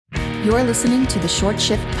You're listening to the Short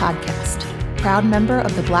Shift Podcast, proud member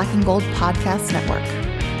of the Black and Gold Podcast Network.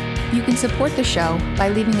 You can support the show by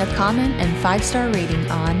leaving a comment and 5-star rating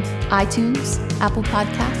on iTunes, Apple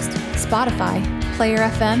Podcasts, Spotify, Player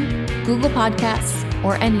FM, Google Podcasts,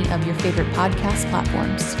 or any of your favorite podcast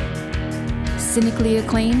platforms. Cynically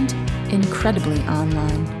acclaimed, incredibly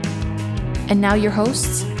online. And now your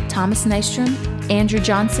hosts, Thomas Nystrom, Andrew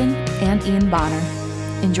Johnson, and Ian Bonner.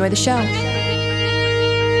 Enjoy the show.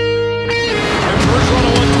 First one to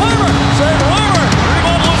one timer. Save Weimer.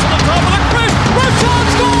 Rebound loose on the top of the crease. Rashad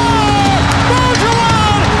score!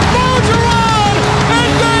 Bergeron! Bergeron! In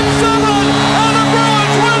Game 7, and the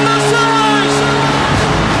Bruins win the series!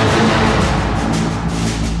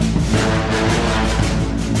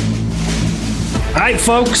 All right,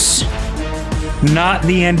 folks. Not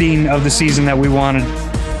the ending of the season that we wanted,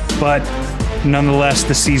 but nonetheless,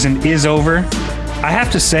 the season is over. I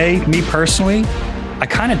have to say, me personally, I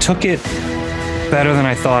kind of took it better than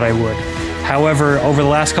I thought I would. However, over the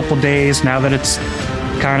last couple of days, now that it's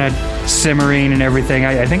kind of simmering and everything,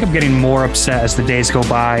 I think I'm getting more upset as the days go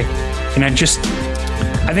by. And I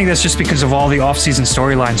think that's just because of all the off-season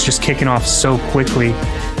storylines just kicking off so quickly.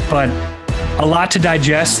 But a lot to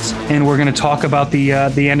digest, and we're going to talk about the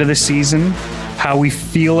end of the season, how we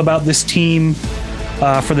feel about this team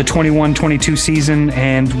for the 21-22 season,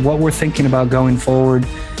 and what we're thinking about going forward.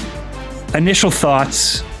 Initial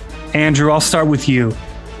thoughts. Andrew, I'll start with you.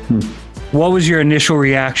 What was your initial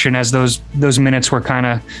reaction as those minutes were kind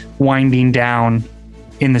of winding down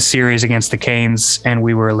in the series against the Canes and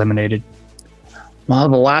we were eliminated? Well,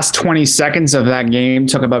 the last 20 seconds of that game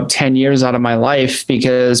took about 10 years out of my life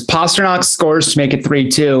because Pastrnak scores to make it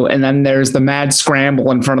 3-2, and then there's the mad scramble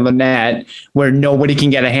in front of the net where nobody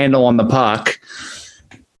can get a handle on the puck.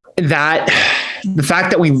 The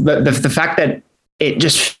fact that it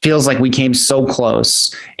just feels like we came so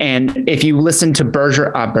close. And if you listen to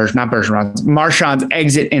Marchand's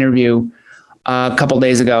exit interview a couple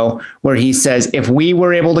days ago, where he says, if we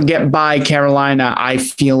were able to get by Carolina, I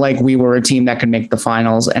feel like we were a team that could make the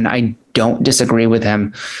finals. And I don't disagree with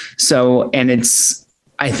him. So, I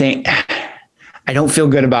don't feel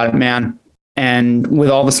good about it, man. And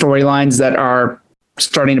with all the storylines that are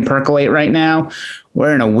starting to percolate right now,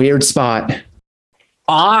 we're in a weird spot.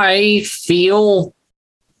 I feel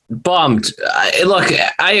bummed. Look,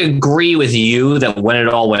 I agree with you that when it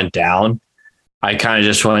all went down, I kind of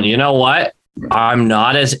just went, you know what? I'm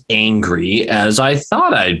not as angry as I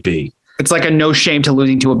thought I'd be. It's like a no shame to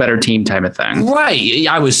losing to a better team type of thing. Right.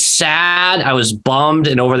 I was sad. I was bummed.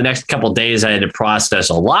 And over the next couple of days, I had to process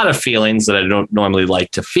a lot of feelings that I don't normally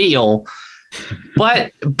like to feel.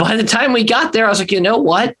 But by the time we got there, I was like, you know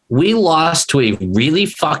what? We lost to a really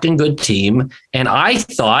fucking good team. And I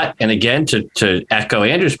thought, and again, to echo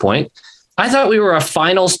Andrew's point, I thought we were a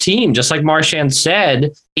finals team, just like Marchand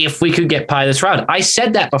said, if we could get by this round. I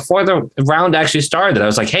said that before the round actually started. I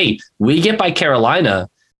was like, hey, we get by Carolina,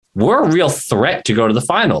 we're a real threat to go to the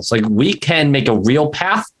finals. Like, we can make a real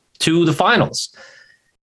path to the finals.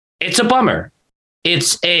 It's a bummer.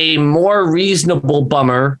 It's a more reasonable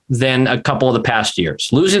bummer than a couple of the past years.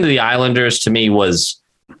 Losing to the Islanders to me was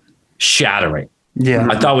shattering. Yeah.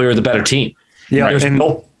 I thought we were the better team. Yeah. There's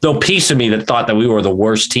no piece of me that thought that we were the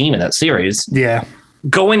worst team in that series. Yeah.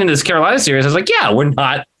 Going into this Carolina series, I was like, yeah, we're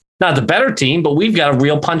not the better team, but we've got a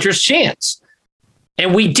real puncher's chance.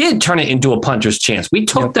 And we did turn it into a puncher's chance. We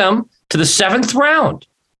took them to the 7th round.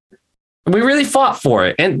 We really fought for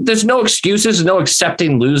it. And there's no excuses, no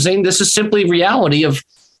accepting losing. This is simply reality of,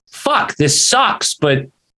 fuck, this sucks. But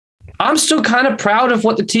I'm still kind of proud of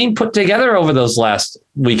what the team put together over those last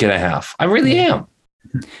week and a half. I really am.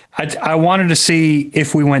 I wanted to see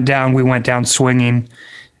if we went down swinging.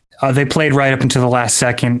 They played right up until the last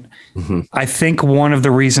second. Mm-hmm. I think one of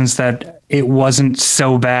the reasons that it wasn't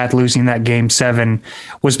so bad losing that Game 7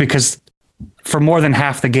 was because for more than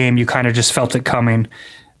half the game, you kind of just felt it coming.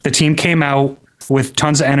 The team came out with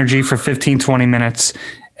tons of energy for 15, 20 minutes,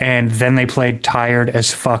 and then they played tired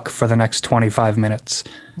as fuck for the next 25 minutes.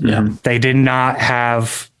 Yeah. They just didn't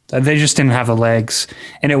have the legs.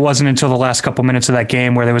 And it wasn't until the last couple minutes of that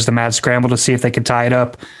game where there was the mad scramble to see if they could tie it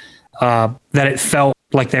up that it felt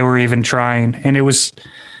like they were even trying. And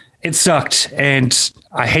it sucked. And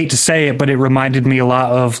I hate to say it, but it reminded me a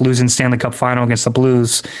lot of losing Stanley Cup final against the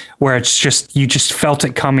Blues, where it's just, you just felt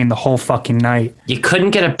it coming the whole fucking night. You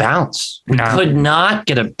couldn't get a bounce. We could not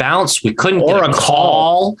get a bounce. We couldn't or get a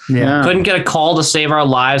call. Yeah. Couldn't get a call to save our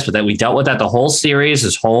lives, but that we dealt with that the whole series.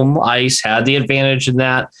 His home ice had the advantage in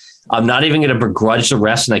that. I'm not even going to begrudge the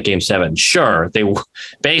rest in that game 7. Sure, they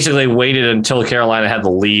basically waited until Carolina had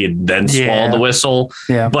the lead, then swallowed the whistle.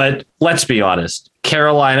 Yeah. But let's be honest.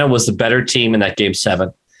 Carolina was the better team in that game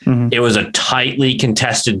 7. Mm-hmm. It was a tightly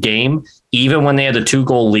contested game. Even when they had the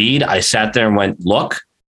 2-goal lead, I sat there and went, look,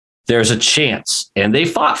 there's a chance. And they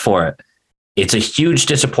fought for it. It's a huge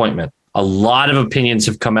disappointment. A lot of opinions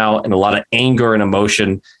have come out and a lot of anger and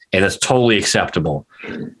emotion, and it's totally acceptable.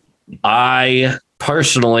 I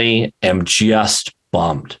personally am just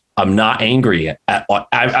bummed. I'm not angry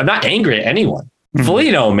I'm not angry at anyone. Mm-hmm.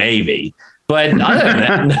 Foligno maybe, but other than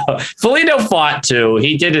that, no. Foligno fought too.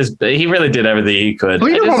 He really did everything he could.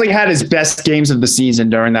 Foligno probably had his best games of the season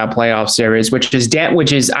during that playoff series, which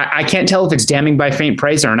is I can't tell if it's damning by faint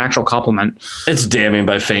praise or an actual compliment. It's damning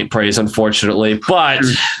by faint praise, unfortunately. But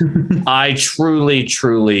I truly,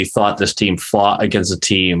 truly thought this team fought against a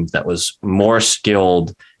team that was more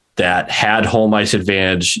skilled, that had home ice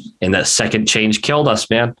advantage, and that second change killed us,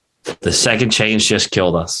 man. The second change just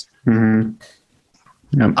killed us. Mm-hmm.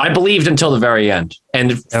 Yep. I believed until the very end.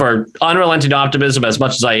 And for unrelenting optimism, as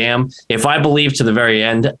much as I am, if I believe to the very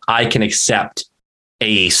end, I can accept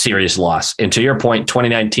a serious loss. And to your point,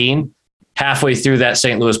 2019, halfway through that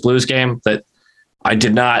St. Louis Blues game, that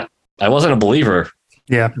I wasn't a believer.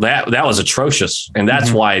 Yeah. That was atrocious. And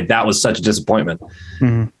that's why that was such a disappointment.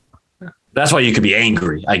 Mm-hmm. That's why you could be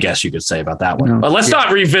angry, I guess you could say, about that one. No. But let's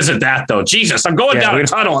not revisit that, though. Jesus, I'm going down a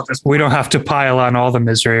tunnel at this point. We don't have to pile on all the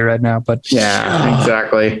misery right now, but yeah,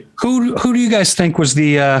 exactly. Who do you guys think was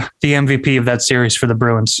the MVP of that series for the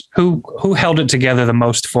Bruins? Who held it together the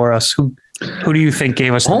most for us? Who do you think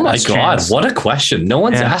gave us? Oh my God, chance? What a question! No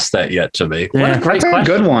one's asked that yet to me. Yeah. What a great question. A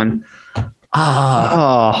good one.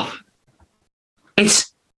 Is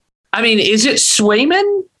it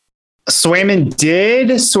Swayman? Swayman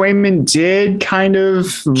did kind of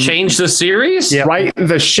change the series, right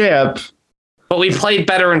the ship. But we played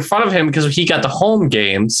better in front of him because he got the home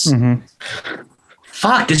games. Mm-hmm.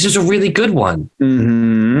 Fuck, this is a really good one.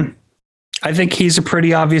 Mm-hmm. I think he's a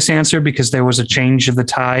pretty obvious answer because there was a change of the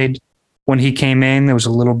tide when he came in. There was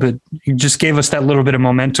a little bit, he just gave us that little bit of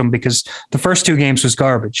momentum because the first 2 games was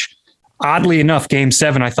garbage. Oddly enough, game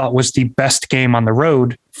 7, I thought was the best game on the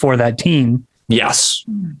road for that team. Yes.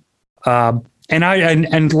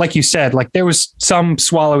 And like you said, like there was some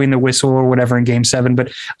swallowing the whistle or whatever in game 7,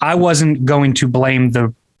 but I wasn't going to blame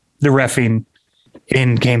the reffing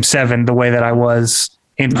in game 7 the way that I was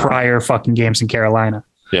in prior fucking games in Carolina.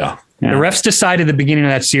 Yeah. The refs decided the beginning of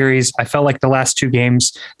that series. I felt like the last 2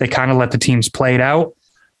 games, they kind of let the teams play it out,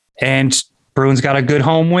 and Bruins got a good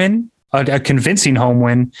home win, a convincing home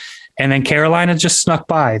win. And then Carolina just snuck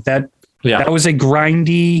by. That was a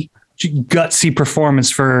grindy, gutsy performance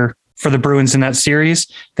for the Bruins in that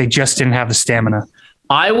series. They just didn't have the stamina.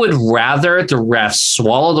 I would rather the refs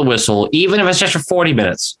swallow the whistle, even if it's just for 40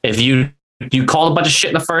 minutes. If you called a bunch of shit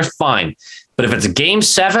in the first, fine. But if it's a game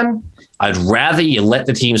 7, I'd rather you let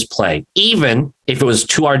the teams play, even if it was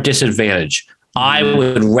to our disadvantage. I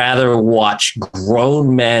would rather watch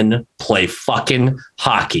grown men play fucking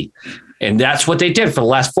hockey. And that's what they did for the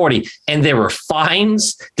last 40. And there were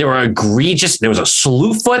fines. There were egregious. There was a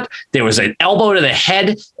slew foot. There was an elbow to the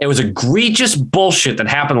head. It was egregious bullshit that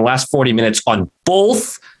happened the last 40 minutes on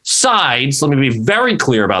both sides. Let me be very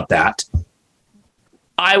clear about that.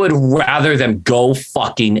 I would rather them go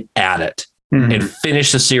fucking at it and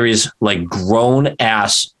finish the series like grown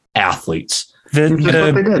ass athletes.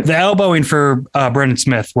 The elbowing for Brendan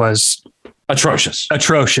Smith was atrocious.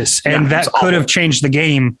 And that could have changed the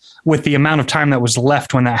game with the amount of time that was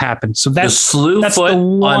left when that happened. So that's the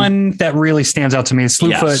one that really stands out to me.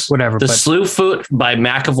 Slew foot, whatever. The slew foot by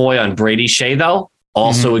McAvoy on Brady Shea, though,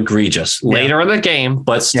 also egregious. Later in the game,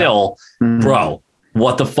 but still, bro,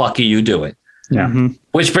 what the fuck are you doing? Yeah. Mm-hmm.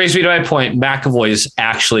 Which brings me to my point. McAvoy is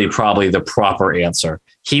actually probably the proper answer.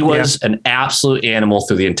 He was an absolute animal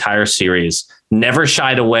through the entire series. Never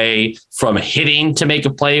shied away from hitting to make a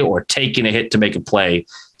play or taking a hit to make a play.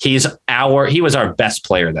 He was our best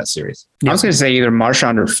player in that series. I was going to say either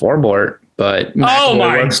Marchand or Forbort, but oh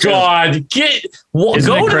my God, go to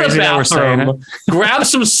the bathroom, grab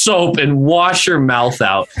some soap and wash your mouth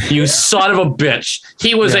out. You son of a bitch.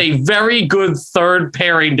 He was a very good third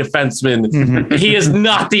pairing defenseman. He is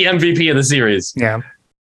not the MVP of the series. Yeah.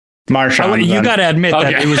 Marchand. You got to admit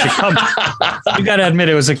that it was you got to admit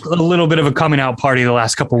it was a little bit of a coming out party the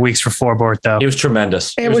last couple of weeks for Forbort, though. He was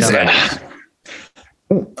tremendous. It was tremendous.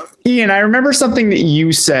 Ian, I remember something that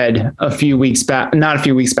you said a few weeks back, not a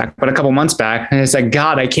few weeks back, but a couple months back. And it's like,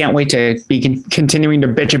 God, I can't wait to be continuing to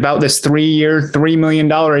bitch about this 3-year, $3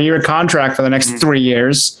 million a year contract for the next 3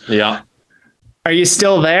 years. Yeah. Are you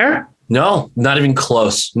still there? No, not even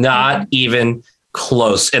close. Not even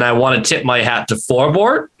close. And I want to tip my hat to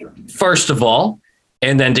Forbort, first of all,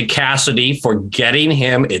 and then to Cassidy for getting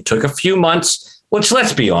him. It took a few months, which,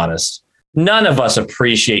 let's be honest, none of us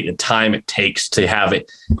appreciate the time it takes to have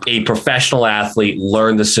a professional athlete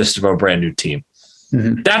learn the system of a brand new team.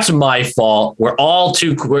 Mm-hmm. That's my fault. We're all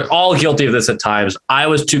guilty of this at times. I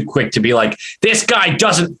was too quick to be like, this guy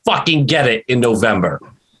doesn't fucking get it in November.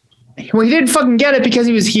 Well, he didn't fucking get it because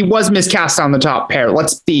he was miscast on the top pair.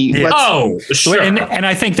 Sure. And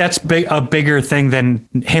I think that's a bigger thing than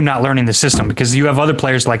him not learning the system, because you have other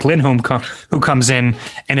players like Lindholm who comes in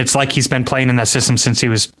and it's like he's been playing in that system since he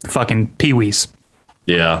was fucking peewees.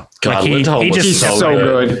 Yeah. God, Lindholm was just so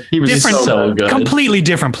good. He was so good. Completely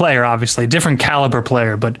different player, obviously, different caliber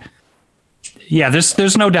player. But yeah,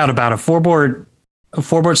 there's no doubt about it.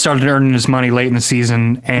 Forbort started earning his money late in the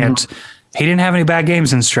season, and he didn't have any bad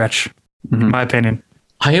games in stretch, in my opinion.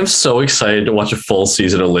 I am so excited to watch a full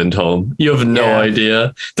season of Lindholm. You have no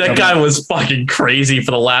idea. That guy was fucking crazy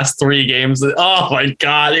for the last 3 games. Oh my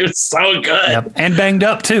God, he was so good. Yep. And banged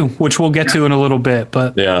up too, which we'll get to in a little bit.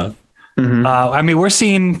 But yeah. I mean, we're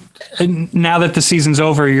seeing, now that the season's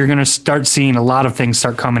over, you're going to start seeing a lot of things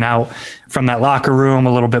start coming out from that locker room,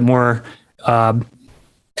 a little bit more, from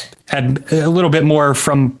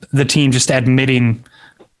the team just admitting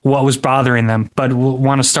what was bothering them. But we'll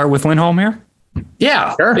want to start with Lindholm here?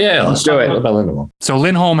 Yeah. Sure. Yeah, let's do it. About Lindholm. So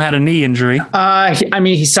Lindholm had a knee injury.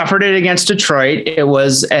 He suffered it against Detroit. It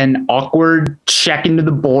was an awkward check into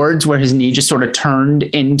the boards where his knee just sort of turned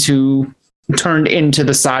into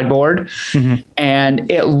the sideboard.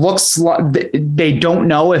 And it looks like they don't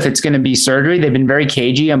know if it's going to be surgery. They've been very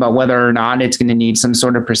cagey about whether or not it's going to need some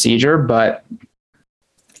sort of procedure, but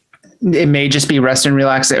it may just be rest and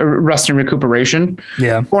recuperation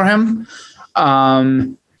for him.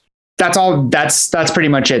 That's all. That's pretty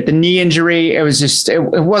much it. The knee injury, it was just, it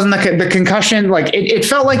wasn't the concussion. Like it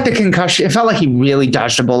felt like the concussion. It felt like he really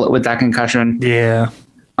dodged a bullet with that concussion. Yeah.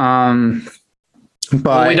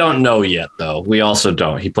 But we don't know yet, though. We also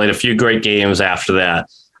don't. He played a few great games after that.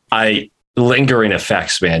 Lingering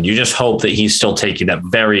effects, man. You just hope that he's still taking that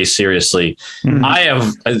very seriously. I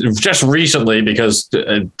have just recently, because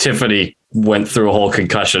Tiffany went through a whole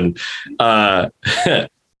concussion,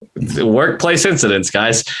 workplace incidents,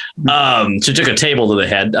 guys. She took a table to the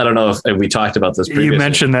head. I don't know if we talked about this previously. You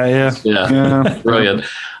mentioned that, yeah. Brilliant.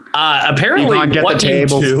 Apparently,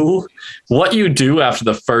 what you do after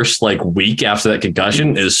the first week after that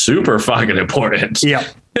concussion is super fucking important. Yeah.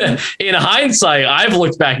 In hindsight, I've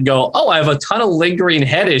looked back and go, I have a ton of lingering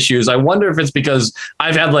head issues. I wonder if it's because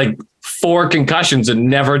I've had 4 concussions and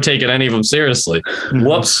never taken any of them seriously.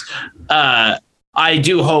 Whoops. I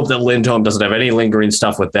do hope that Lindholm doesn't have any lingering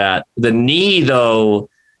stuff with that. The knee, though,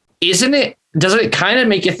 doesn't it kind of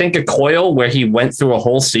make you think of Coyle, where he went through a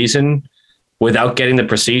whole season without getting the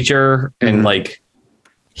procedure and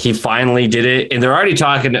he finally did it? And they're already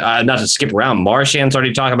talking, not to skip around, Marchand's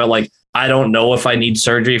already talking about I don't know if I need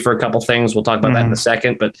surgery for a couple things. We'll talk about that in a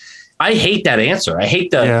second, but I hate that answer. I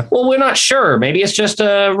hate well, we're not sure. Maybe it's just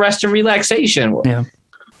a rest and relaxation. Yeah.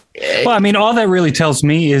 Well, I mean, all that really tells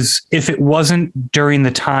me is if it wasn't during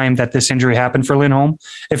the time that this injury happened for Lindholm,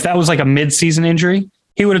 if that was a mid-season injury,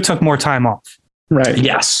 he would have took more time off. Right.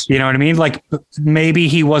 Yes. You know what I mean? Maybe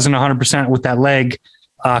he wasn't 100% with that leg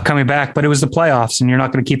coming back, but it was the playoffs and you're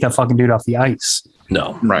not going to keep that fucking dude off the ice.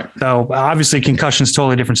 No. Right. So obviously concussion's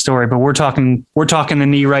totally different story, but we're talking the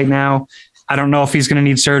knee right now. I don't know if he's going to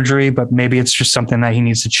need surgery, but maybe it's just something that he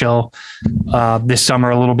needs to chill this summer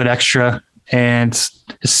a little bit extra and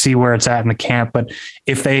see where it's at in the camp. But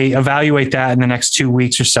if they evaluate that in the next 2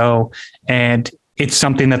 weeks or so, and it's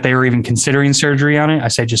something that they were even considering surgery on it, I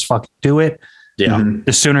say just fucking do it. Yeah.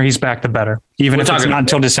 The sooner he's back, the better. Even if it's not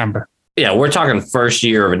until December. Yeah, we're talking first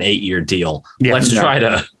year of an 8-year deal. Yeah, let's try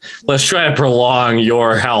to prolong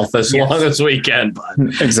your health as long as we can.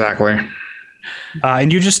 Bud. Exactly.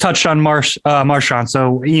 And you just touched on Marchand.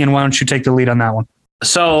 So Ian, why don't you take the lead on that one?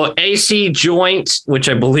 So AC joint, which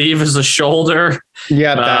I believe is the shoulder.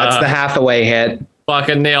 Yeah, that's the Hathaway hit.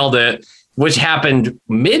 Fucking nailed it. Which happened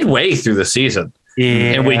midway through the season.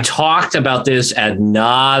 Yeah. And we talked about this ad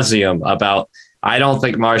nauseum about, I don't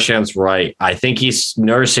think Marchand's right. I think he's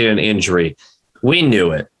nursing an injury. We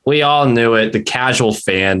knew it. We all knew it. The casual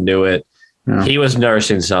fan knew it. Yeah. He was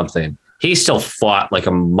nursing something. He still fought like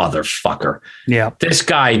a motherfucker. Yeah. This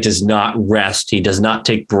guy does not rest. He does not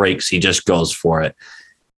take breaks. He just goes for it.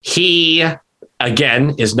 He,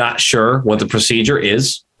 again, is not sure what the procedure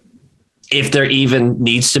is, if there even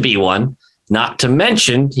needs to be one. Not to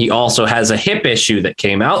mention, he also has a hip issue that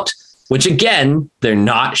came out, which, again, they're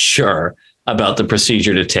not sure about the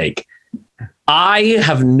procedure to take. I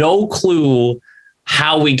have no clue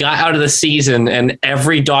how we got out of the season, and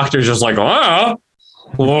every doctor's just like,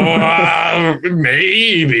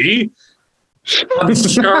 maybe. I'm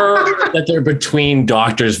sure that they're between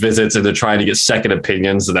doctor's visits and they're trying to get second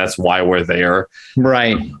opinions, and that's why we're there.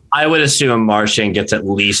 Right. I would assume Marchand gets at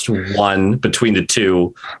least one between the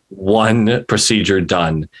two, one procedure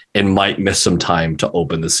done, and might miss some time to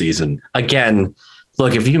open the season. Again,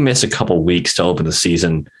 look, if you miss a couple weeks to open the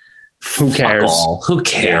season, who cares? Who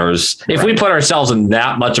cares? If we put ourselves in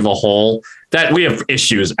that much of a hole, that we have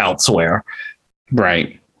issues elsewhere.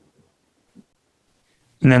 Right.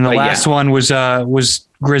 And then the last one was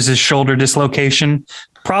Grizz's shoulder dislocation,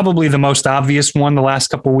 probably the most obvious one the last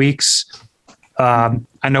couple of weeks. I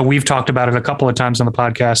know we've talked about it a couple of times on the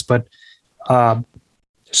podcast, but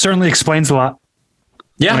certainly explains a lot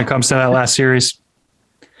when it comes to that last series.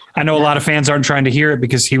 I know a lot of fans aren't trying to hear it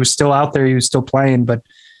because he was still out there, he was still playing, but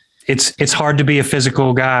it's hard to be a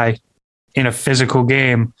physical guy in a physical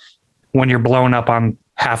game when you're blown up on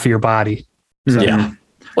half of your body. So. Yeah.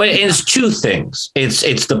 Well, it's two things.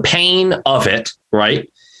 It's the pain of it, right?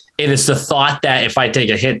 And it's the thought that if I take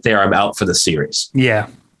a hit there, I'm out for the series. Yeah.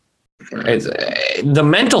 The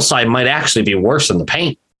mental side might actually be worse than the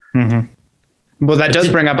pain. Mm-hmm. Well, that does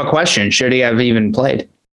bring up a question. Should he have even played?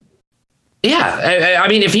 Yeah. I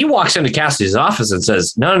mean, if he walks into Cassidy's office and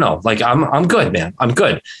says, no, like I'm good, man. I'm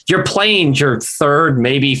good. You're playing your third,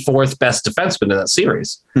 maybe fourth best defenseman in that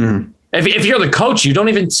series. Mm-hmm. If you're the coach, you don't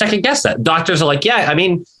even second guess that. Doctors are like, yeah, I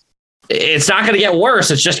mean, it's not going to get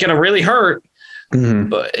worse. It's just going to really hurt. Mm-hmm.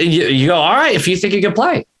 But you go, all right, if you think you can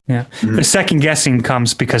play. Yeah. Mm-hmm. The second guessing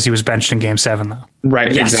comes because he was benched in Game 7, though.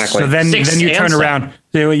 Right. Yes. Exactly. So then you turn around.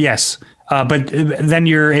 Yes. But then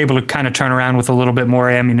you're able to kind of turn around with a little bit more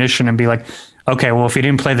ammunition and be like, okay, well, if he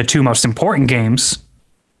didn't play the two most important games,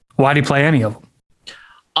 why did he play any of them?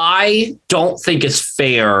 I don't think it's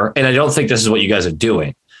fair. And I don't think this is what you guys are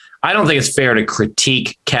doing. I don't think it's fair to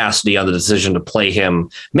critique Cassidy on the decision to play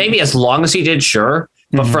him. Maybe as long as he did, sure.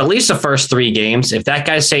 But for at least the first 3 games, if that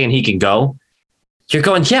guy's saying he can go, you're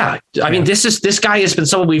going, yeah. I mean, this guy has been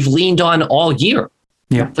someone we've leaned on all year.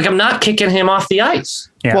 Yeah. Like, I'm not kicking him off the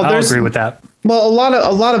ice. Yeah, well, I'll agree with that. Well,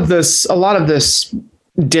 a lot of this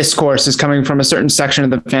discourse is coming from a certain section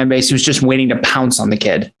of the fan base who's just waiting to pounce on the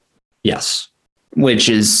kid. Yes. Which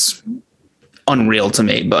is unreal to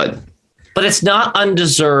me, but it's not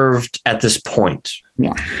undeserved at this point.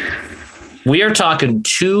 Yeah. We are talking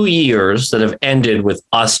 2 years that have ended with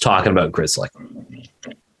us talking about Grizzly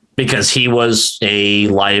because he was a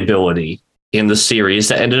liability in the series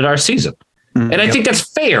that ended our season. Mm-hmm. And I think that's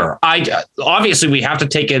fair. Obviously we have to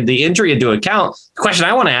take the injury into account. The question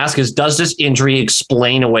I want to ask is, does this injury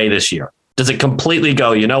explain away this year? Does it completely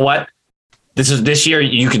go, you know what? This year.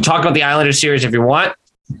 You can talk about the Islanders series if you want.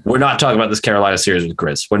 We're not talking about this Carolina series with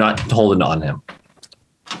Grizz. We're not holding on him.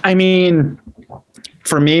 I mean,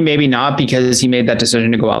 for me, maybe not, because he made that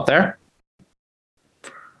decision to go out there.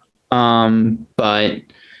 But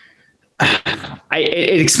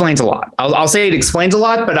it explains a lot. I'll say it explains a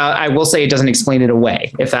lot, but I will say it doesn't explain it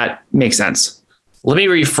away, if that makes sense. Let me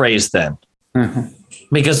rephrase then. Mm-hmm.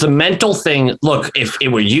 Because the mental thing, look, if it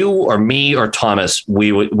were you or me or Thomas,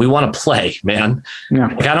 we want to play, man. Yeah.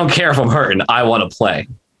 Like, I don't care if I'm hurting. I want to play.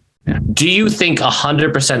 Yeah. Do you think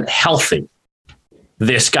 100% healthy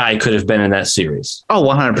this guy could have been in that series? Oh,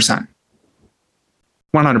 100%.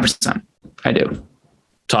 100%. I do.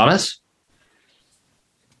 Thomas?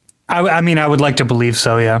 I mean, I would like to believe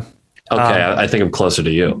so, yeah. Okay, I think I'm closer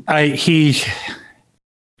to you.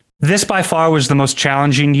 This by far was the most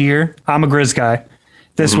challenging year. I'm a Grizz guy.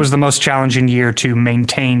 This was the most challenging year to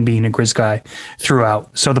maintain being a Grizz guy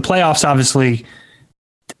throughout. So the playoffs, obviously,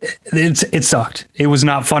 it sucked. It was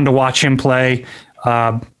not fun to watch him play.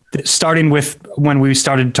 Starting with when we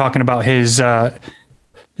started talking about his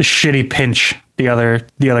shitty pinch the other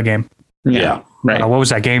game. Yeah. Right. What was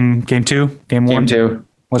that, game 2? Game 1? Game 2.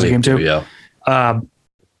 Was it game 2? Yeah.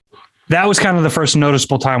 That was kind of the first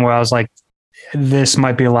noticeable time where I was like, this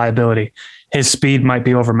might be a liability. His speed might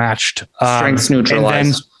be overmatched. Strength's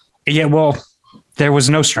neutralized. There was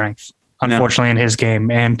no strength, unfortunately, in his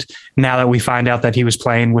game. And now that we find out that he was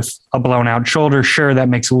playing with a blown out shoulder, sure, that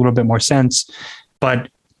makes a little bit more sense. But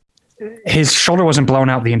his shoulder wasn't blown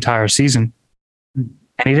out the entire season. And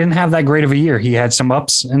he didn't have that great of a year. He had some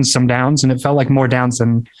ups and some downs, and it felt like more downs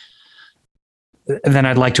than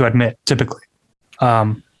I'd like to admit, typically.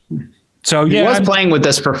 So he was playing with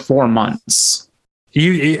this for 4 months.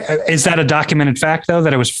 Is that a documented fact, though,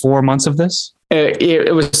 that it was 4 months of this?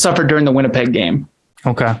 It was suffered during the Winnipeg game.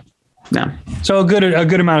 Okay. No. So a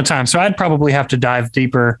good amount of time. So I'd probably have to dive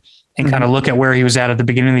deeper and kind of look at where he was at the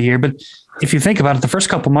beginning of the year. But if you think about it, the first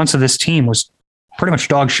couple months of this team was pretty much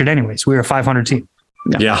dog shit anyways. We were a 500 team.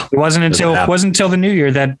 Yeah. It wasn't until the new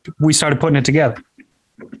year that we started putting it together.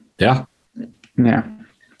 Yeah. Yeah.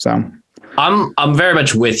 So I'm very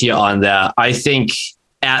much with you on that. I think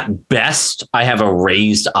at best I have a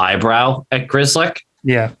raised eyebrow at Grizzlick.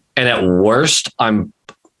 Yeah. And at worst, I'm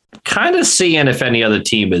kind of seeing if any other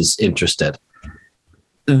team is interested.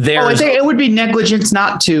 I think it would be negligence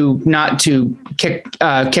not to kick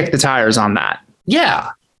the tires on that.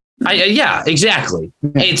 Yeah. Yeah, exactly.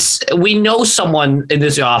 We know someone in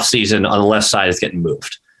this offseason on the left side is getting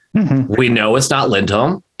moved. Mm-hmm. We know it's not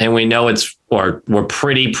Lindholm, and we know we're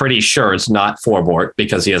pretty sure it's not Forbort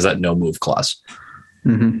because he has that no move clause.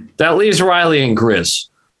 Mm-hmm. That leaves Riley and Grizz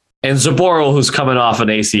and Zaboral, who's coming off an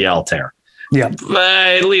ACL tear. Yeah.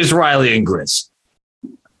 It leaves Riley and Grizz.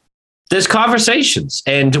 There's conversations,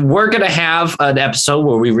 and we're going to have an episode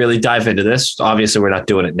where we really dive into this. Obviously, we're not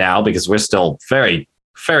doing it now because we're still very,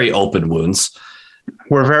 very open wounds.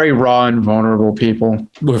 We're very raw and vulnerable people.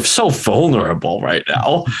 We're so vulnerable right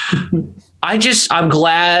now. I'm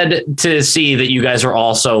glad to see that you guys are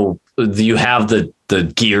also, you have the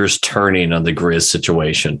gears turning on the Grizz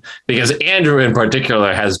situation, because Andrew in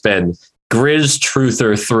particular has been Grizz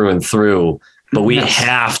truther through and through. But we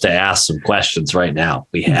have to ask some questions right now.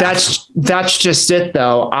 That's just it,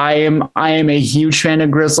 though. I am a huge fan of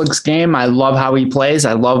Grizzlick's game. I love how he plays.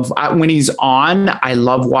 I love when he's on. I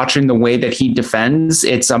love watching the way that he defends.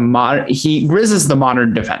 Grizz is the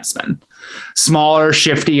modern defenseman. Smaller,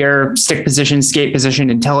 shiftier, stick position, skate position,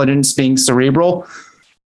 intelligence, being cerebral.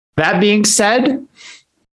 That being said,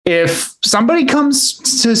 if somebody comes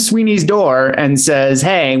to Sweeney's door and says,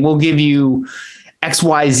 "Hey, we'll give you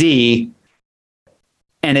XYZ,"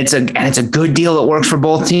 and it's a good deal that works for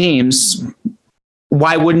both teams,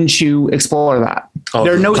 why wouldn't you explore that?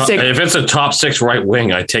 If it's a top 6 right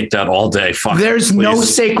wing, I take that all day. There's no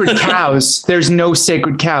sacred cows. There's no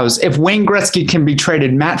sacred cows. If Wayne Gretzky can be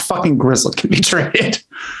traded, Matt fucking Grizzlick can be traded.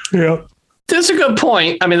 Yeah. That's a good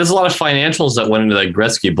point. I mean, there's a lot of financials that went into that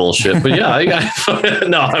Gretzky bullshit, but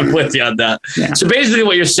no, I'm with you on that. Yeah. So basically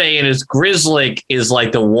what you're saying is Grizzlick is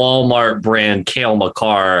like the Walmart brand Cale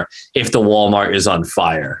Makar if the Walmart is on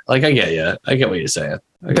fire. Like, I get you. I get what you're saying.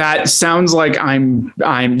 That sounds like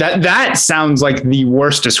that sounds like the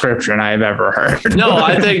worst description I've ever heard. No,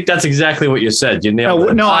 I think that's exactly what you said. You nailed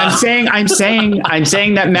it. No, I'm saying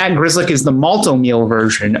that Matt Grizzlick is the malto meal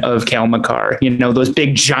version of Cale Makar. You know, those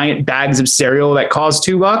big giant bags of cereal that cost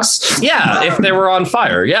 $2. Yeah, if they were on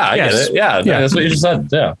fire. Yeah, I get it. Yeah, that's what you just said.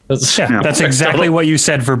 Yeah, that's exactly what you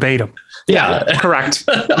said verbatim. Yeah, correct.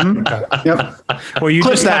 Mm-hmm. Yep. Well, you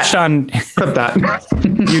just touched on that.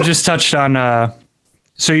 You just touched on.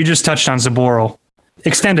 So you just touched on Zaboral.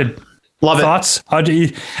 Extended. Love thoughts? I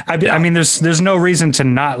mean, there's no reason to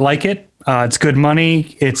not like it. It's good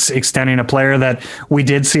money. It's extending a player that we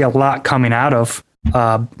did see a lot coming out of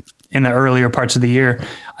in the earlier parts of the year.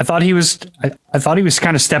 I thought he was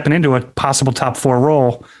kind of stepping into a possible top 4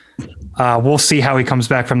 role. We'll see how he comes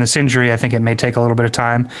back from this injury. I think it may take a little bit of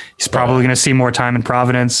time. He's probably going to see more time in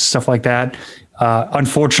Providence, stuff like that.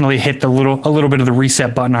 Unfortunately, hit a little bit of the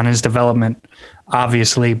reset button on his development,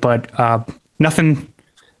 obviously, but nothing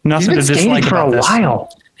to dislike about this.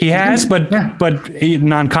 While. He has, but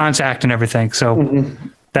non-contact and everything. So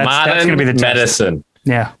that's going to be the test. Medicine.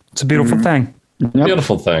 Yeah, it's a beautiful thing. Yep.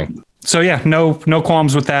 Beautiful thing. So yeah, no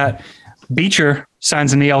qualms with that. Beecher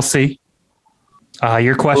signs an ELC.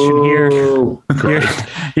 Your question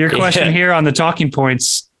your question here on the talking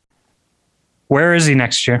points. Where is he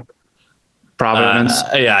next year? Providence.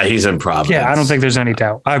 Yeah, he's in Providence. Yeah, I don't think there's any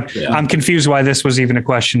doubt. I'm confused why this was even a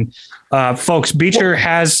question. Folks, Beecher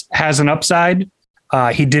has an upside.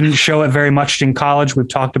 He didn't show it very much in college. We've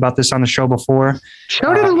talked about this on the show before.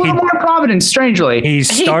 Showed it a little more in Providence, strangely. He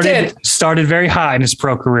started very high in his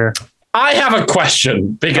pro career. I have a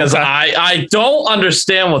question because I don't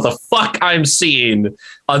understand what the fuck I'm seeing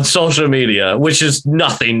on social media, which is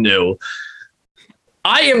nothing new.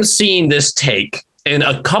 I am seeing this take, and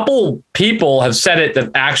a couple people have said it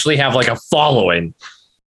that actually have like a following.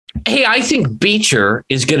 Hey, I think Beecher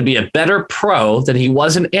is going to be a better pro than he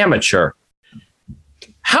was an amateur.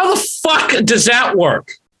 How the fuck does that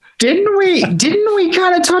work? Didn't we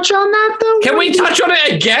kind of touch on that though? Can we touch on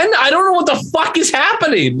it again? I don't know what the fuck is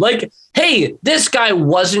happening. Like, hey, this guy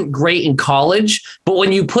wasn't great in college, but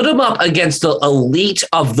when you put him up against the elite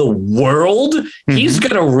of the world, he's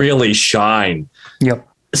going to really shine. Yep.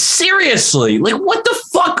 Seriously, like, what the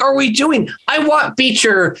fuck are we doing? I want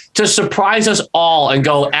Beecher to surprise us all and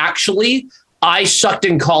go, actually, I sucked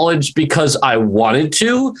in college because I wanted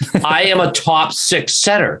to. I am a top 6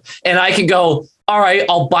 center. And I can go, all right,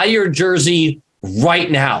 I'll buy your jersey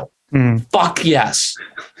right now. Fuck yes.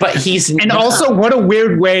 But he's and not. Also, what a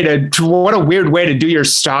weird way to do your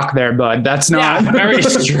stock there, bud. That's not very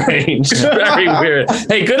strange. Very weird.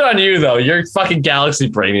 Hey, good on you though. You're fucking galaxy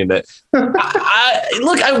braining it.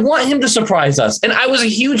 Look, I want him to surprise us. And I was a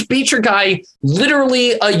huge Beecher guy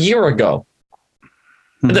literally a year ago.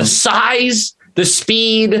 The size, the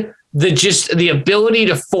speed, the ability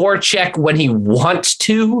to forecheck when he wants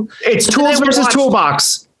to. It's tools versus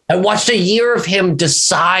toolbox. I watched a year of him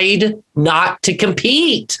decide not to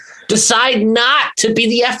compete, decide not to be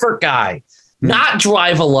the effort guy, not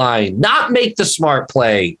drive a line, not make the smart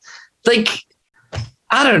play. Like,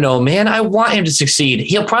 I don't know, man. I want him to succeed.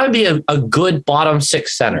 He'll probably be a good bottom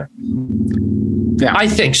 6 center. Yeah, I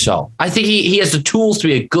think so. I think he has the tools to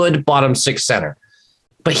be a good bottom 6 center.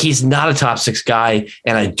 But he's not a top 6 guy,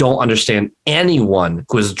 and I don't understand anyone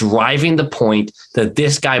who is driving the point that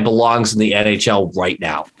this guy belongs in the NHL right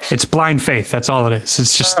now. It's blind faith. That's all it is.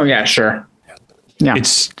 It's just sure. Yeah.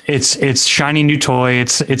 It's shiny new toy.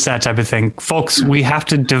 It's that type of thing. Folks, we have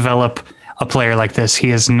to develop a player like this.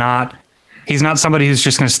 He's not somebody who's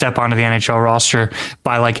just going to step onto the NHL roster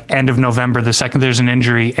by like end of November, the second there's an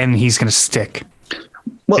injury, and he's going to stick.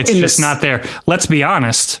 Well, it's just not there. Let's be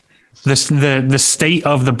honest. The state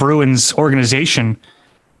of the Bruins organization,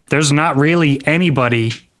 there's not really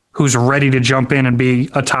anybody who's ready to jump in and be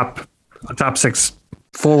a top 6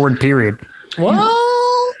 forward, period. Well,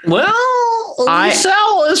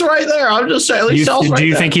 Sal is right there. I'm just saying. Do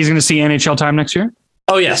you think he's going to see NHL time next year?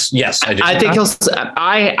 Oh yes, I do. I think he'll.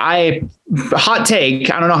 I hot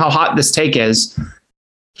take. I don't know how hot this take is.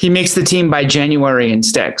 He makes the team by January and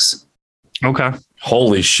sticks. Okay.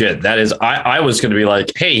 Holy shit. That is, I was going to be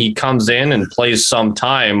like, hey, he comes in and plays some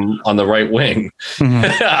time on the right wing.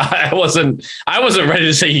 I wasn't ready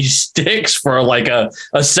to say he sticks for like a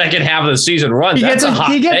second half of the season run. That's a hot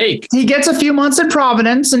take. He gets a few months in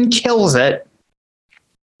Providence and kills it.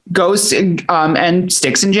 Goes and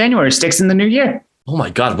sticks in January, sticks in the new year. Oh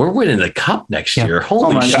my God, we're winning the cup next year.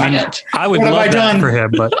 Holy shit. I would love that for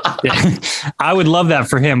him, but I would love that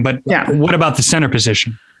for him. But what about the center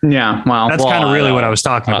position? Yeah, well, that's kind of really what I was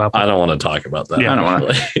talking about. I don't want to talk about that. Yeah, I don't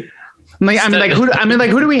want to.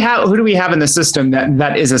 Who do we have? Who do we have in the system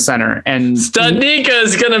that is a center? And Studnicka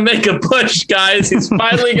is going to make a push, guys. He's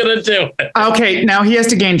finally going to do it. Okay, now he has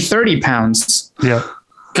to gain 30 pounds. Yeah.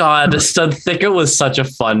 God, Studnicka was such a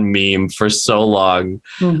fun meme for so long.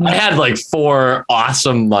 I had like 4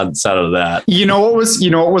 awesome months out of that. You know what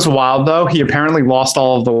was wild though? He apparently lost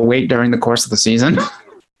all of the weight during the course of the season.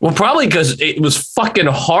 Well, probably because it was fucking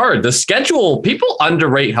hard. The schedule, people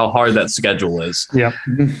underrate how hard that schedule is. Yep.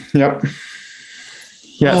 Yep.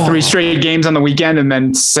 Yeah, 3 straight games on the weekend and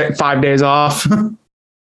then 5 days off.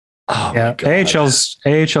 Yeah,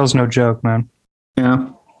 AHL's no joke, man. Yeah.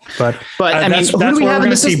 But I mean, that's where we're going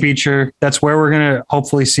to see Beecher. That's where we're going to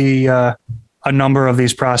hopefully see a number of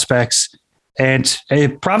these prospects. And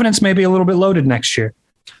Providence may be a little bit loaded next year.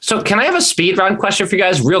 So can I have a speed round question for you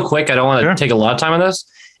guys real quick? I don't want to take a lot of time on this.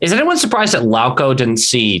 Is anyone surprised that Lauko didn't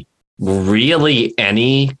see really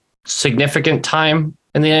any significant time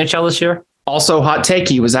in the NHL this year? Also, hot take,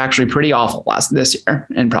 he was actually pretty awful this year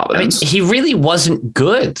in Providence. I mean, he really wasn't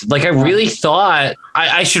good. Like I really thought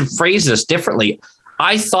I should phrase this differently.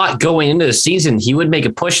 I thought going into the season, he would make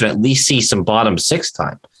a push and at least see some bottom 6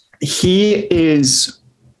 time. He is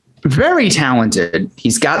very talented.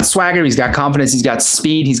 He's got swagger. He's got confidence. He's got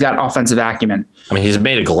speed. He's got offensive acumen. I mean, he's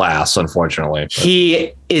made of glass, unfortunately.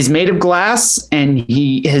 He is made of glass, and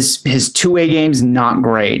his two-way game's not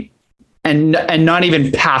great, and not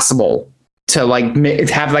even passable to like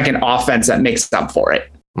have like an offense that makes up for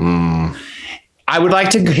it. I would like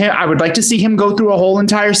to see him go through a whole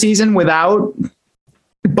entire season without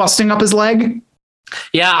busting up his leg.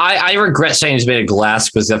 Yeah, I regret saying he's made of glass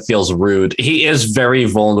because that feels rude. He is very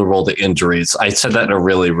vulnerable to injuries. I said that in a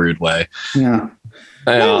really rude way. Yeah.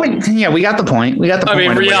 We got the point. I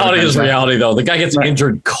mean, reality is reality, though. The guy gets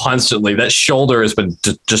injured constantly. That shoulder has been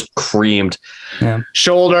just creamed. Yeah.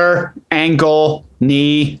 Shoulder, ankle,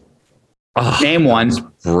 knee. Name one.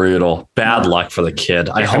 Brutal. Bad luck for the kid.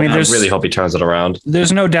 I really hope he turns it around.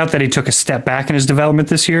 There's no doubt that he took a step back in his development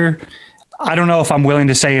this year. I don't know if I'm willing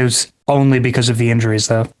to say it was only because of the injuries,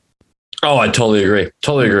 though. Oh, I totally agree.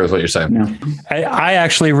 Totally agree with what you're saying. Yeah. I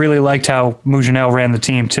actually really liked how Mujanel ran the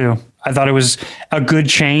team, too. I thought it was a good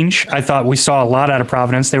change. I thought we saw a lot out of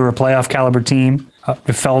Providence. They were a playoff caliber team.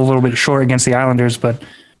 It fell a little bit short against the Islanders, but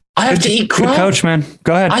I have to eat crow. Good coach, man.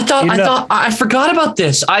 Go ahead. I forgot about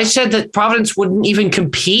this. I said that Providence wouldn't even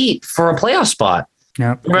compete for a playoff spot.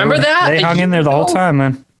 Yeah. Remember that? They hung in there the whole time,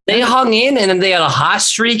 man. They hung in, and then they had a hot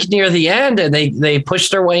streak near the end, and they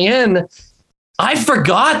pushed their way in. I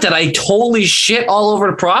forgot that I totally shit all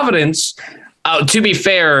over Providence. To be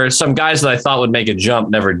fair, some guys that I thought would make a jump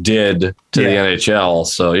never did to the NHL.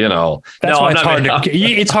 So, that's why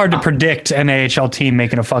it's hard to predict an AHL team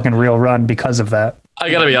making a fucking real run because of that. I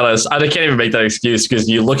got to be honest. I can't even make that excuse because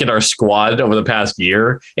you look at our squad over the past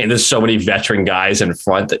year and there's so many veteran guys in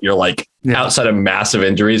front that you're like, outside of massive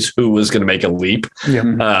injuries, who was going to make a leap?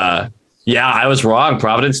 Yeah. I was wrong.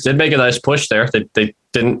 Providence did make a nice push there. They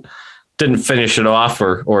didn't finish it off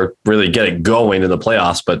or really get it going in the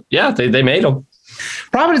playoffs, but they made them.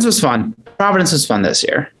 Providence was fun. Providence was fun this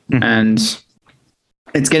year. Mm-hmm. And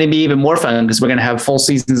it's going to be even more fun because we're going to have full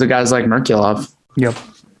seasons of guys like Merkulov. Yep.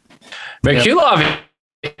 Merkulov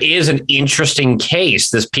is an interesting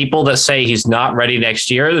case. There's people that say he's not ready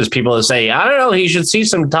next year. There's people that say, I don't know, he should see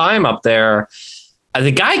some time up there.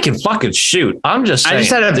 The guy can fucking shoot. I'm just saying. I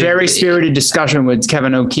just had a very spirited discussion with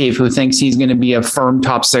Kevin O'Keefe, who thinks he's going to be a firm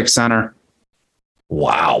top 6 center.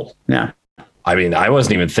 Wow. Yeah. I mean, I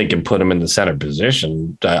wasn't even thinking put him in the center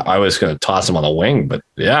position. I was going to toss him on the wing, but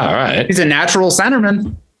all right. He's a natural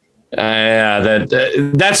centerman.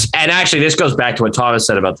 That's and actually this goes back to what Thomas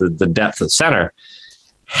said about the depth of center.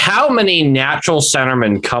 How many natural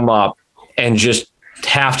centermen come up and just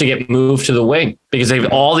have to get moved to the wing because they have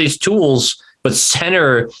all these tools, but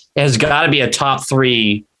center has got to be a top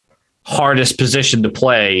 3 hardest position to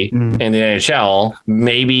play in the NHL.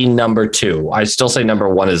 Maybe number 2. I still say number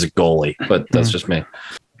 1 is a goalie, but that's just me.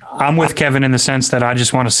 I'm with Kevin in the sense that I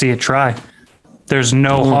just want to see it try. There's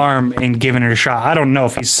no harm in giving it a shot. I don't know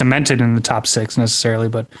if he's cemented in the top 6 necessarily,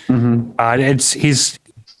 but he's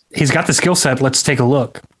got the skill set. Let's take a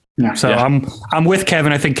look. Yeah. So I'm with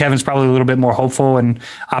Kevin. I think Kevin's probably a little bit more hopeful and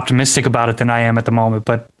optimistic about it than I am at the moment,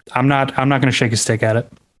 but I'm not going to shake a stick at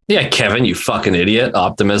it. Yeah, Kevin, you fucking idiot.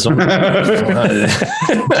 Optimism.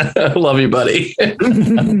 Love you, buddy.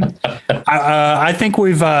 I think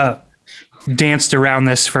we've danced around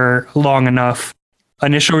this for long enough.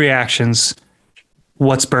 Initial reactions.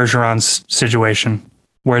 What's Bergeron's situation?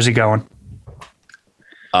 Where's he going?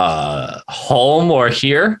 Home or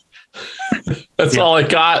here? That's all I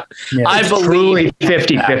got. Yeah, I believe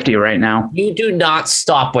 50-50 right now. You do not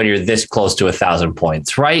stop when you're this close to 1,000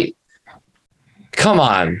 points, right? Come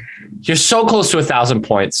on. You're so close to 1,000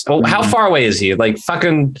 points. Oh, how far away is he? Like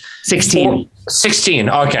fucking 16. 16.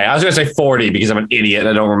 Okay. I was going to say 40 because I'm an idiot and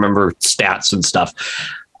I don't remember stats and stuff.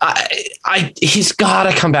 He's got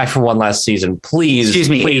to come back for one last season. Please. Excuse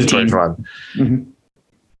me. Please, 18. Bergeron. Mm-hmm.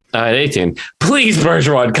 18. Please,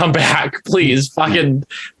 Bergeron, come back. Please. Fucking,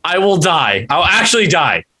 I will die. I'll actually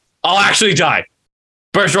die.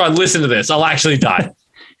 Bergeron, listen to this. I'll actually die.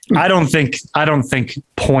 I don't think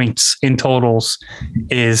points in totals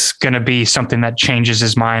is going to be something that changes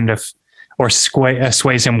his mind or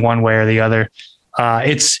sways him one way or the other.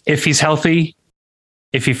 It's if he's healthy,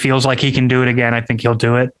 if he feels like he can do it again, I think he'll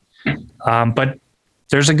do it. But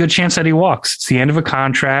there's a good chance that he walks. It's the end of a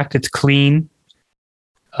contract. It's clean.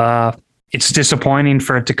 It's disappointing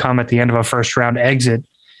for it to come at the end of a first round exit,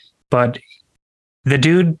 but the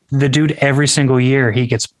dude every single year he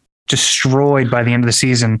gets destroyed by the end of the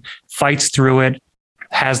season, fights through it,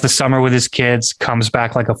 has the summer with his kids, comes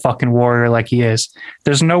back like a fucking warrior like he is.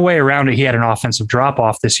 There's no way around it. He had an offensive drop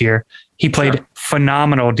off this year. He played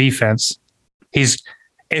phenomenal defense.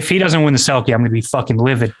 If he doesn't win the Selke, I'm going to be fucking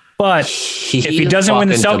livid. But if he doesn't win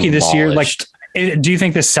the Selke this year, do you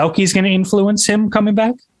think the Selke is going to influence him coming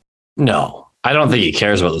back? No, I don't think he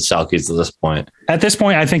cares about the Selkies at this point. At this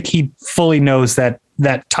point, I think he fully knows that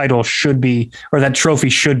title should be, or that trophy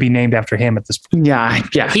should be named after him at this point. Yeah.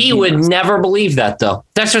 He would never believe that, though.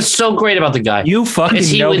 That's what's so great about the guy. You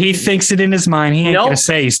fucking know he thinks it in his mind. He ain't going to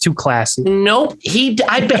say he's too classy. Nope.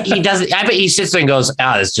 I bet he doesn't. I bet he sits there and goes,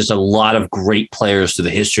 there's just a lot of great players through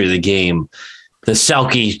the history of the game. The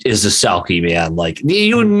Selke is the Selke, man. Like,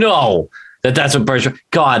 you know that's what Bergeron.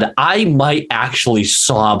 God, I might actually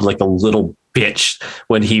sob like a little bitch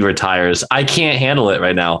when he retires. I can't handle it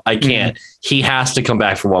right now. I can't. He has to come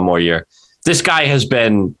back for one more year. This guy has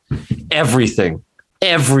been everything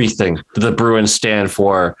the Bruins stand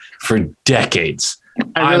for decades.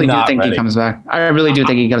 I really do think he comes back. I really do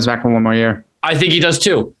think he comes back for one more year. I think he does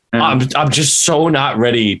too. Yeah. I'm just so not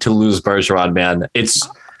ready to lose Bergeron, man.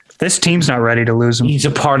 This team's not ready to lose him. He's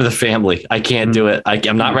a part of the family. I can't do it.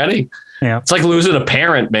 I'm not ready. Yeah. It's like losing a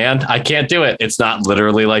parent, man. I can't do it. It's not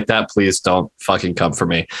literally like that. Please don't fucking come for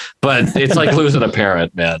me. But it's like losing a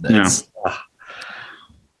parent, man.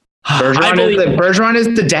 Bergeron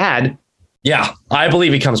is the dad. Yeah, I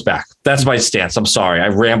believe he comes back. That's my stance. I'm sorry. I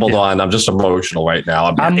rambled on. I'm just emotional right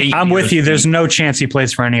now. I'm with you. There's no chance he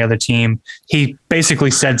plays for any other team. He basically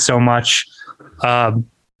said so much. I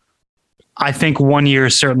think 1 year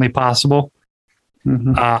is certainly possible.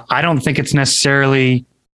 Mm-hmm. I don't think it's necessarily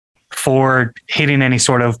for hitting any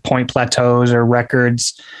sort of point plateaus or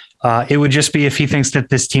records. It would just be if he thinks that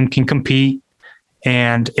this team can compete,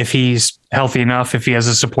 and if he's healthy enough, if he has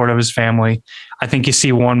the support of his family. I think you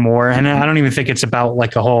see one more. And I don't even think it's about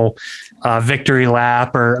like a whole victory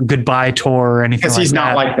lap or goodbye tour or anything like that. Because he's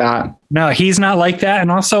not like that. No, he's not like that.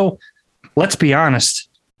 And also, let's be honest,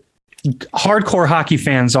 hardcore hockey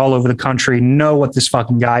fans all over the country know what this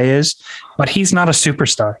fucking guy is, but he's not a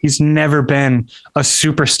superstar. He's never been a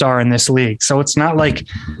superstar in this league. So it's not like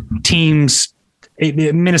teams...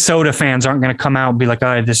 Minnesota fans aren't going to come out and be like,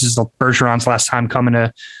 "Oh, this is Bergeron's last time coming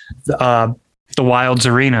to the Wild's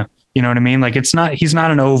arena." You know what I mean? Like, it's not. He's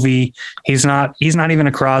not an Ovi. He's not even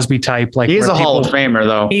a Crosby type. Like, he's a Hall of Famer,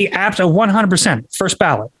 though. He absolutely 100% first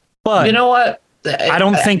ballot. But you know what? I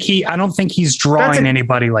don't think he's drawing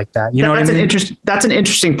anybody like that. You know what I mean? That's an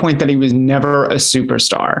interesting point that he was never a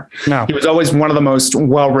superstar. No, he was always one of the most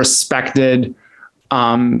well-respected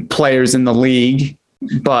players in the league.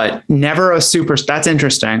 But never a superstar. That's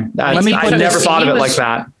interesting. I never thought of it like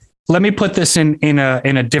that. Let me put this in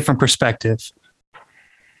a different perspective.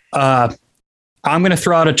 I'm going to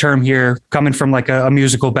throw out a term here, coming from like a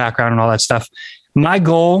musical background and all that stuff. My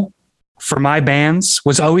goal for my bands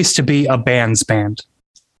was always to be a band's band.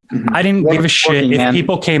 Mm-hmm. I didn't give a shit if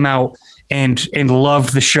people came out and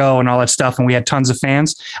loved the show and all that stuff, and we had tons of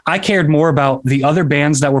fans. I cared more about the other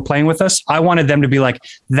bands that were playing with us. I wanted them to be like,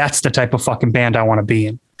 that's the type of fucking band I want to be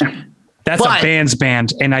in. That's a band's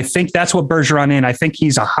band. And I think that's what Bergeron is. I think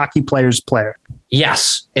he's a hockey player's player.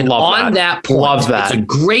 Yes. And on that point, it's a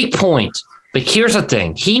great point. But here's the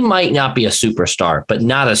thing. He might not be a superstar, but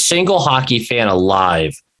not a single hockey fan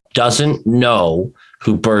alive doesn't know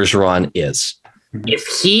who Bergeron is. If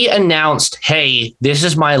he announced, "Hey, this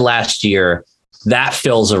is my last year," that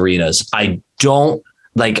fills arenas. I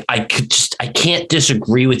can't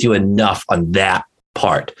disagree with you enough on that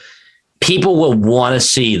part. People will want to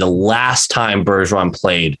see the last time Bergeron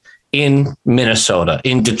played in Minnesota,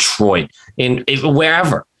 in Detroit, in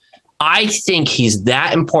wherever. I think he's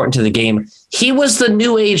that important to the game. He was the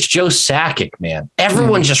new age Joe Sakic, man.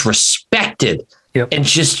 Everyone just respected and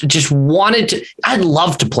just wanted to. I'd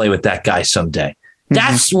love to play with that guy someday.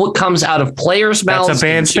 That's what comes out of players' mouths. That's a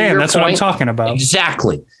band's fan. That's what I'm talking about.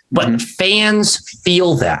 Exactly. But fans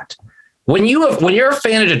feel that. When you're a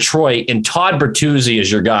fan of Detroit and Todd Bertuzzi is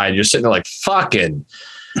your guy, and you're sitting there like, fucking,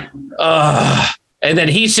 and then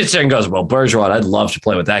he sits there and goes, "Well, Bergeron, I'd love to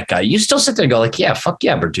play with that guy." You still sit there and go like, "Yeah, fuck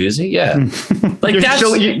yeah, Bertuzzi, yeah." Like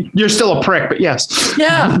you're still a prick, but yes,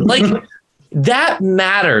 yeah, like. That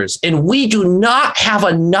matters. And we do not have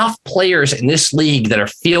enough players in this league that are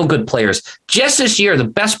feel-good players. Just this year, the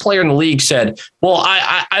best player in the league said, "Well,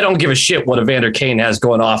 I don't give a shit what Evander Kane has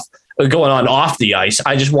going on off the ice.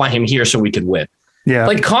 I just want him here so we can win." Yeah.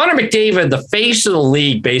 Like Connor McDavid, the face of the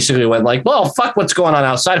league, basically went like, "Well, fuck what's going on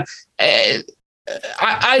outside."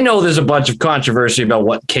 I know there's a bunch of controversy about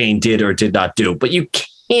what Kane did or did not do, but you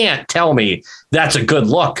can't tell me that's a good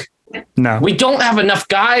look. No, we don't have enough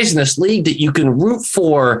guys in this league that you can root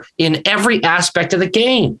for in every aspect of the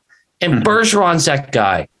game. And Bergeron's that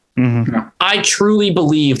guy. Mm-hmm. I truly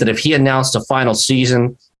believe that if he announced a final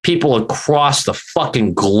season, people across the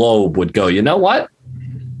fucking globe would go, "You know what?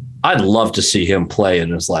 I'd love to see him play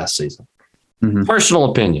in his last season." Mm-hmm. Personal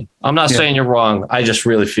opinion. I'm not saying you're wrong. I just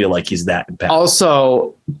really feel like he's that impactful.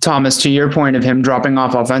 Also, Thomas, to your point of him dropping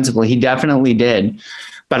off offensively, he definitely did.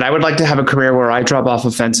 But I would like to have a career where I drop off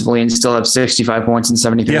offensively and still have 65 points in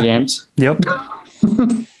 73 games. Yep.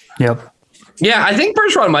 Yep. Yeah, I think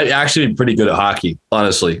Bergeron might actually be pretty good at hockey,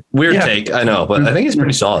 honestly. Weird take, I know, but I think he's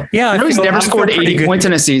pretty solid. Yeah, he's never scored 80 points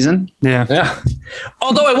in a season. Yeah.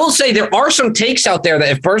 Although I will say there are some takes out there that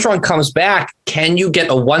if Bergeron comes back, can you get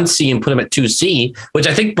a 1C and put him at 2C, which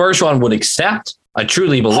I think Bergeron would accept. I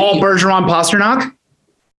truly believe. Paul Bergeron Pasternak?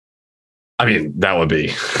 I mean, that would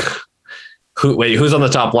be... Who's on the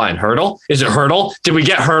top line? Hurdle? Is it Hurdle? Did we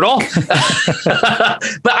get Hurdle?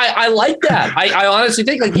 But I like that. I honestly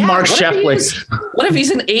think like, Mark Sheffield. What if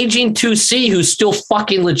he's an aging 2C who's still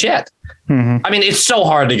fucking legit? Mm-hmm. I mean, it's so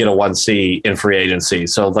hard to get a 1C in free agency.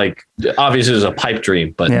 So like, obviously it's a pipe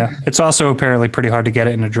dream, but yeah, it's also apparently pretty hard to get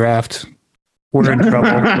it in a draft. We're in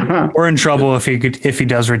trouble. We're in trouble if he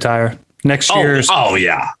does retire next year.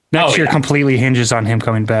 Next year completely hinges on him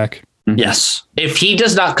coming back. Yes. If he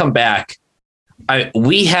does not come back,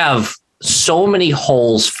 we have so many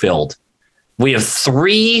holes filled. We have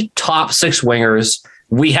 3 top 6 wingers.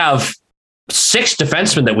 We have 6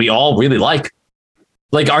 defensemen that we all really like.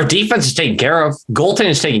 Like, our defense is taken care of. Goaltending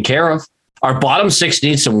is taken care of. Our bottom 6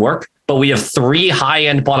 needs some work, but we have 3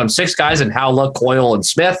 high-end bottom 6 guys in Howla, Coyle, and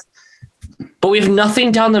Smith. But we have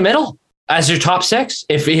nothing down the middle as your top 6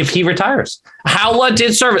 if he retires. Howla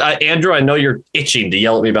did serve. Andrew, I know you're itching to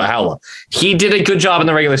yell at me about Howla. He did a good job in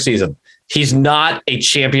the regular season. He's not a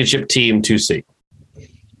championship team 2C.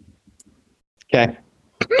 Okay.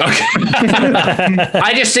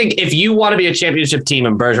 I just think if you want to be a championship team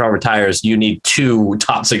and Bergeron retires, you need 2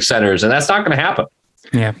 top 6 centers, and that's not going to happen.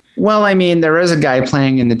 Yeah. Well, I mean, there is a guy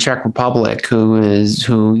playing in the Czech Republic who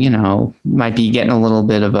might be getting a little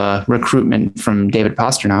bit of a recruitment from David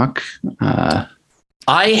Pastrnak.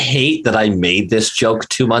 I hate that I made this joke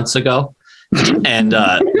 2 months ago, and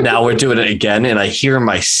now we're doing it again, and I hear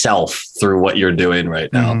myself through what you're doing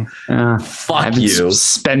right now. Fuck you.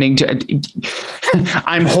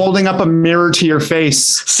 I'm holding up a mirror to your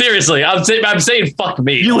face. Seriously, I'm saying fuck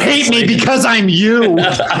me. You hate me because I'm you.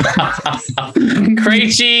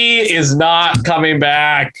 Krejci is not coming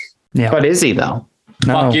back. Yeah. But is he, though?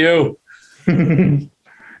 No. Fuck you.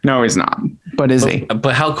 No, he's not. But is he?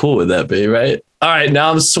 But how cool would that be, right? All right,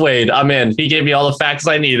 now I'm swayed. I'm in. He gave me all the facts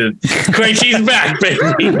I needed. Krejci's back,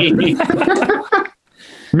 baby.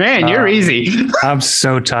 Man, you're easy. I'm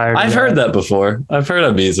so tired. I've heard that before. I've heard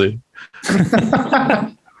I'm easy.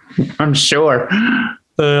 I'm sure.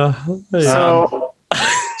 So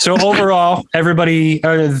overall, everybody,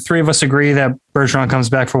 the 3 of us agree that Bergeron comes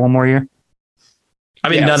back for 1 more year. I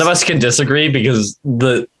mean, none of us can disagree because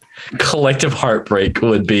the collective heartbreak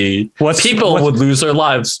would be people would lose their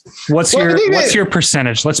lives. What's your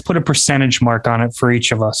percentage? Let's put a percentage mark on it for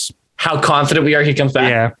each of us. How confident we are he comes back?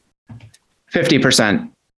 Yeah. 50%.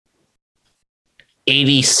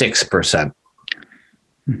 86%.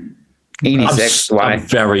 86. Why? I'm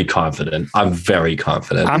very confident. I'm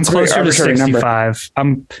I'm closer to 65.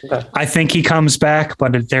 I think he comes back,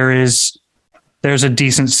 but there's a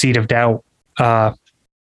decent seed of doubt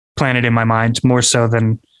planted in my mind, more so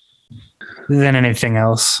than anything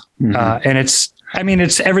else. Mm-hmm. And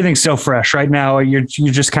it's everything's so fresh right now. You're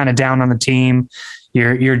just kind of down on the team.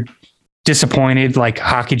 You're disappointed. Like,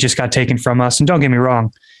 hockey just got taken from us. And don't get me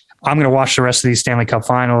wrong, I'm going to watch the rest of these Stanley Cup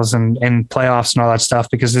finals and playoffs and all that stuff,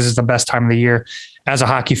 because this is the best time of the year as a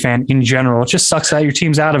hockey fan in general. It just sucks that your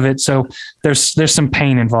team's out of it. So there's some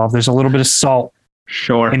pain involved. There's a little bit of salt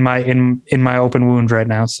in my open wound right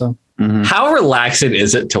now. So How relaxing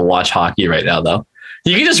is it to watch hockey right now, though?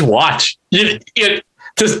 You can just watch. You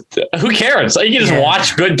just, who cares? Like, you can just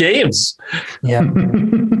watch good games. Yeah.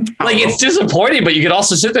 Like, it's disappointing, but you can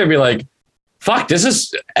also sit there and be like, fuck, this is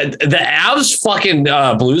the Avs fucking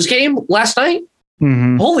Blues game last night.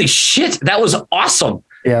 Mm-hmm. Holy shit, that was awesome.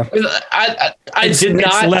 Yeah. I did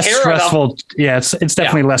not. It's less stressful. Yeah, it's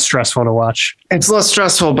definitely less stressful to watch. It's less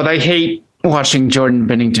stressful, but I hate watching Jordan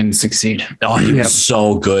Binnington succeed. Oh, he was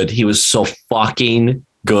so good. He was so fucking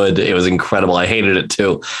good. It was incredible. I hated it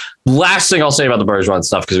too. Last thing I'll say about the Bergeron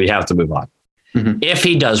stuff, because we have to move on. Mm-hmm. If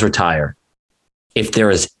he does retire, if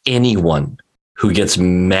there is anyone who gets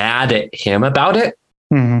mad at him about it,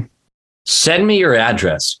 send me your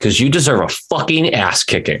address, because you deserve a fucking ass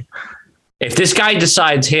kicking. If this guy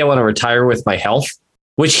decides, hey, I want to retire with my health,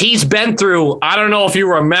 which he's been through, I don't know if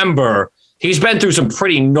you remember, he's been through some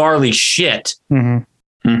pretty gnarly shit.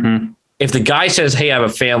 Mm-hmm. Mm-hmm. If the guy says, hey, I have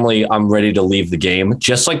a family, I'm ready to leave the game,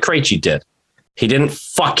 just like Krejci did. He didn't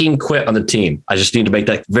fucking quit on the team. I just need to make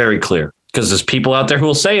that very clear, because there's people out there who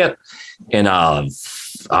will say it, and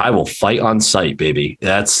I will fight on sight, baby.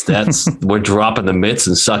 That's we're dropping the mitts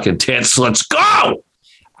and sucking tits. Let's go.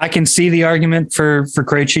 I can see the argument for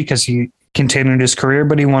Krejci, because he continued his career,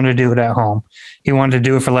 but he wanted to do it at home. He wanted to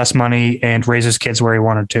do it for less money and raise his kids where he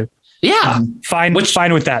wanted to. Yeah. Fine with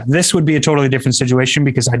that. This would be a totally different situation,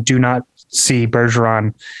 because I do not see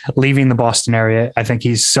Bergeron leaving the Boston area. I think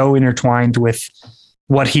he's so intertwined with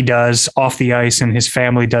what he does off the ice and his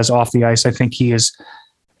family does off the ice. I think he's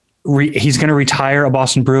going to retire a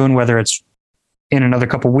Boston Bruin, whether it's in another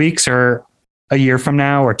couple of weeks or a year from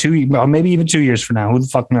now or maybe even 2 years from now. Who the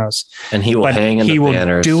fuck knows? And he will hang in the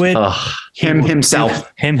banners. He will do it. Him himself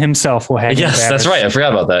will hang in the banners. Yes, that's right. I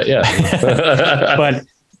forgot about that. Yeah. But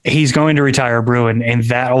he's going to retire a Bruin, and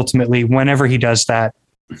that ultimately, whenever he does that,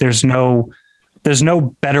 there's no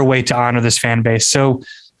better way to honor this fan base. So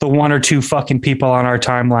the 1 or 2 fucking people on our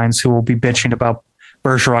timelines who will be bitching about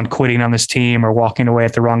Bergeron quitting on this team or walking away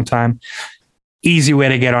at the wrong time, easy way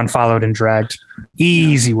to get unfollowed and dragged.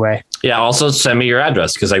 Easy way. Yeah. Also, send me your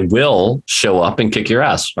address, because I will show up and kick your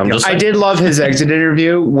ass. I did love his exit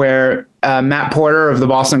interview where Matt Porter of the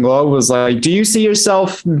Boston Globe was like, "Do you see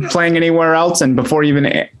yourself playing anywhere else?" And before he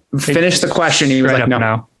even finished the question, he was like,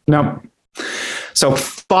 "No." So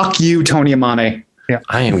fuck you, Tony Amane. Yeah,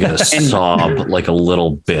 I am gonna sob like a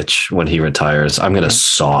little bitch when he retires. I'm gonna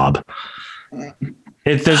sob.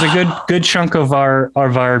 There's a good chunk of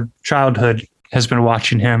our childhood has been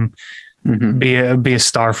watching him be a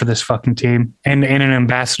star for this fucking team and an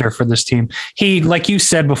ambassador for this team. He, like you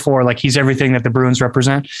said before, like he's everything that the Bruins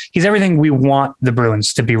represent. He's everything we want the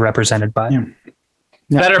Bruins to be represented by. Yeah.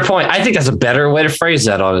 Better point. I think that's a better way to phrase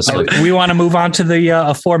that, honestly. We want to move on to the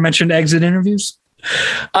aforementioned exit interviews.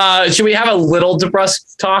 Should we have a little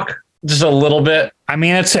DeBrusk talk? Just a little bit. I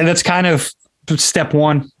mean, that's kind of step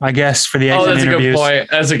one, I guess, for the exit interviews.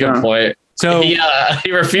 That's a good point. So he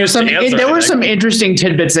refused to answer. There were some interesting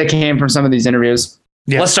tidbits that came from some of these interviews.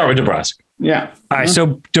 Yeah. Let's start with DeBrusk. Yeah. All right.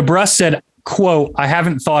 So DeBrusk said, quote, "I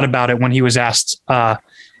haven't thought about it," when he was asked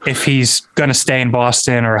if he's going to stay in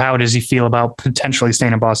Boston or how does he feel about potentially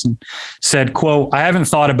staying in Boston. Said, quote, "I haven't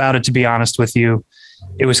thought about it, to be honest with you.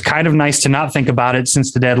 It was kind of nice to not think about it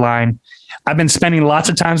since the deadline. I've been spending lots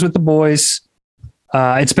of times with the boys.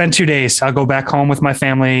 It's been 2 days. I'll go back home with my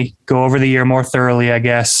family, go over the year more thoroughly, I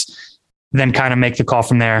guess, then kind of make the call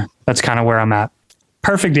from there. That's kind of where I'm at."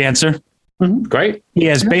 Perfect answer. Mm-hmm. Great. He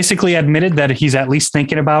has basically admitted that he's at least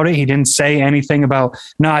thinking about it. He didn't say anything about,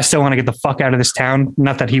 "No, I still want to get the fuck out of this town."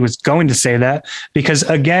 Not that he was going to say that, because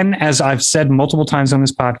again, as I've said multiple times on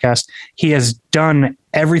this podcast, he has done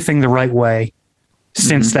everything the right way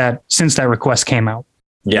since that request came out.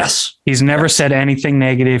 Yes. He's never said anything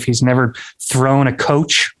negative. He's never thrown a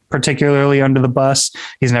coach particularly under the bus.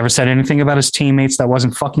 He's never said anything about his teammates that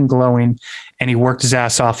wasn't fucking glowing, and he worked his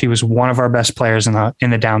ass off. He was one of our best players in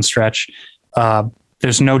the downstretch.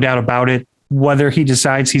 There's no doubt about it. Whether he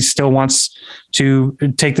decides he still wants to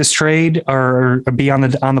take this trade or be on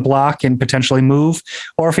the block and potentially move,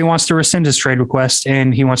 or if he wants to rescind his trade request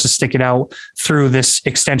and he wants to stick it out through this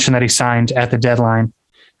extension that he signed at the deadline,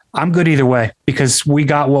 I'm good either way, because we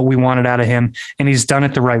got what we wanted out of him and he's done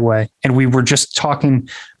it the right way. And we were just talking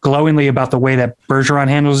glowingly about the way that Bergeron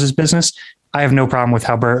handles his business. I have no problem with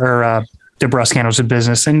how DeBrusk handles his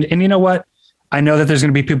business. And you know what? I know that there's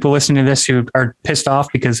going to be people listening to this who are pissed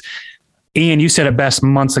off because, Ian, you said it best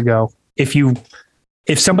months ago. If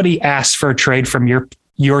somebody asks for a trade from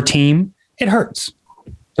your team, it hurts.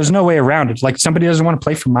 There's no way around it. Like, somebody doesn't want to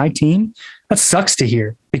play for my team. That sucks to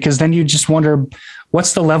hear, because then you just wonder,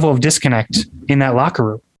 what's the level of disconnect in that locker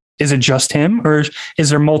room? Is it just him, or is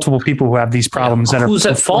there multiple people who have these problems that who's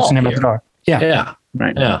are at fault forcing him here? at the door? Yeah. Yeah.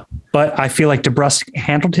 Right. Yeah. But I feel like DeBrusk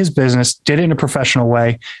handled his business, did it in a professional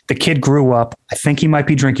way. The kid grew up. I think he might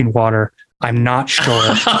be drinking water. I'm not sure.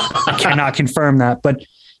 I cannot confirm that. But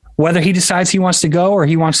whether he decides he wants to go or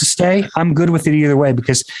he wants to stay, I'm good with it either way,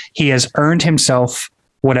 because he has earned himself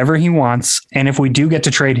whatever he wants. And if we do get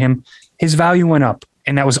to trade him, his value went up.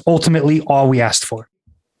 And that was ultimately all we asked for.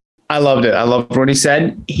 I loved it. I loved what he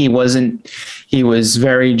said. He was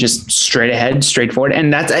very just straight ahead, straightforward.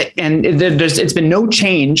 And it's been no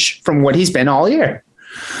change from what he's been all year.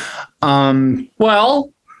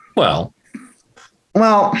 Well, I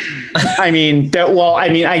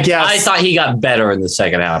guess I thought he got better in the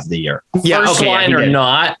second half of the year. Yeah, First line or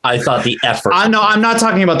not, I thought the effort. I'm not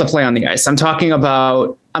talking about the play on the ice. I'm not talking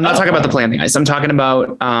about the play on the ice. I'm talking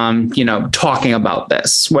about, talking about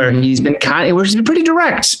this, where he's been pretty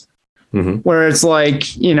direct. Mm-hmm. Where it's like,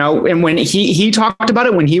 and when he talked about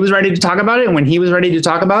it, when he was ready to talk about it, and when he was ready to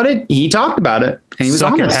talk about it, he talked about it, and he was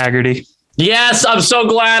honest. Haggerty. Yes, I'm so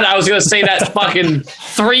glad. I was going to say that fucking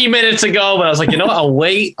 3 minutes ago, but I was like, I'll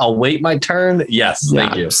wait my turn. Yes,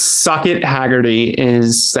 thank you. Suck it, Haggerty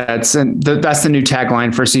that's the new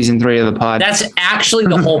tagline for season 3 of the pod. That's actually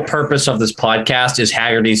the whole purpose of this podcast. Is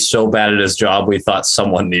Haggerty's so bad at his job, we thought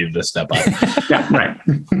someone needed to step up. Yeah, right.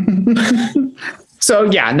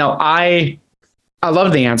 So yeah, no, I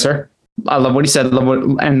love the answer. I love what he said.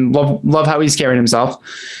 Love how he's carried himself.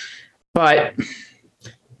 But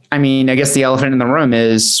I mean, I guess the elephant in the room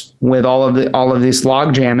is, with all of this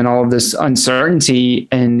logjam and all of this uncertainty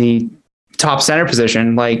in the top center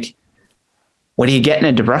position, like, what do you get in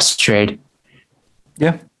a DeBrusk trade?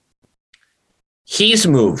 Yeah. He's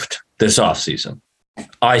moved this offseason,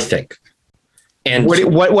 I think. And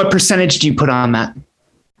what percentage do you put on that?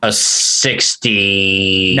 A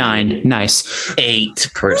 69. Nice.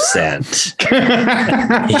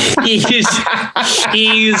 8%.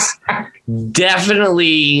 He's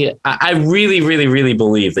definitely, I really, really, really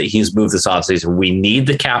believe that he's moved this offseason. We need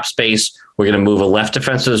the cap space. We're going to move a left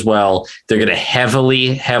defenseman as well. They're going to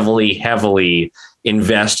heavily, heavily, heavily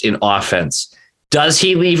invest in offense. Does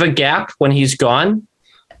he leave a gap when he's gone?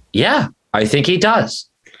 Yeah, I think he does.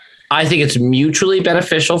 I think it's mutually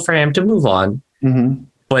beneficial for him to move on. Mm-hmm.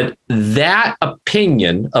 But that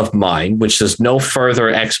opinion of mine, which there's no further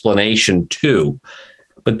explanation to,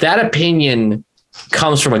 but that opinion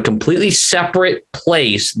comes from a completely separate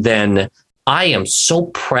place than I am so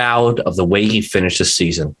proud of the way he finished the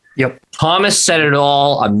season. Yep. Thomas said it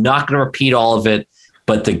all. I'm not going to repeat all of it,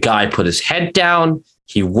 but the guy put his head down.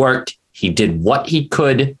 He worked. He did what he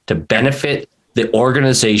could to benefit the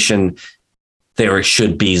organization. There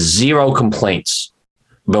should be zero complaints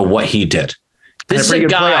about what he did. This is a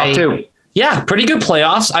guy, too. Yeah, pretty good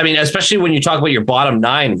playoffs. I mean, especially when you talk about your bottom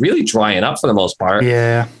 9 really drying up for the most part.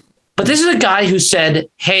 Yeah. But this is a guy who said,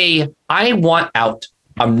 hey, I want out.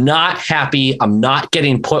 I'm not happy. I'm not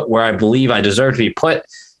getting put where I believe I deserve to be put.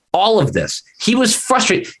 All of this. He was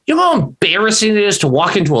frustrated. You know how embarrassing it is to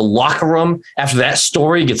walk into a locker room after that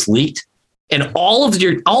story gets leaked? And all of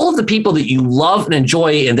the people that you love and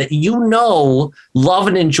enjoy and that you know love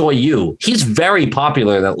and enjoy you. He's very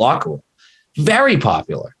popular in that locker room. Very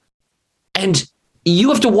popular. And you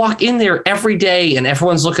have to walk in there every day and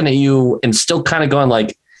everyone's looking at you and still kind of going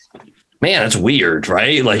like, man, it's weird,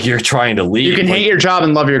 right? Like you're trying to leave. You can hate your job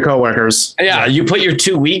and love your coworkers. Yeah, you put your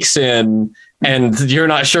 2 weeks in and you're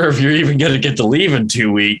not sure if you're even going to get to leave in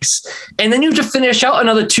 2 weeks. And then you have to finish out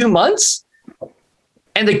another 2 months.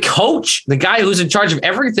 And the coach, the guy who's in charge of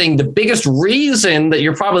everything, the biggest reason that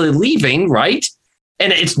you're probably leaving, right?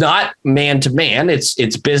 And it's not man to man. It's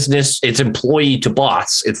business. It's employee to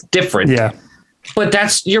boss. It's different. Yeah. But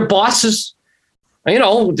that's your boss's,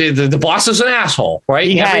 the boss is an asshole, right?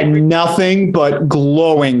 He had nothing but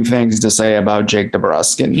glowing things to say about Jake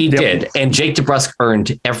DeBrusk. He did. And Jake DeBrusk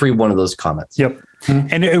earned every one of those comments. Yep.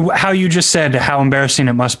 And how you just said how embarrassing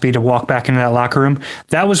it must be to walk back into that locker room.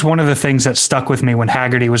 That was one of the things that stuck with me when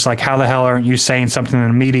Haggerty was like, how the hell aren't you saying something in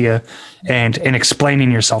the media and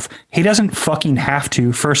explaining yourself? He doesn't fucking have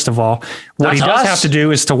to, first of all. What he does have to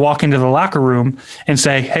do is to walk into the locker room and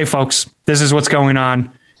say, hey, folks, this is what's going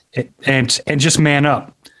on. And just man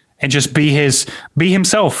up and just be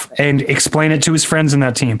himself and explain it to his friends in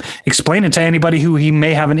that team. Explain it to anybody who he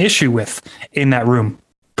may have an issue with in that room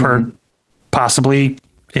per possibly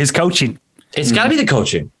his coaching. It's got to be the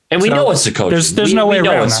coaching. And we know it's the coaching. There's no way around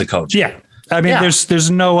know it's that. The coaching. Yeah. I mean,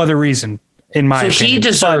 there's no other reason in my opinion. He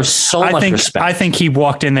deserves so much respect. I think he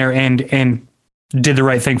walked in there and did the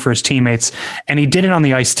right thing for his teammates, and he did it on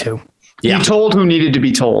the ice too. Yeah. He told who needed to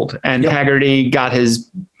be told, and Haggerty got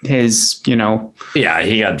his. Yeah,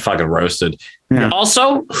 he got fucking roasted. Yeah.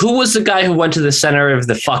 Also, who was the guy who went to the center of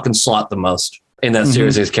the fucking slot the most in that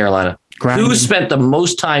series against Carolina? Grinding. Who spent the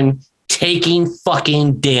most time taking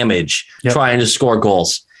fucking damage trying to score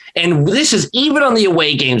goals? And this is even on the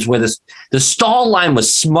away games where the stall line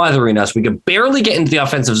was smothering us. We could barely get into the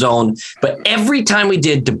offensive zone, but every time we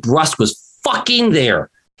did, DeBrusk was fucking there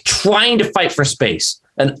trying to fight for space.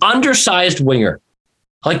 An undersized winger.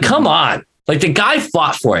 Like, come on. Like, the guy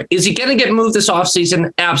fought for it. Is he going to get moved this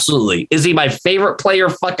offseason? Absolutely. Is he my favorite player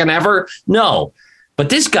fucking ever? No. But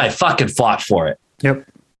this guy fucking fought for it. Yep.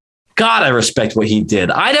 God, I respect what he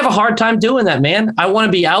did. I'd have a hard time doing that, man. I want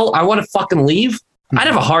to be out. I want to fucking leave. I'd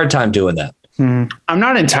have a hard time doing that. I'm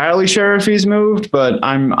not entirely sure if he's moved, but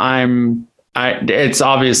it's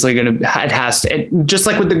obviously going to, it has to, just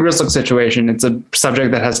like with the Grizzlies situation, it's a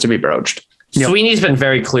subject that has to be broached. Yep. Sweeney's been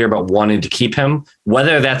very clear about wanting to keep him,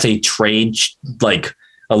 whether that's a trade, like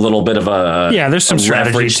a little bit of there's some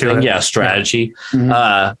strategy to it. Yeah, strategy.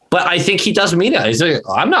 Mm-hmm. But I think he does mean it. He's like,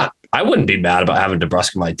 I wouldn't be mad about having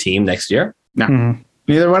DeBrusk in my team next year. No,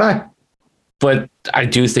 neither would I. But I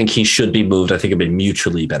do think he should be moved. I think it'd be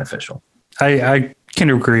mutually beneficial. I can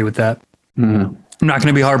agree with that. I'm not going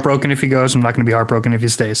to be heartbroken if he goes. I'm not going to be heartbroken if he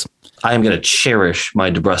stays. I am going to cherish my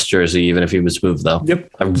DeBrusk jersey, even if he was moved, though. Yep.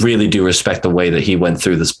 I really do respect the way that he went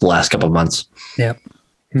through this last couple of months. Yep.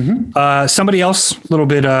 Somebody else, a little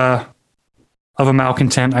bit of a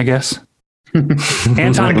malcontent, I guess.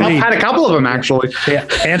 Anton Bleed. Had a couple of them, actually. Yeah.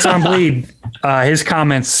 Anton Bleed, his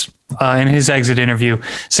comments in his exit interview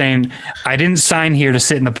saying, I didn't sign here to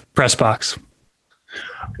sit in the press box.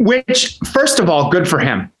 Which, first of all, good for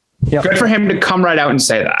him. Yep. Good for him to come right out and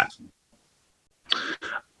say that.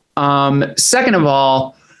 Second of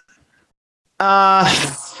all,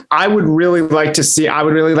 I really would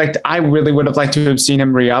have liked to have seen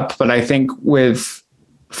him re-up, but I think with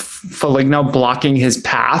Foligno blocking his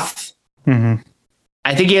path,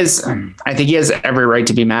 I think he has every right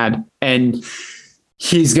to be mad, and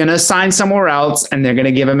he's going to sign somewhere else, and they're going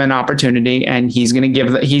to give him an opportunity, and he's going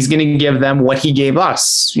to give them what he gave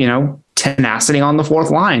us, tenacity on the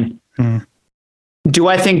fourth line. Do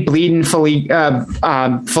I think Bleed and Foligno,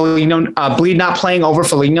 Bleed not playing over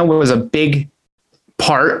Foligno was a big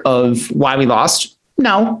part of why we lost?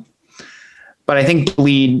 No, but I think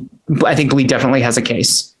Bleed definitely has a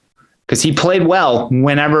case because he played well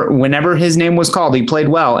whenever his name was called. He played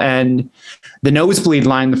well, and the nosebleed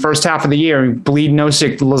line the first half of the year, Bleed,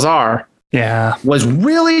 Nosek, Lazar, was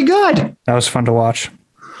really good. That was fun to watch.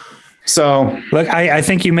 So look, I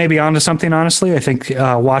think you may be onto something. Honestly, I think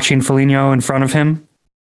watching Foligno in front of him,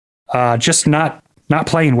 just not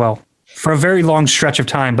playing well for a very long stretch of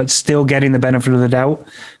time, but still getting the benefit of the doubt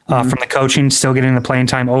from the coaching, still getting the playing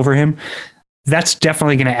time over him. That's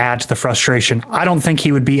definitely going to add to the frustration. I don't think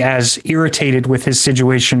he would be as irritated with his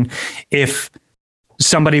situation if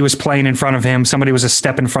somebody was playing in front of him, somebody was a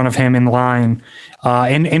step in front of him in line,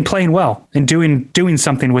 and playing well and doing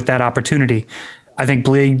something with that opportunity. I think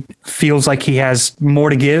Bleed feels like he has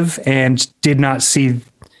more to give and did not see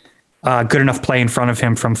good enough play in front of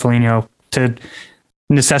him from Foligno to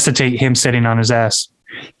necessitate him sitting on his ass.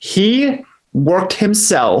 He worked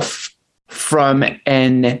himself from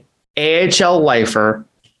an AHL lifer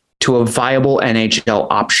to a viable NHL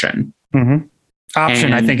option. Mm-hmm.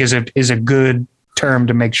 Option, I think, is a good term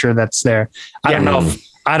to make sure that's there. I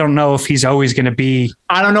don't know if he's always going to be.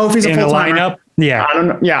 I don't know if he's a full lineup. Yeah. I don't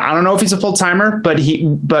know. Yeah. I don't know if he's a full timer, but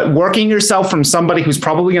working yourself from somebody who's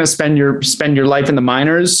probably going to spend your life in the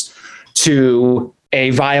minors to a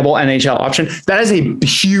viable NHL option. That is a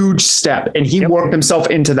huge step. And he worked himself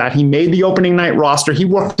into that. He made the opening night roster. He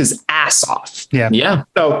worked his ass off. Yeah. Yeah.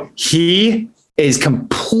 So he is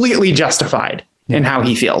completely justified in how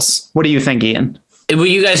he feels. What do you think, Ian? Well,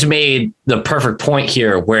 you guys made the perfect point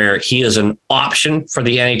here where he is an option for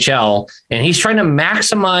the NHL and he's trying to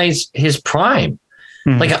maximize his prime.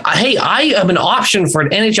 Mm-hmm. Like, hey, I am an option for an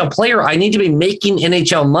NHL player. I need to be making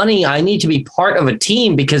NHL money. I need to be part of a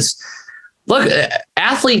team because, look,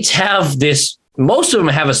 athletes have this, most of them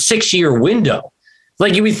have a 6-year window.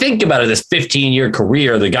 Like, if we think about it, this 15-year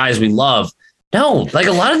career, the guys we love. No, like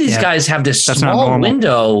a lot of these guys have this small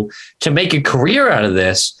window to make a career out of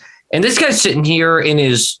this. And this guy's sitting here in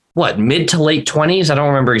his, mid to late 20s? I don't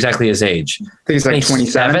remember exactly his age. I think he's like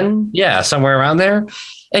 27. Yeah, somewhere around there.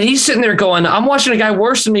 And he's sitting there going, I'm watching a guy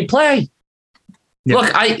worse than me play. Yeah.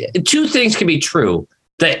 Look, two things can be true.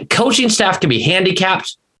 The coaching staff can be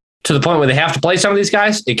handicapped to the point where they have to play some of these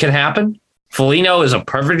guys. It can happen. Foligno is a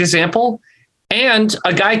perfect example. And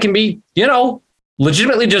a guy can be,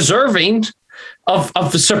 legitimately deserving of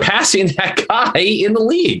surpassing that guy in the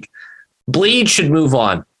league. Bleed should move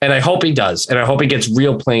on. And I hope he does. And I hope he gets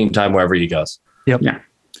real playing time wherever he goes. Yep. Yeah.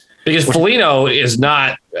 Because Foligno is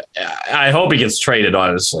not, I hope he gets traded,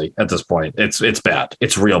 honestly, at this point. It's bad.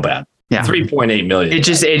 It's real bad. Yeah. 3.8 million. It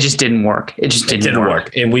just didn't work. It didn't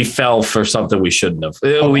work. And we fell for something we shouldn't have.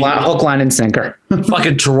 Hook, line, and sinker.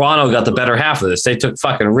 Fucking Toronto got the better half of this. They took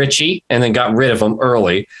fucking Richie and then got rid of him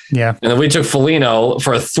early. Yeah. And then we took Foligno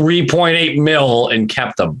for 3.8 mil and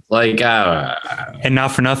kept him. And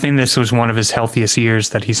not for nothing, this was one of his healthiest years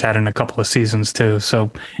that he's had in a couple of seasons too.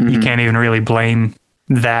 So you can't even really blame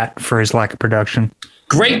that for his lack of production.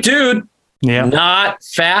 Great dude. Yeah. Not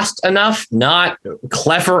fast enough, not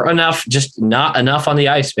clever enough, just not enough on the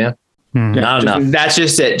ice, man. Not enough. That's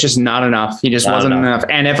just it. Just not enough. He just wasn't enough.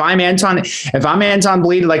 And if I'm Anton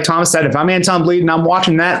Bleed, like Thomas said, if I'm Anton Bleed and I'm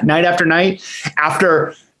watching that night after night,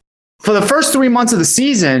 for the first 3 months of the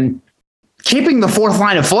season, keeping the fourth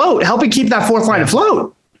line afloat, helping keep that fourth line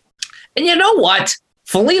afloat. And you know what?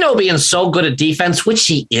 Foligno being so good at defense, which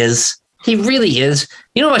he is. He really is.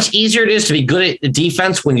 You know how much easier it is to be good at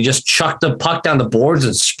defense when you just chuck the puck down the boards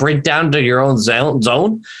and sprint down to your own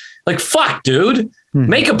zone? Like, fuck, dude.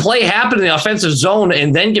 Make a play happen in the offensive zone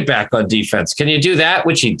and then get back on defense. Can you do that?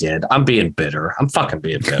 Which he did. I'm being bitter. I'm fucking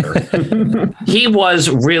being bitter. He was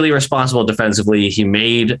really responsible defensively.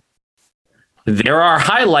 There are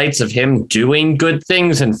highlights of him doing good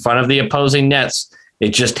things in front of the opposing nets. It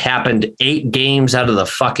just happened 8 games out of the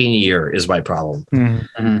fucking year is my problem.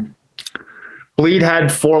 Mm-hmm. Bleed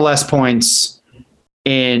had 4 less points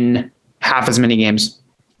in half as many games.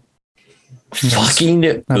 Fucking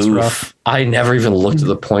that's rough. I never even looked at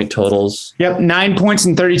the point totals. Yep, 9 points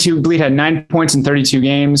in 32. Bleed had 9 points in 32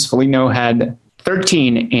 games. Foligno had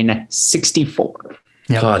 13 in 64.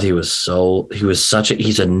 Yep. God,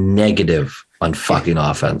 he's a negative on fucking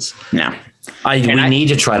offense. Yeah. We need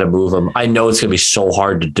to try to move him. I know it's going to be so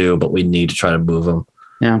hard to do, but we need to try to move him.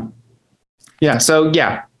 Yeah. Yeah. So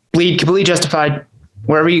yeah, Bleed completely justified.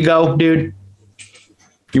 Wherever you go, dude,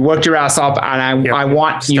 you worked your ass off, and I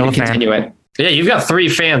want you to continue it. Yeah, you've got 3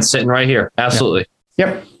 fans sitting right here. Absolutely.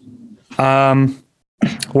 Yep.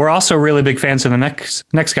 We're also really big fans of the next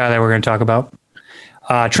guy that we're going to talk about.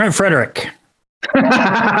 Trent Frederick.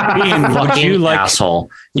 Ian, would you like asshole?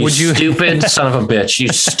 You stupid son of a bitch. You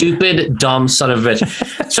stupid dumb son of a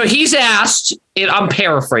bitch. So he's asked, I'm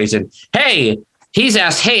paraphrasing. He's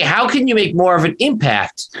asked, how can you make more of an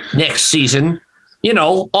impact next season,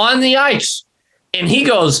 on the ice? And he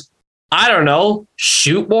goes, I don't know,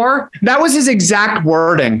 shoot more. That was his exact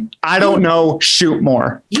wording. I don't know, shoot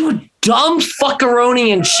more. You dumb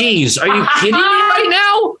fuckeroni and cheese. Are you kidding me right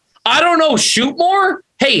now? I don't know, shoot more.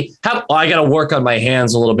 Hey, I got to work on my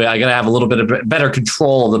hands a little bit. I got to have a little bit of better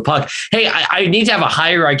control of the puck. Hey, I need to have a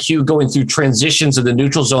higher IQ going through transitions in the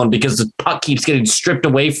neutral zone because the puck keeps getting stripped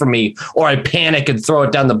away from me, or I panic and throw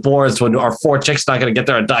it down the boards when our forecheck's not going to get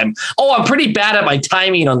there on time. Oh, I'm pretty bad at my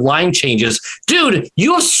timing on line changes. Dude,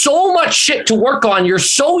 you have so much shit to work on. You're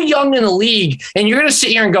so young in the league, and you're going to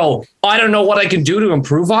sit here and go, I don't know what I can do to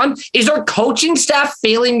improve on. Is our coaching staff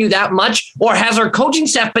failing you that much, or has our coaching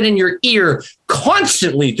staff been in your ear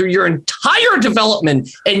constantly through your entire development,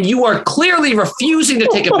 and you are clearly refusing to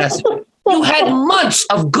take a message? You had months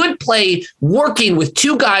of good play working with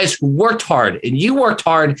two guys who worked hard, and you worked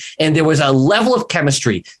hard, and there was a level of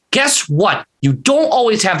chemistry. Guess what? You don't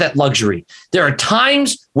always have that luxury. There are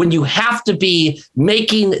times when you have to be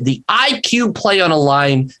making the IQ play on a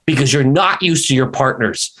line because you're not used to your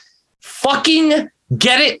partners. Fucking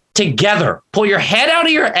get it together. Pull your head out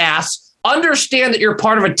of your ass. Understand that you're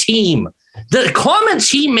part of a team. The comments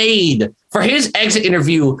he made for his exit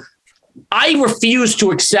interview, I refuse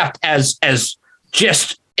to accept as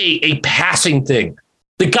just a passing thing.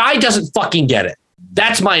 The guy doesn't fucking get it.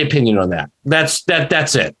 That's my opinion on that. That's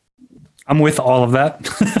it. I'm with all of that.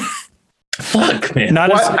 Fuck, man.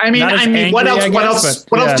 What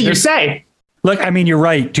else do you say? Look, I mean, you're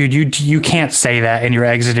right, dude. You can't say that in your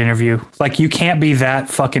exit interview. Like, you can't be that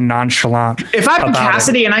fucking nonchalant. If I'm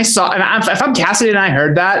Cassidy and if I'm Cassidy and I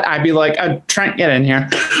heard that, I'd be like, Trent, get in here.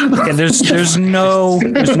 Yeah, there's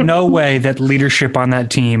no way that leadership on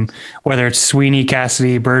that team, whether it's Sweeney,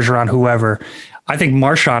 Cassidy, Bergeron, whoever, I think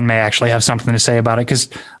Marchand may actually have something to say about it, because,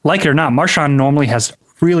 like it or not, Marchand normally has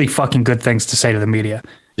really fucking good things to say to the media.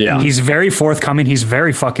 Yeah. He's very forthcoming. He's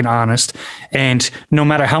very fucking honest. And no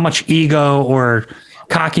matter how much ego or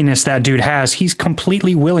cockiness that dude has, he's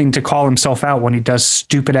completely willing to call himself out when he does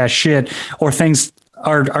stupid ass shit or things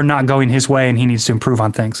are not going his way and he needs to improve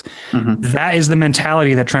on things. Mm-hmm. That is the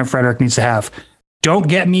mentality that Trent Frederick needs to have. Don't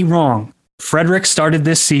get me wrong. Frederick started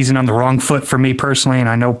this season on the wrong foot for me personally, and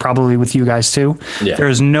I know probably with you guys too. Yeah. There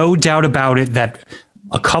is no doubt about it that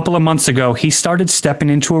a couple of months ago, he started stepping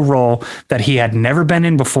into a role that he had never been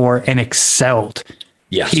in before and excelled.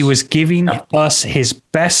 Yes. He was giving us his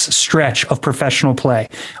best stretch of professional play.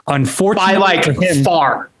 Unfortunately,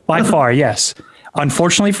 by far, yes.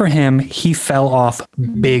 Unfortunately for him, he fell off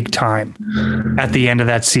big time at the end of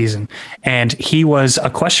that season. And he was a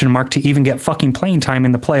question mark to even get fucking playing time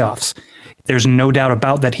in the playoffs. There's no doubt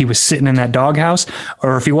about that he was sitting in that doghouse,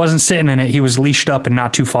 or if he wasn't sitting in it, he was leashed up and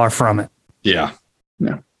not too far from it. Yeah.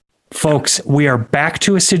 No. Folks, we are back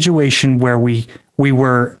to a situation where we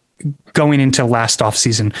were going into last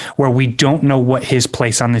offseason, where we don't know what his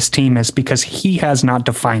place on this team is because he has not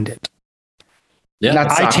defined it. Yeah,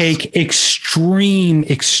 I take extreme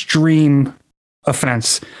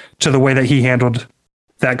offense to the way that he handled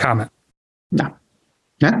that comment. No.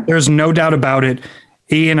 Yeah. There's no doubt about it.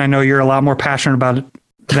 Ian, I know you're a lot more passionate about it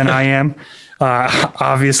than I am.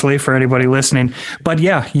 Obviously, for anybody listening, but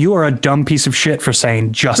yeah, you are a dumb piece of shit for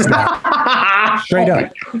saying just that. Straight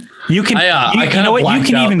up. You can, you know what? You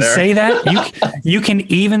can even say that. You can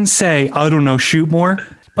even say, I don't know, shoot more,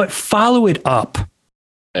 but follow it up.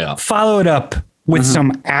 Yeah. Follow it up with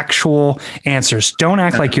some actual answers. Don't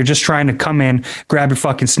act like you're just trying to come in, grab your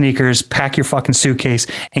fucking sneakers, pack your fucking suitcase,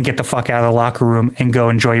 and get the fuck out of the locker room and go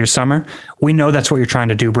enjoy your summer. We know that's what you're trying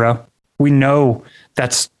to do, bro. We know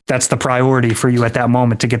that's the priority for you at that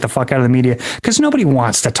moment, to get the fuck out of the media, because nobody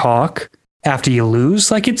wants to talk after you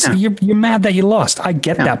lose. Like, you're mad that you lost. I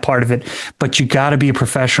get that part of it, but you got to be a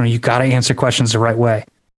professional. You got to answer questions the right way.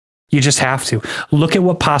 You just have to. Look at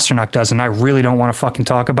what Pasternak does, and I really don't want to fucking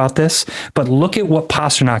talk about this, but look at what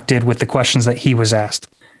Pasternak did with the questions that he was asked.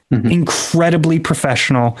 Mm-hmm. Incredibly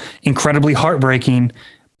professional, incredibly heartbreaking,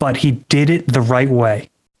 but he did it the right way.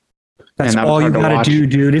 That's all you got to do,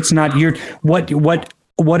 dude. It's not your what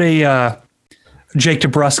a Jake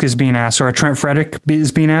DeBrusk is being asked, or a Trent Frederick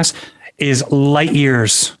is being asked, is light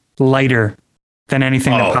years lighter than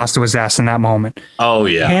anything that Pasta was asked in that moment. Oh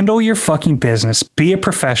yeah. Handle your fucking business. Be a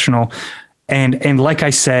professional. And like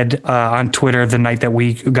I said on Twitter the night that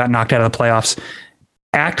we got knocked out of the playoffs,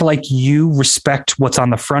 act like you respect what's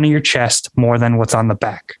on the front of your chest more than what's on the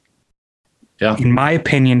back. Yeah. In my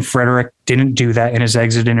opinion, Frederick didn't do that in his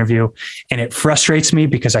exit interview. And it frustrates me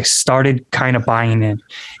because I started kind of buying in.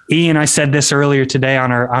 Ian, I said this earlier today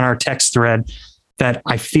on our text thread, that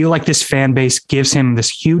I feel like this fan base gives him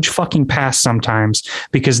this huge fucking pass sometimes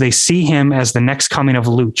because they see him as the next coming of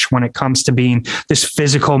Luch when it comes to being this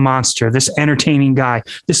physical monster, this entertaining guy,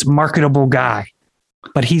 this marketable guy.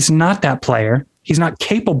 But he's not that player. He's not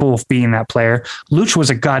capable of being that player. Luch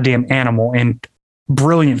was a goddamn animal and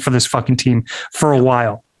brilliant for this fucking team for a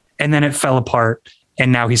while. And then it fell apart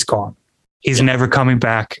and now he's gone. He's never coming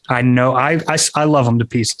back. I know. I love him to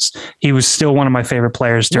pieces. He was still one of my favorite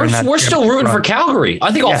players during that. We're still rooting for Calgary.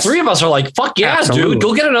 I think all three of us are like, fuck yeah, absolutely, dude.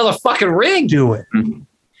 Go get another fucking ring. Do it.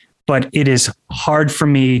 But it is hard for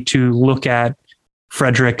me to look at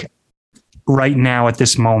Frederick right now at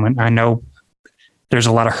this moment. I know there's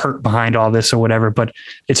a lot of hurt behind all this or whatever, but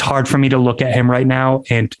it's hard for me to look at him right now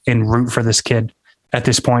and root for this kid at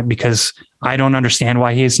this point because I don't understand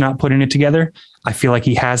why he is not putting it together. I feel like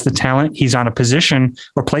he has the talent. He's on a position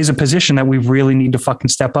or plays a position that we really need to fucking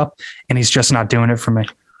step up, and he's just not doing it for me.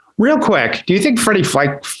 Real quick, do you think Freddie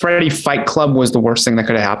Fight Club was the worst thing that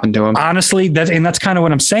could have happened to him? Honestly, that's kind of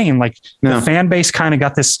what I'm saying. Like the fan base kind of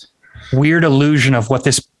got this weird illusion of what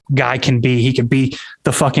this guy can be. He could be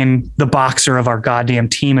the boxer of our goddamn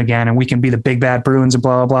team again, and we can be the big bad Bruins and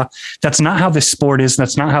blah, blah, blah. That's not how this sport is.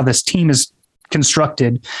 That's not how this team is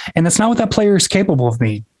constructed. And that's not what that player is capable of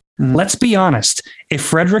being. Let's be honest. If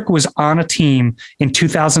Frederick was on a team in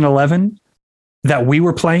 2011 that we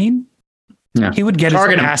were playing, he would get his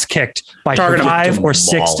ass kicked by 5 or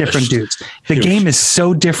 6 different dudes. The game is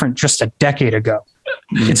so different just a decade ago.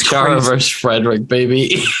 It's Chara versus Frederick,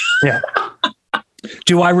 baby. Yeah.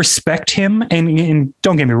 Do I respect him? And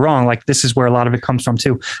don't get me wrong, like this is where a lot of it comes from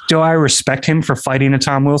too. Do I respect him for fighting a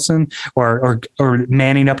Tom Wilson or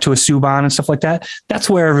manning up to a Subban and stuff like that?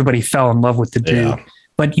 That's where everybody fell in love with the dude. Yeah.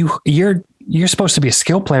 But you're supposed to be a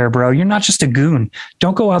skill player, bro. You're not just a goon.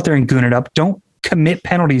 Don't go out there and goon it up. Don't commit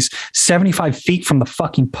penalties 75 feet from the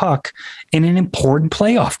fucking puck in an important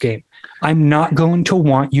playoff game. I'm not going to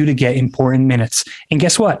want you to get important minutes. And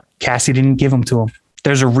guess what? Cassie didn't give them to him.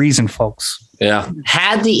 There's a reason, folks. Yeah.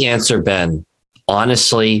 Had the answer been,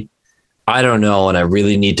 honestly, I don't know. And I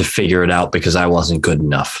really need to figure it out because I wasn't good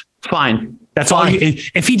enough. Fine. That's all.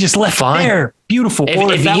 If he just left there, beautiful.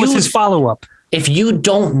 Or if that was his follow-up. If you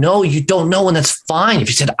don't know, you don't know. And that's fine. If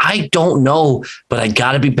you said, I don't know, but I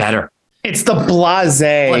got to be better. It's the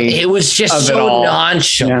blasé. It was just so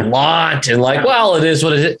nonchalant and like, well, it is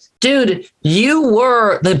what it is. Dude,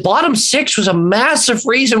 the bottom 6 was a massive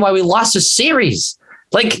reason why we lost the series.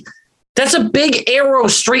 Like, that's a big arrow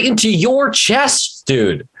straight into your chest,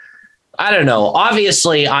 dude. I don't know.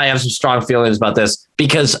 Obviously, I have some strong feelings about this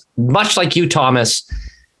because much like you, Thomas,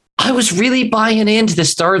 I was really buying into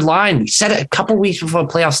this third line. We said it a couple weeks before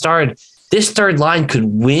the playoff started. This third line could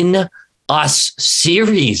win us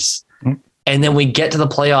series. And then we get to the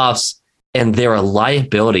playoffs and they're a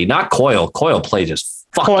liability. Not Coyle. Coyle played just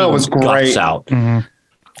fucking guts great out. Mm-hmm.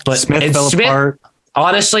 But Smith fell apart.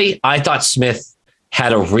 Honestly, I thought Smith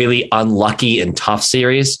had a really unlucky and tough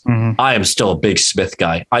series. Mm-hmm. I am still a big Smith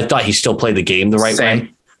guy. I thought he still played the game the right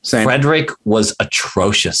way. Same. Frederick was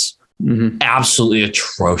atrocious. Mm-hmm. Absolutely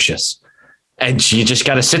atrocious. And you just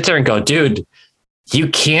got to sit there and go, dude, you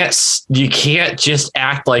can't just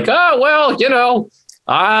act like, oh, well,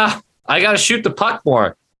 I got to shoot the puck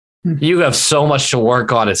more. You have so much to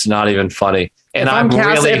work on. It's not even funny. And I'm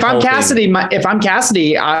Cassidy,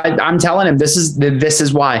 I'm telling him this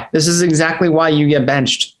is why. This is exactly why you get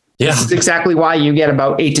benched. Yeah. This is exactly why you get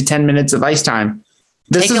about 8 to 10 minutes of ice time.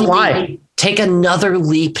 This is why. Take another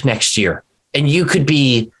leap next year, and you could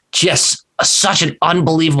be just such an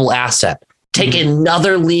unbelievable asset. Take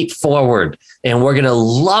another leap forward, and we're gonna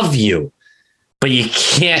love you. But you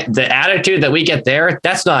can't. The attitude that we get there,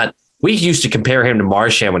 that's not. We used to compare him to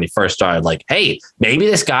Marchand when he first started. Like, hey, maybe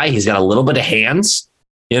this guy, he's got a little bit of hands,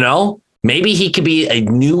 maybe he could be a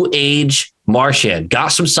new age Marchand, got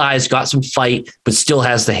some size, got some fight, but still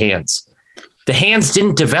has the hands. The hands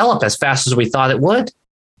didn't develop as fast as we thought it would.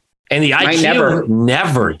 And the IQ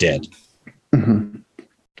never did. Mm-hmm.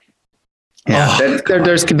 Yeah,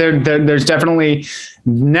 there's definitely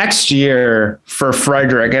next year for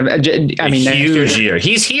Frederick. I mean, huge year.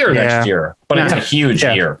 He's here next year, but it's a huge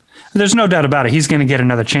year. There's no doubt about it. He's going to get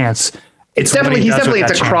another chance. It's a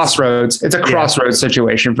crossroads. It's a crossroads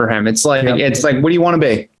situation for him. It's like, what do you want to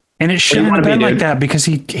be? And it shouldn't have been like that because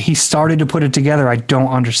he started to put it together. I don't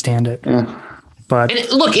understand it. Yeah. But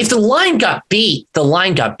look, if the line got beat,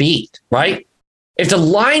 right? If the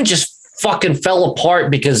line just fucking fell apart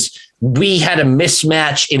because we had a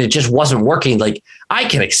mismatch and it just wasn't working, like I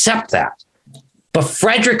can accept that. But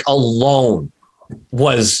Frederick alone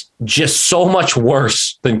was just so much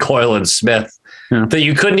worse than Coyle and Smith that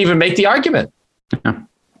you couldn't even make the argument.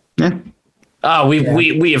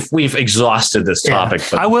 We've exhausted this topic.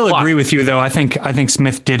 But I will agree with you, though. I think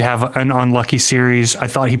Smith did have an unlucky series. I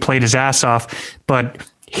thought he played his ass off, but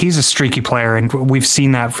he's a streaky player, and we've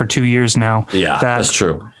seen that for 2 years now. Yeah, that's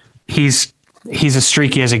true. He's as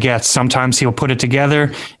streaky as it gets. Sometimes he'll put it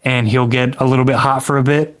together and he'll get a little bit hot for a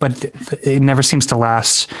bit, but it never seems to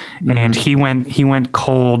last. Mm-hmm. And he went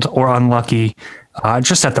cold or unlucky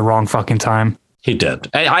just at the wrong fucking time. He did.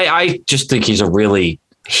 I just think he's a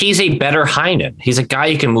better Heinen. He's a guy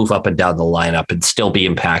you can move up and down the lineup and still be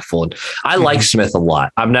impactful. And I like Smith a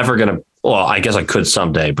lot. I'm never going to, well, I guess I could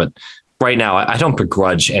someday, but right now I don't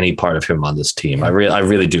begrudge any part of him on this team. I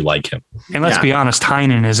really do like him. And let's be honest,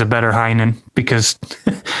 Heinen is a better Heinen because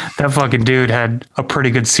that fucking dude had a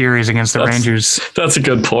pretty good series against the Rangers. That's a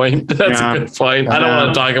good point. That's a good point. I don't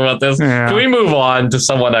want to talk about this. Yeah. Can we move on to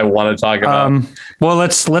someone I want to talk about? Well,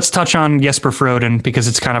 let's touch on Jesper Froden because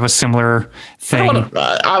it's kind of a similar thing.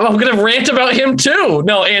 I'm going to rant about him too.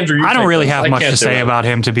 No, Andrew. I don't really have much to say about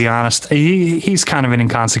him, to be honest. He's kind of an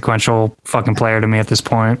inconsequential fucking player to me at this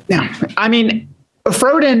point. Yeah. I mean,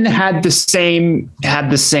 Froden had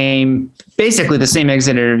basically the same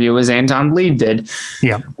exit interview as Anton Bleed did.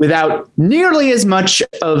 Yeah. Without nearly as much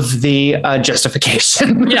of the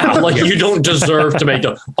justification. Yeah. Like you don't deserve to make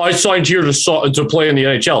I signed here to play in the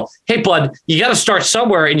NHL. Hey, bud, you got to start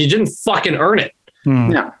somewhere and you didn't fucking earn it.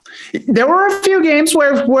 Yeah. There were a few games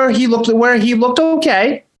where he looked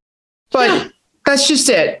okay, but that's just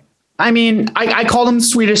it. I mean, I called him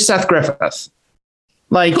Swedish Seth Griffith.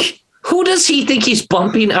 Like, who does he think he's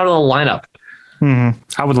bumping out of the lineup? Mm-hmm.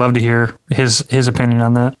 I would love to hear his opinion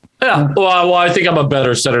on that. Yeah, well, I think I'm a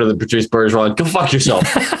better center than Patrice Bergeron. Go fuck yourself,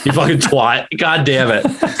 you fucking twat! God damn it!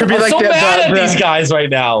 Could be I'm so mad at these guys right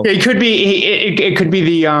now. It could be. It could be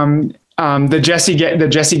the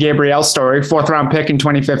Jesse Gabriel story, 4th round pick in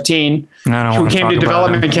 2015, who came to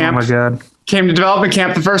development camp. Oh my God! Came to development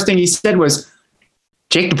camp. The first thing he said was,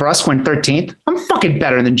 "Jake DeBrusk went 13th. I'm fucking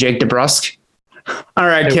better than Jake DeBrusk." All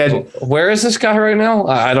right, kid. Where is this guy right now?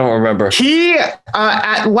 I don't remember. He,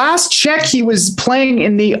 at last check, he was playing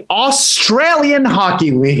in the Australian Hockey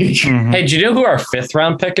League. Mm-hmm. Hey, do you know who our 5th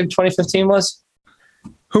round pick in 2015 was?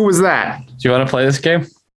 Who was that? Do you want to play this game?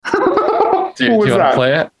 Do you want to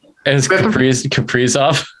play it? It's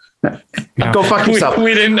Kaprizov. Go fuck yourself.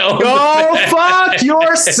 We didn't know. Go fuck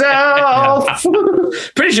yourself.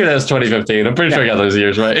 Pretty sure that was 2015. I'm pretty sure I got those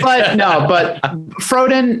years right. But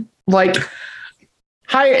Froden, like,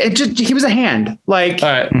 he was a hand. Like, all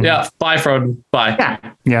right, yeah. Bye, Froden. Bye.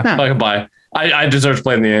 Yeah. Fucking bye. I deserve to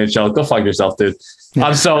play in the NHL. Go fuck yourself, dude.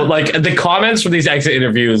 Yeah. So, like, the comments from these exit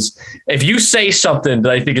interviews, if you say something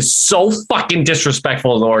that I think is so fucking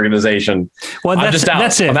disrespectful to the organization, well, that's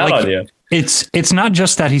it. I'm out on you. It's not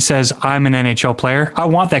just that he says I'm an NHL player. I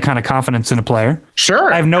want that kind of confidence in a player.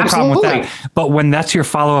 Sure. I have no problem with that. But when that's your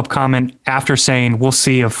follow-up comment after saying, we'll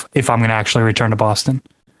see if I'm going to actually return to Boston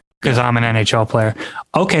because I'm an NHL player.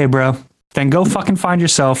 Okay, bro. Then go fucking find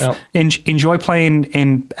yourself. Yep. Enjoy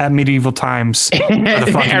playing at medieval times.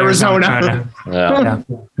 Arizona. Yeah.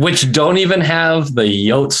 Which don't even have the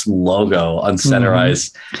Yotes logo on center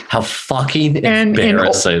ice. How fucking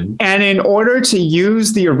embarrassing. And in order to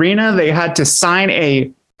use the arena, they had to sign a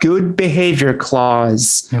good behavior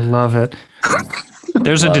clause. I love it.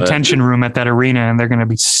 There's a detention room at that arena, and they're going to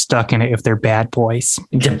be stuck in it if they're bad boys.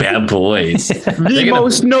 The bad boys. The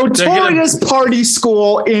most notorious party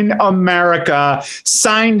school in America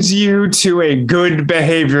signs you to a good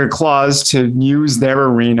behavior clause to use their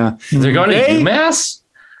arena. They're going to UMass?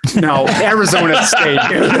 No, Arizona State,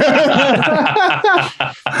 dude.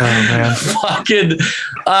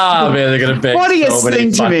 Man, they're going to pick funniest so many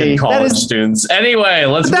thing to me. college students. Anyway,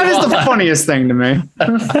 that is the funniest thing to me.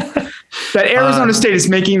 That Arizona State is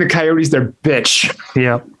making the Coyotes their bitch.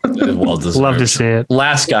 Yep. Well deserved. Love to see it.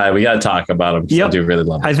 Last guy, we got to talk about him. Yep. I do really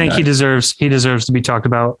love him. I think he deserves to be talked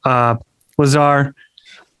about. Lazar,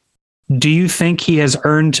 do you think he has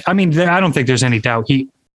earned? I mean, I don't think there's any doubt he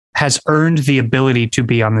has earned the ability to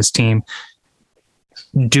be on this team.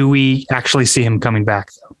 Do we actually see him coming back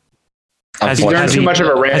though? Has he earned too much of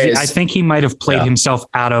a raise? I think he might have played himself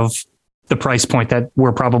out of the price point that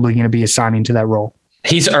we're probably going to be assigning to that role.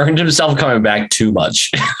 He's earned himself coming back too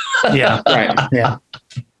much. Yeah. Right. Yeah.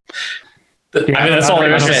 I mean, that's all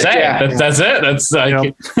there is to say. Yeah. That's it. That's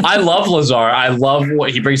like, I love Lazar. I love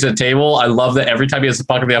what he brings to the table. I love that every time he has the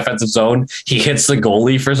puck in the offensive zone, he hits the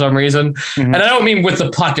goalie for some reason. Mm-hmm. And I don't mean with the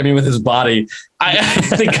puck. I mean with his body.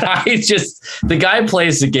 The guy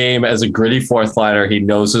plays the game as a gritty fourth liner. He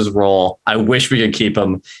knows his role. I wish we could keep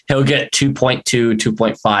him. He'll get 2.2,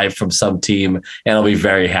 2.5 from some team, and I'll be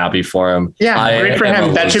very happy for him. Yeah, great for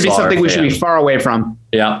him. That should be something we should be far away from.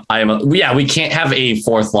 Yeah, we can't have a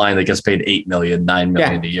fourth line that gets paid $8 million, $9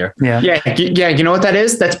 million a year. Yeah. You know what that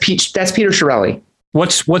is? That's Peter Chiarelli.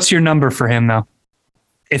 What's your number for him though?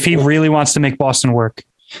 If he really wants to make Boston work,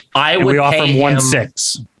 we offer him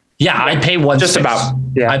 1.6. Yeah, I'd pay 1.6. Just about.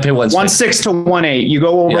 Yeah, I'd pay 1.6 to 1.8. You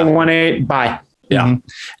go over 1.8, buy. Yeah,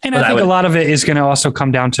 and I think a lot of it is going to also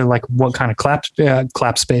come down to like what kind of cap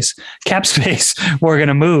space we're going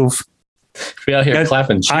to move. We out here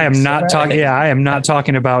clapping cheeks. I am not talking. Yeah, I am not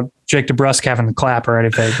talking about Jake DeBrusk having the clap or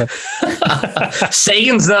anything. But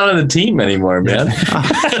Sagan's not on the team anymore, man.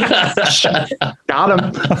 Got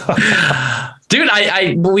him, dude.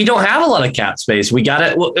 We don't have a lot of cap space. We got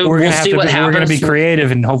it. We'll see what happens. We're going to be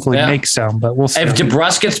creative and hopefully make some, but we'll see. If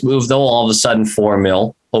DeBrusk gets moved, though, all of a sudden $4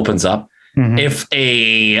 million opens up. Mm-hmm. If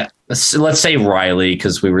let's say Riley,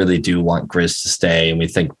 because we really do want Grizz to stay, and we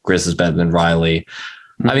think Grizz is better than Riley.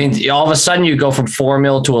 I mean, all of a sudden you go from $4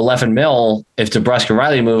 million to $11 million. If DeBrusk and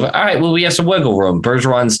Riley move, all right, well, we have some wiggle room.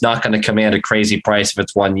 Bergeron's not going to command a crazy price if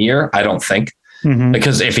it's 1 year. I don't think,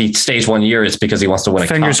 because if he stays 1 year, it's because he wants to win a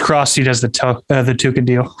cup. Fingers crossed he does the Tuukka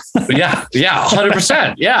deal. yeah,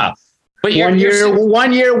 100%. Yeah. But 1 year,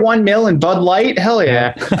 $1 million in Bud Light. Hell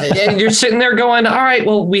yeah. And you're sitting there going, all right,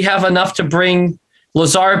 well, we have enough to bring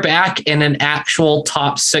Lazar back and an actual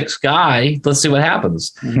top 6 guy. Let's see what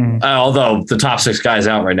happens. Mm-hmm. Although the top 6 guys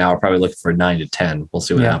out right now are probably looking for 9 to 10. We'll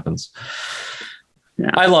see what happens.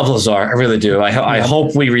 Yeah. I love Lazar. I really do. I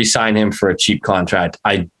hope we re-sign him for a cheap contract.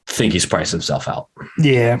 I think he's priced himself out.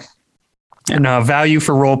 Yeah. And value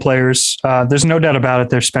for role players. There's no doubt about it.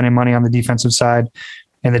 They're spending money on the defensive side,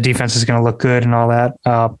 and the defense is going to look good and all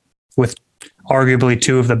that. With arguably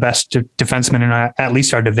 2 of the best defensemen in at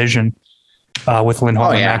least our division. With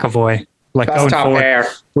Lindholm and McAvoy, like going forward,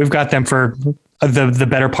 we've got them for the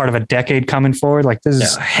better part of a decade coming forward. Like this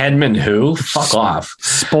is Hedman, who fuck off,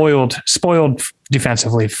 spoiled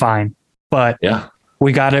defensively, fine, but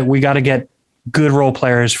we got to get good role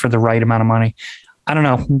players for the right amount of money. I don't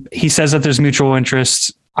know. He says that there's mutual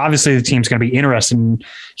interest. Obviously, the team's going to be interested in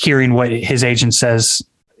hearing what his agent says.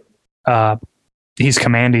 He's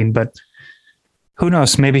commanding, but. Who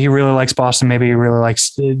knows? Maybe he really likes Boston. Maybe he really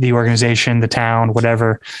likes the organization, the town,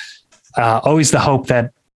 whatever. Always the hope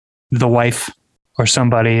that the wife or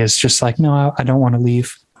somebody is just like, no, I don't want to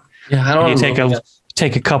leave. Yeah, I don't want to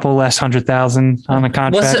take a couple less 100,000 on the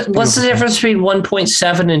contract. What's the difference between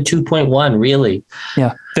 1.7 and 2.1, really?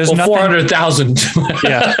 Yeah, there's 400,000.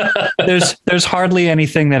 Yeah, there's hardly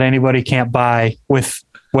anything that anybody can't buy with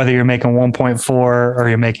whether you're making 1.4 or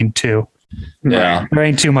you're making 2. Yeah, there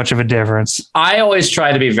ain't too much of a difference. I always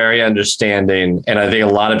try to be very understanding, and I think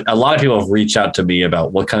a lot of people have reached out to me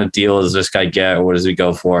about what kind of deal does this guy get, or what does he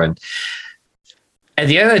go for. And at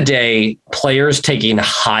the end of the day, players taking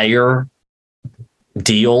higher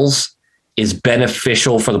deals is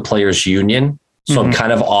beneficial for the players' union. So I'm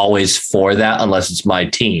kind of always for that, unless it's my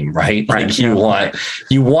team, right? Like you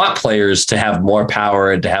want players to have more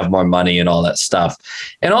power and to have more money and all that stuff.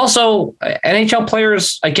 And also NHL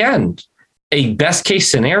players, again, a best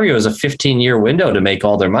case scenario is a 15-year window to make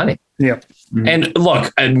all their money. Yeah. Mm-hmm. And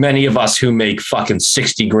look, many of us who make fucking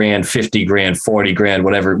 60 grand, 50 grand, 40 grand,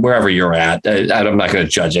 whatever, wherever you're at, I'm not going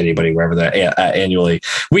to judge anybody wherever they're annually.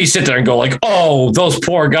 We sit there and go like, oh, those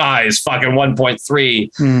poor guys, fucking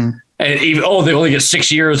 1.3. And even, they only get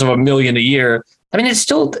 6 years of $1 million a year. I mean, it's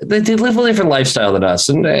still, they live a different lifestyle than us.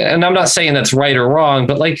 And I'm not saying that's right or wrong,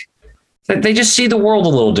 but like, they just see the world a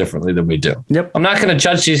little differently than we do. Yep. I'm not going to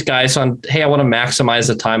judge these guys on, hey, I want to maximize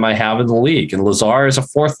the time I have in the league. And Lazar is a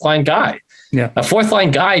 4th line guy. Yeah. A 4th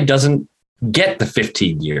line guy doesn't get the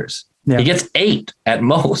 15 years. Yeah. He gets 8 at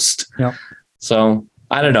most. Yep. So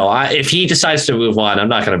I don't know. If he decides to move on, I'm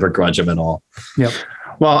not going to begrudge him at all. Yep.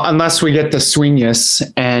 Well, unless we get the Sweeney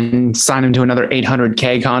and sign him to another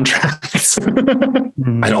 $800K contract.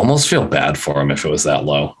 I'd almost feel bad for him if it was that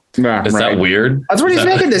low. Yeah, is that weird? That's what he's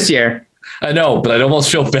making this year. I know, but I'd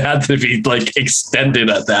almost feel bad if he like extended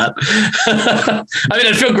at that. I mean,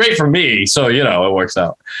 it'd feel great for me. So, it works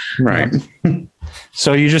out. Right.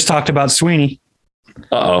 So you just talked about Sweeney.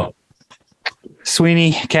 Uh-oh.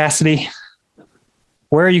 Sweeney, Cassidy.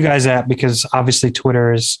 Where are you guys at? Because obviously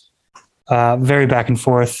Twitter is very back and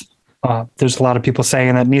forth. There's a lot of people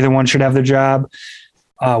saying that neither one should have their job.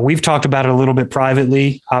 We've talked about it a little bit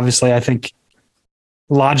privately. Obviously, I think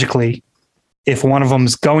logically, if one of them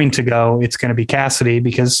is going to go, it's going to be Cassidy,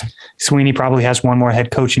 because Sweeney probably has one more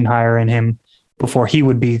head coaching hire in him before he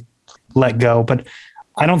would be let go. But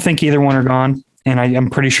I don't think either one are gone. And I'm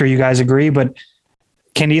pretty sure you guys agree. But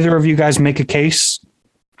can either of you guys make a case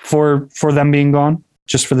for them being gone,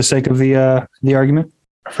 just for the sake of the argument?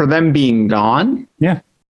 For them being gone? Yeah.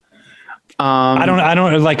 I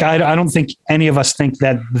don't think any of us think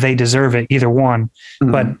that they deserve it, either one.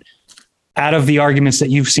 Mm-hmm. But out of the arguments that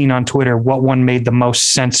you've seen on Twitter, what one made the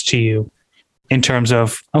most sense to you in terms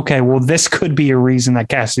of, okay, well, this could be a reason that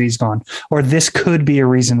Cassidy's gone, or this could be a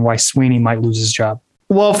reason why Sweeney might lose his job?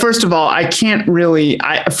 Well, first of all, I can't really,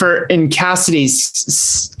 in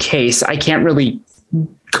Cassidy's case, I can't really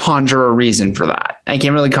conjure a reason for that. I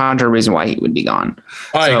can't really conjure a reason why he would be gone.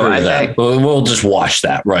 I agree with that. We'll just watch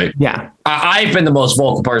that, right? Yeah. I've been the most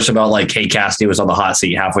vocal person about like, hey, Cassidy was on the hot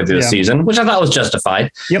seat halfway through the season, which I thought was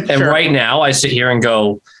justified. Yep. And right now I sit here and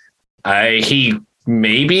go, he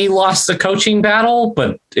maybe lost the coaching battle,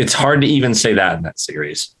 but it's hard to even say that in that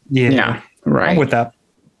series. Yeah. Right. I'm with that.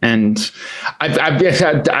 And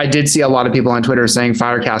I did see a lot of people on Twitter saying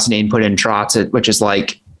fire Cassidy and put in Trotz, which is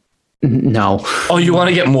like, no. Oh, you want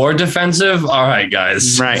to get more defensive? All right,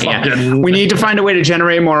 guys. Right. Yeah. We need to find a way to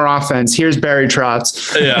generate more offense. Here's Barry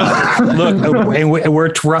Trotz. Yeah. Look, we're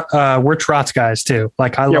Trotz guys too.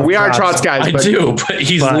 Like I love. We are Trotz guys. I do, but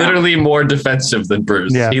he's literally more defensive than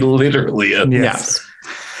Bruce. Yeah. He literally is. Yes.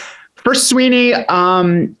 For Sweeney,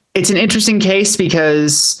 it's an interesting case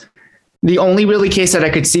because the only really case that I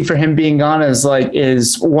could see for him being gone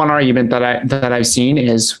is one argument that I've seen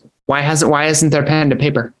is why isn't there pen to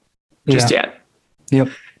paper just yet? Yep.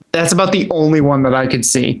 That's about the only one that I could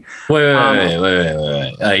see. Wait.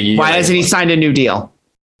 Why hasn't he signed a new deal?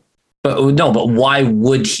 But why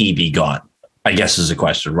would he be gone? I guess is the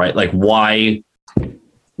question, right? Like, why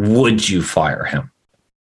would you fire him?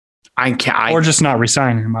 Or just not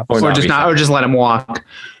resign him up. Or just let him walk.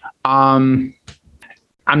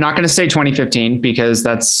 I'm not going to say 2015 because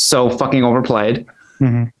that's so fucking overplayed.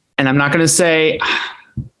 Mm-hmm. And I'm not going to say,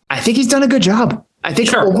 I think he's done a good job. I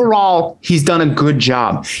think overall he's done a good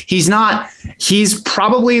job. He's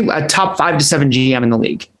probably a top 5 to 7 GM in the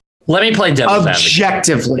league. Let me play devil's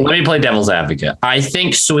objectively. Let me play devil's advocate. I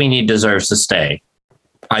think Sweeney deserves to stay.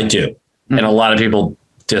 I do. Mm-hmm. And a lot of people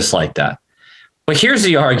dislike that. But here's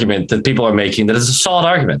the argument that people are making that is a solid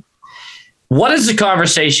argument. What is the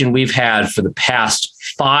conversation we've had for the past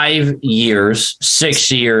 5 years,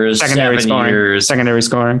 6 years, 7 years? Secondary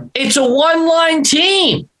scoring. It's a one-line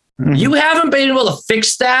team. Mm-hmm. You haven't been able to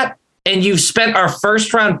fix that, and you've spent our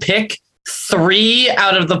first-round pick 3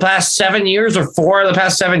 out of the past 7 years or 4 out of the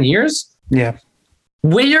past 7 years? Yeah.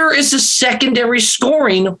 Where is the secondary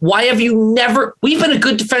scoring? Why have you never... We've been a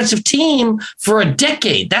good defensive team for a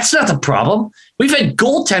decade. That's not the problem. We've had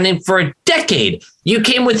goaltending for a decade. You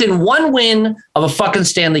came within 1 win of a fucking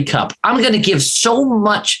Stanley Cup. I'm going to give so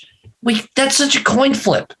much. That's such a coin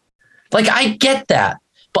flip. Like, I get that.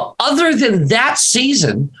 But other than that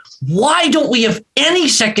season, why don't we have any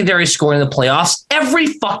secondary scoring in the playoffs every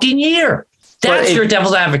fucking year? That's your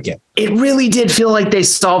devil's advocate. It really did feel like they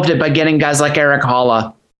solved it by getting guys like Eric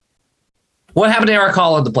Holla. What happened to Eric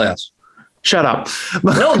Holla in the playoffs? Shut up.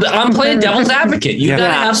 No, I'm playing devil's advocate. You got to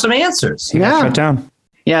have some answers. Shut down.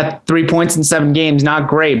 Yeah, 3 points in 7 games. Not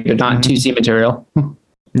great, but not 2C material.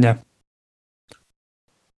 Yeah.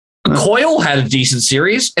 Coyle had a decent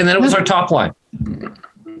series, and then it was our top line.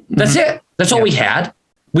 That's it. That's all we had.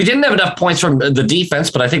 We didn't have enough points from the defense,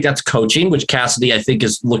 but I think that's coaching, which Cassidy, I think,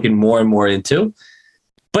 is looking more and more into.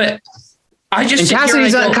 But I just...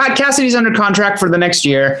 Cassidy's under contract for the next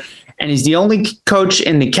year, and he's the only coach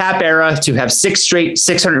in the cap era to have 6 straight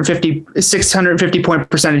 650 point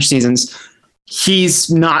percentage seasons. He's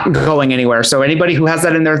not going anywhere. So anybody who has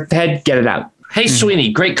that in their head, get it out. Hey, Sweeney,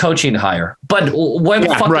 great coaching hire. But where the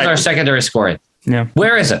fuck is our secondary scoring? Yeah.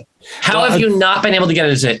 Where is it? How have you not been able to get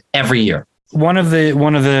it every year? One of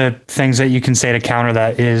the things that you can say to counter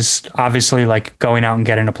that is obviously like going out and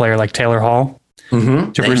getting a player like Taylor Hall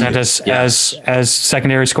to present us as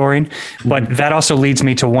secondary scoring. But that also leads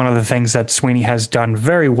me to one of the things that Sweeney has done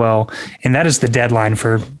very well, and that is the deadline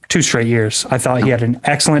for 2 straight years. I thought he had an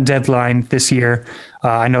excellent deadline this year.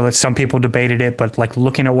 I know that some people debated it, but like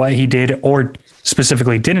looking at what he did or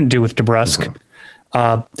specifically didn't do with DeBrusk,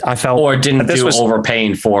 I felt... Or didn't do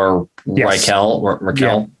overpaying for Raquel.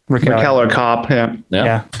 Raquel or Kopp.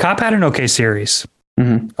 Yeah. Kopp had an okay series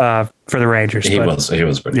for the Rangers. He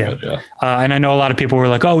was pretty good, yeah. And I know a lot of people were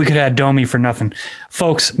like, oh, we could have had Domi for nothing.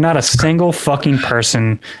 Folks, not a single fucking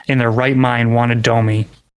person in their right mind wanted Domi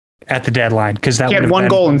at the deadline, because that He would had have one been,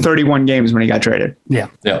 goal in 31 games when he got traded. Yeah.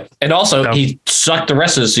 Yeah. And also So- he sucked the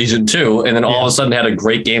rest of the season too. And then all of a sudden had a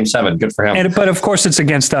great game 7. Good for him. But of course it's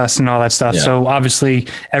against us and all that stuff. Yeah. So obviously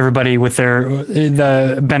everybody with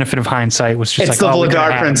the benefit of hindsight was just It's like, the we could've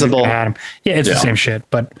Vladar had him, we principle. could've had him. Yeah, it's the same shit.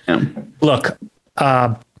 But look,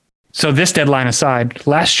 so this deadline aside,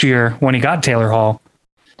 last year when he got Taylor Hall,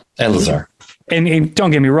 And Lazar. and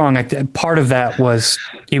don't get me wrong, part of that was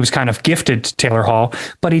he was kind of gifted to Taylor Hall,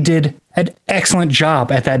 but he did an excellent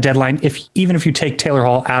job at that deadline, even if you take Taylor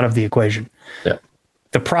Hall out of the equation. Yeah.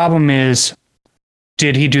 The problem is,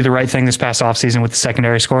 did he do the right thing this past offseason with the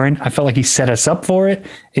secondary scoring? I felt like he set us up for it.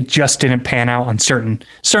 It just didn't pan out on certain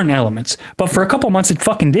elements. But for a couple months, it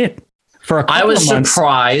fucking did. For a couple I was of months,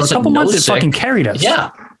 surprised. For a couple months, it fucking carried us. Yeah.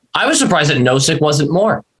 I was surprised that Nosek wasn't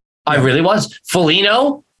more. I really was.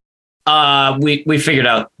 Foligno, we figured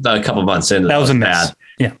out a couple months in That was a miss. bad.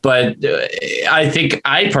 Yeah. But I think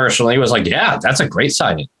I personally was like, yeah, that's a great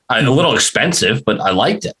signing. A little expensive, but I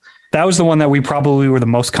liked it. That was the one that we probably were the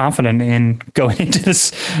most confident in going into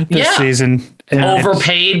this season. And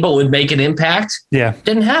Overpaid, but would make an impact. Yeah.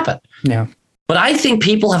 Didn't happen. Yeah. But I think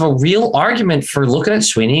people have a real argument for looking at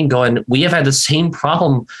Sweeney and going, we have had the same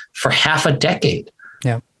problem for half a decade.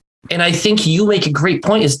 Yeah. And I think you make a great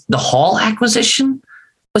point is the Hall acquisition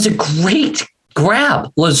was a great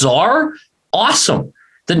grab. Lazar, awesome.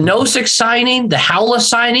 The Nosek signing, the Howla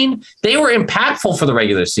signing, they were impactful for the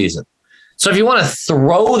regular season. So if you want to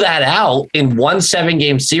throw that out in one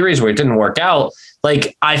 7-game series where it didn't work out,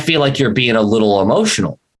 like I feel like you're being a little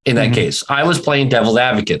emotional in that case. I was playing devil's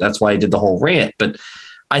advocate. That's why I did the whole rant. But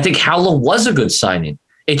I think Howla was a good signing.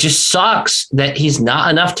 It just sucks that he's not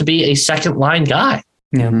enough to be a second line guy.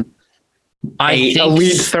 Yeah.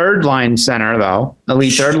 Elite third line center, though.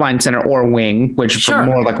 Elite third line center or wing, which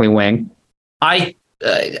more likely wing.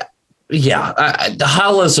 The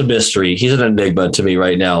Howla's a mystery. He's an enigma to me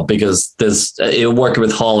right now because working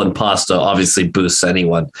with Hall and Pasta obviously boosts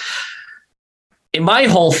anyone. In my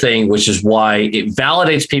whole thing, which is why it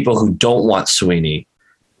validates people who don't want Sweeney,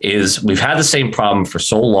 is we've had the same problem for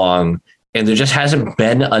so long, and there just hasn't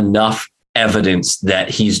been enough evidence that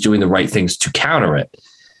he's doing the right things to counter it.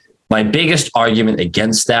 My biggest argument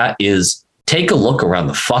against that is take a look around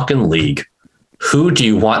the fucking league. Who do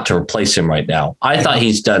you want to replace him right now? I thought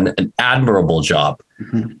he's done an admirable job.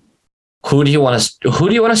 Mm-hmm. Who do you want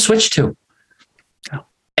to switch to?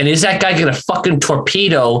 And is that guy going to fucking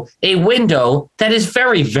torpedo a window that is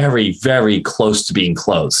very, very, very close to being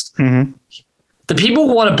closed? Mm-hmm. The people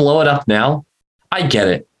who want to blow it up now, I get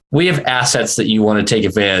it. We have assets that you want to take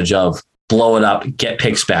advantage of, blow it up, get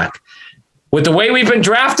picks back. With the way we've been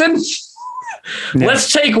drafting,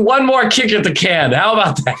 let's take one more kick at the can. How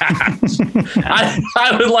about that?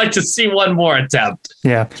 I would like to see one more attempt.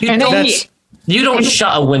 Yeah. You don't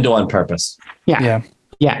shut a window on purpose. Yeah. Yeah.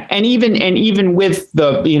 Yeah. And even with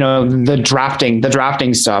the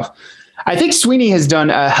drafting stuff, I think Sweeney has done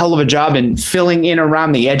a hell of a job in filling in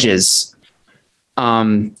around the edges.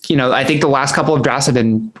 I think the last couple of drafts have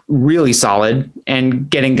been really solid, and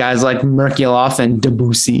getting guys like Merkulov and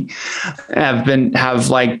Debussy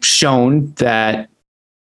have shown that,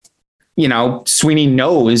 Sweeney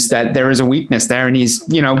knows that there is a weakness there, and he's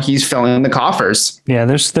filling the coffers. Yeah.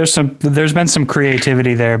 There's been some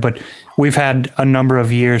creativity there, but we've had a number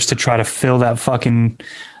of years to try to fill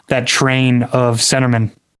that train of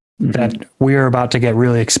centermen that we're about to get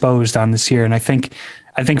really exposed on this year. And I think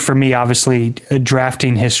for me, obviously,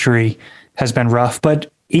 drafting history has been rough.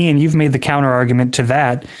 But Ian, you've made the counter argument to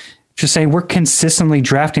that. Just saying we're consistently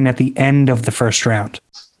drafting at the end of the first round.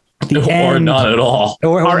 Or not at all.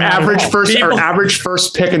 Our average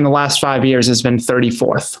first pick in the last 5 years has been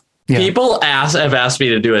 34th. Yeah. People have asked me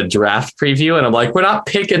to do a draft preview, and I'm like, we're not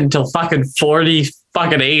picking until fucking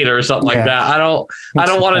 48 or something like that. I don't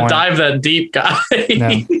want to dive that deep,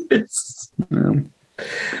 guys. No.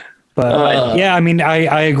 But I mean,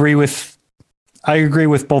 I agree with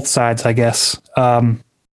both sides, I guess.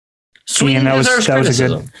 Sweeney deserves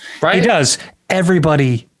criticism, right? He does.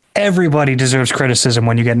 Everybody deserves criticism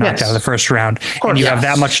when you get knocked out of the first round and you have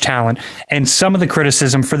that much talent. And some of the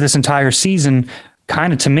criticism for this entire season,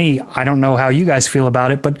 kind of to me, I don't know how you guys feel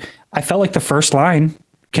about it, but I felt like the first line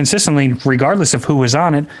consistently, regardless of who was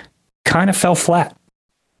on it, kind of fell flat.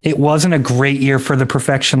 It wasn't a great year for the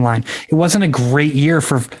perfection line. It wasn't a great year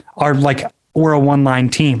for we're a one-line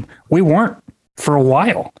team. We weren't for a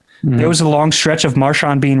while. Mm-hmm. There was a long stretch of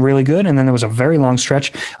Marchand being really good, and then there was a very long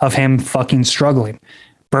stretch of him fucking struggling.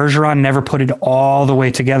 Bergeron never put it all the way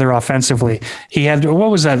together offensively. He had, what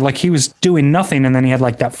was that? Like he was doing nothing, and then he had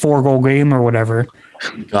like that 4-goal game or whatever.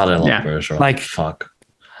 God, I love Bergeron. Like, fuck.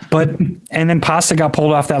 And then Pasta got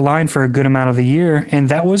pulled off that line for a good amount of the year, and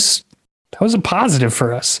that was a positive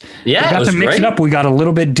for us. Yeah, we got to mix it up. We got a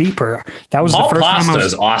little bit deeper. That was Paul the first Pasta time.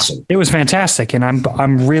 Is awesome. It was fantastic, and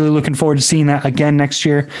I'm really looking forward to seeing that again next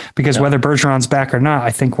year, because whether Bergeron's back or not,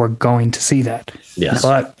 I think we're going to see that. Yes.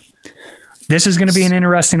 But this is going to be an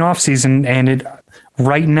interesting offseason, and it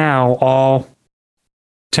right now all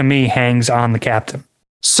to me hangs on the captain.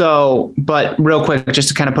 So, but real quick, just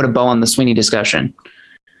to kind of put a bow on the Sweeney discussion,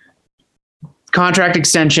 contract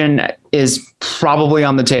extension is probably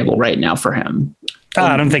on the table right now for him.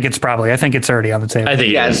 I don't think it's probably. I think it's already on the table. I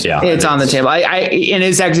think it is. Yeah, it's on the table. I in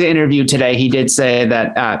his exit interview today, he did say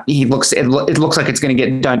that it looks like it's going to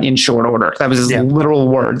get done in short order. That was his literal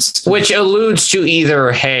words, which alludes to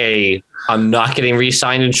either, hey, I'm not getting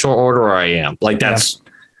re-signed in short order, or I am. Like that's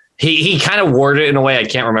he kind of worded it in a way, I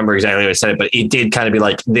can't remember exactly how he said it, but it did kind of be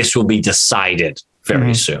like, this will be decided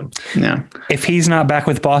very soon. Yeah. If he's not back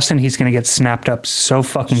with Boston, he's going to get snapped up so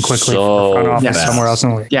fucking quickly for the front office somewhere else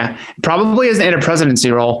in the league. Yeah. Probably in a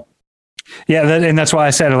presidency role. Yeah. And that's why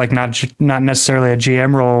I said like not necessarily a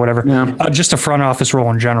GM role or whatever, just a front office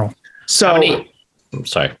role in general. So I'm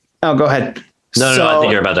sorry. Oh, go ahead. No, I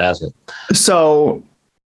think you're about to ask it. So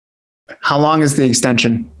how long is the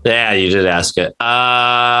extension? Yeah, you did ask it.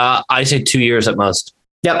 I say 2 years at most.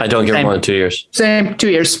 Yep. I don't give him more than 2 years. Same, 2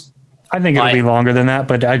 years. I think it'll be longer than that,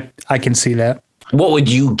 but I can see that. What would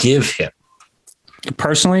you give him?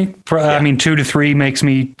 Personally, I mean, 2 to 3 makes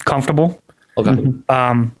me comfortable. Okay.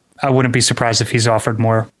 I wouldn't be surprised if he's offered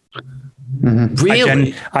more. Mm-hmm.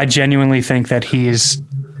 Really? I genuinely think that he is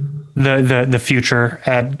the future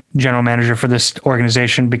at general manager for this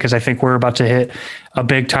organization, because I think we're about to hit a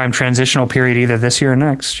big time transitional period either this year or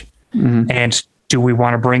next. Mm-hmm. And do we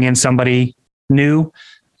want to bring in somebody new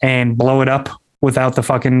and blow it up without the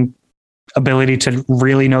fucking ability to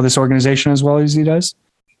really know this organization as well as he does?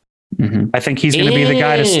 Mm-hmm. I think he's going to be the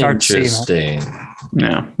guy to start seeing it.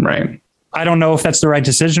 Yeah, right. I don't know if that's the right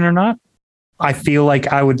decision or not. I feel like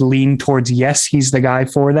I would lean towards yes, he's the guy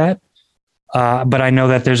for that. But I know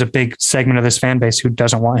that there's a big segment of this fan base who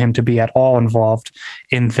doesn't want him to be at all involved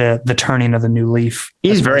in the turning of the new leaf.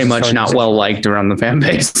 He's very much not well liked around the fan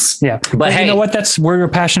base. Yeah. But hey, you know what? We're a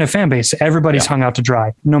passionate fan base. Everybody's hung out to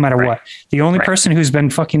dry, no matter what. The only person who's been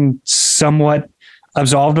fucking somewhat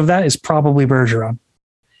absolved of that is probably Bergeron.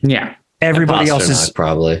 Yeah. Everybody else is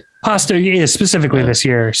probably. Pasta is specifically this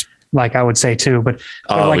year. Like I would say too, but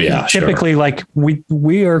typically like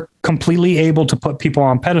we are completely able to put people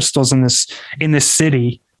on pedestals in this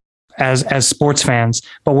city as sports fans,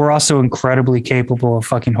 but we're also incredibly capable of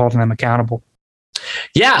fucking holding them accountable.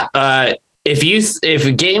 Yeah.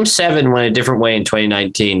 If Game 7 went a different way in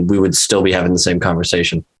 2019, we would still be having the same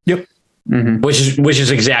conversation. Yep. Mm-hmm. Which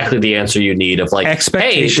is exactly the answer you need of like,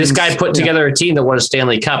 hey, this guy put together a team that won a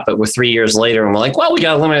Stanley Cup, but we're 3 years later and we're like, well, we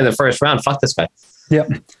got eliminated in the first round. Fuck this guy. Yep.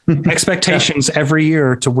 Expectations every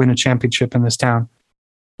year to win a championship in this town.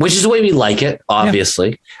 Which is the way we like it,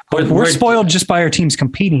 obviously. Yeah. But we're spoiled just by our teams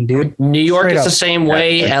competing, dude. New York is the same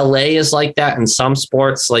way. LA is like that in some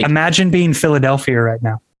sports. Like, imagine being Philadelphia right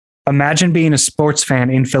now. Imagine being a sports fan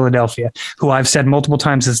in Philadelphia, who I've said multiple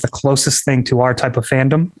times is the closest thing to our type of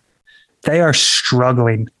fandom. They are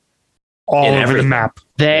struggling all over the map.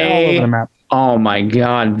 All over the map. Oh my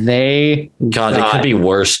God. It could be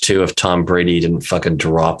worse too if Tom Brady didn't fucking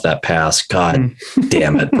drop that pass. God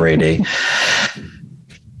damn it, Brady.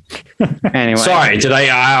 Anyway. Sorry,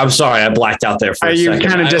 I'm sorry. I blacked out there for a second. You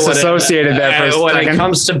kind of disassociated that for a second. When it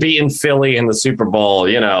comes to beating Philly in the Super Bowl,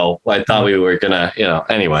 I thought we were going to,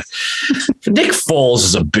 anyway. Nick Foles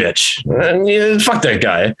is a bitch. Fuck that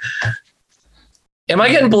guy. Am I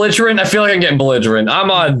getting belligerent? I feel like I'm getting belligerent. I'm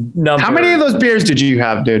on number. How many of those beers did you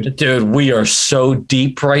have, dude? Dude, we are so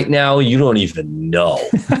deep right now. You don't even know.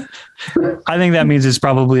 I think that means it's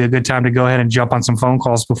probably a good time to go ahead and jump on some phone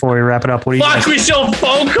calls before we wrap it up. What do you Fuck, we still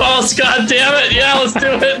phone calls. God damn it. Yeah, let's do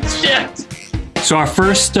it. Shit. So our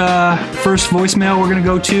first voicemail we're going to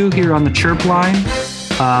go to here on the Chirp line.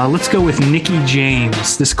 Let's go with Nikki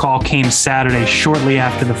James. This call came Saturday shortly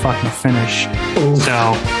after the fucking finish. Oof.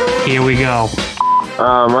 So here we go.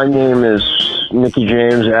 My name is Nicky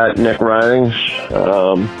James at Nick Ridings.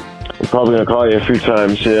 I'm probably going to call you a few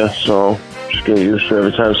times here, so just get used to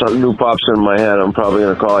every time something new pops in my head, I'm probably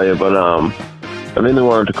going to call you. But I mainly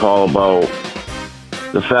wanted to call about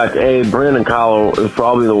the fact, Brandon Carlo is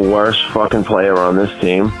probably the worst fucking player on this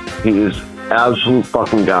team. He is absolute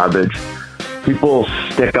fucking garbage. People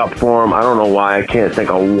stick up for him. I don't know why. I can't think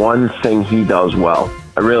of one thing he does well.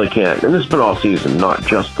 I really can't. And this has been all season, not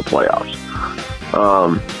just the playoffs.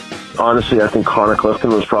 Honestly, I think Connor Clifton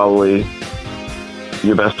was probably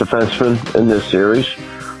your best defenseman in this series.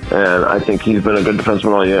 and I think he's been a good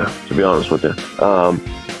defenseman all year, to be honest with you.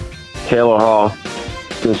 Taylor Hall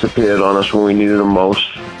disappeared on us when we needed him most.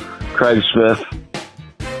 Craig Smith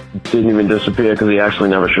didn't even disappear because he actually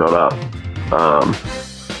never showed up.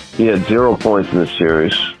 He had 0 points in this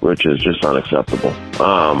series, which is just unacceptable.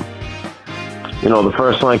 The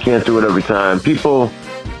first line can't do it every time. People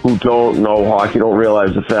who don't know hockey don't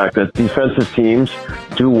realize the fact that defensive teams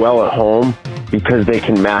do well at home because they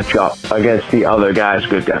can match up against the other guys,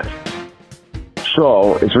 good guys.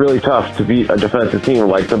 So it's really tough to beat a defensive team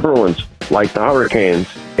like the Bruins, like the Hurricanes,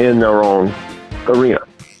 in their own arena.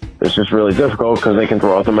 It's just really difficult because they can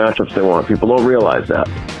throw out the matchups they want. People don't realize that.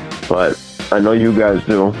 But I know you guys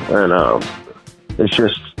do, and it's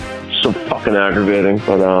just so fucking aggravating.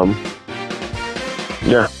 But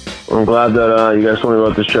yeah, I'm glad that you guys told me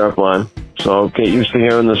about this sharp line. So get used to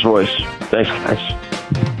hearing this voice. Thanks, guys.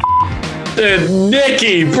 Dude,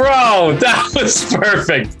 Nicky, bro, that was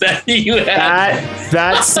perfect. That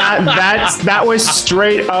was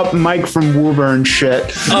straight up Mike from Woburn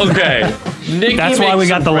shit. Okay, Nicky. That's why we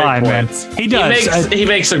got the line, points. Man. He does. He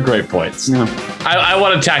makes some great points. Yeah. I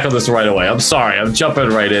want to tackle this right away. I'm sorry. I'm jumping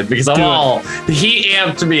right in because he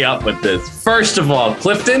amped me up with this. First of all,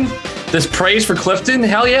 Clifton, this praise for Clifton,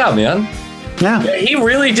 hell yeah, man. Yeah. He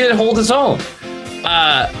really did hold his own.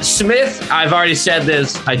 Smith, I've already said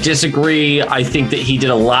this. I disagree. I think that he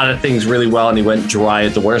did a lot of things really well and he went dry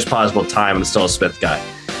at the worst possible time. I'm still a Smith guy.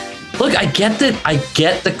 Look, I get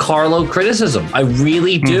the Carlo criticism. I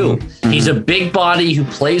really do. Mm-hmm. He's a big body who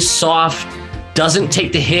plays soft, doesn't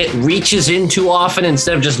take the hit, reaches in too often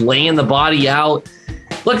instead of just laying the body out.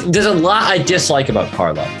 Look, there's a lot I dislike about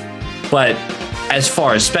Carlo, but as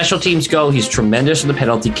far as special teams go, he's tremendous in the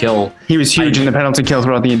penalty kill. He was huge in the penalty kill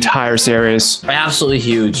throughout the entire series. Absolutely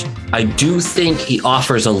huge. I do think he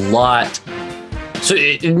offers a lot. So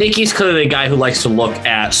Nicky's clearly a guy who likes to look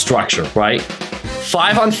at structure, right?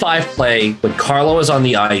 5-on-5 play, when Carlo is on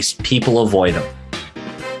the ice, people avoid him.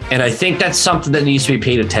 And I think that's something that needs to be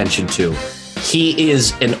paid attention to. He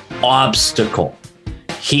is an obstacle.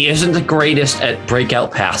 He isn't the greatest at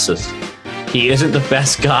breakout passes. He isn't the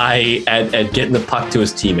best guy at getting the puck to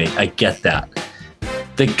his teammate. I get that.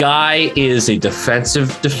 The guy is a defensive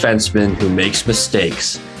defenseman who makes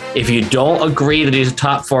mistakes. If you don't agree that he's a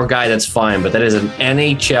top 4 guy, that's fine, but that is an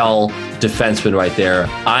NHL defenseman right there.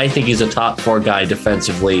 I think he's a top 4 guy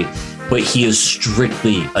defensively, but he is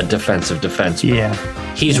strictly a defensive defenseman. Yeah.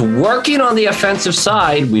 He's working on the offensive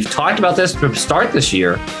side. We've talked about this to start this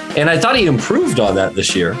year, and I thought he improved on that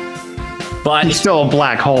this year. But he's still a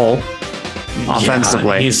black hole.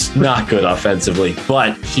 Offensively, he's not good offensively,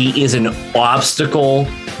 but he is an obstacle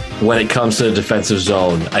when it comes to the defensive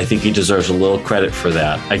zone. I think he deserves a little credit for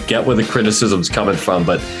that. I get where the criticism's coming from,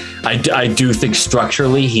 but I do think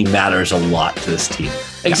structurally he matters a lot to this team.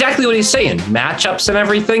 Exactly what he's saying. Matchups and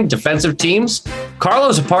everything, defensive teams.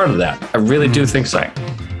 Carlo's a part of that. I really do think so.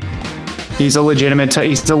 He's a legitimate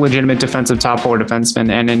defensive top 4 defenseman.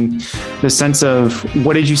 And in the sense of,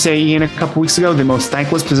 what did you say, Ian, a couple weeks ago? The most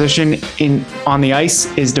thankless position on the ice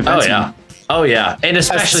is defenseman. Oh yeah. And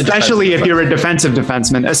especially if you're a defensive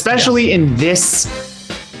defenseman, especially in this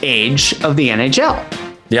age of the NHL.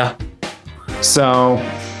 Yeah. So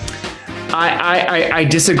I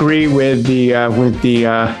disagree with the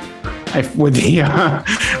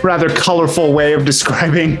rather colorful way of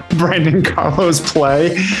describing Brandon Carlo's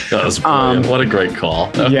play. That was brilliant. What a great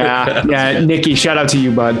call. Yeah. Nicky, shout out to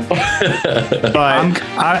you, bud. But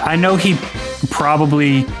I know he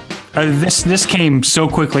probably this came so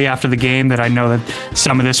quickly after the game that I know that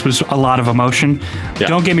some of this was a lot of emotion. Yeah.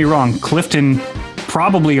 Don't get me wrong, Clifton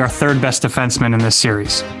probably our 3rd best defenseman in this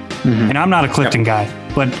series. Mm-hmm. And I'm not a Clifton guy,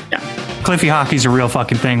 but Cliffy hockey's a real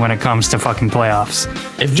fucking thing when it comes to fucking playoffs.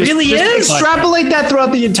 It really is. Extrapolate that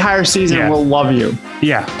throughout the entire season and we'll love you.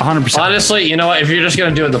 Yeah, 100%. Honestly, you know what? If you're just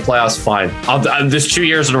going to do it in the playoffs, fine. This 2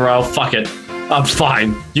 years in a row, fuck it. I'm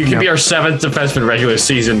fine. You can be our 7th defenseman regular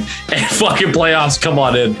season and fucking playoffs. Come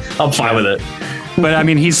on in. I'm fine with it. But I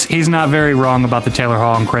mean, he's not very wrong about the Taylor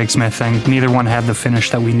Hall and Craig Smith thing. Neither one had the finish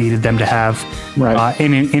that we needed them to have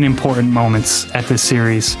in important moments at this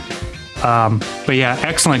series. But yeah,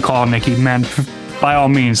 excellent call, Nicky. Man, by all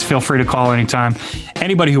means, feel free to call anytime.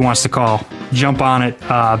 Anybody who wants to call, jump on it.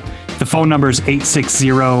 The phone number is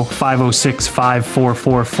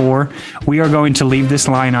 860-506-5444. We are going to leave this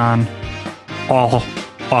line on all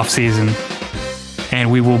off season, and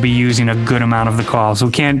we will be using a good amount of the calls.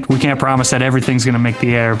 We can't promise that everything's going to make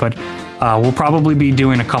the air, but we'll probably be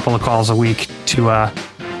doing a couple of calls a week to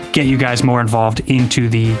get you guys more involved into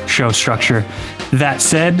the show structure. That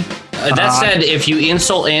said, if you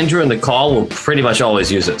insult Andrew in the call, we'll pretty much always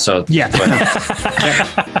use it. So yeah.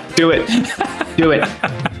 Do it.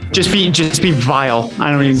 Just be vile.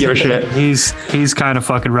 I don't even give a shit. He's kind of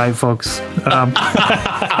fucking right, folks.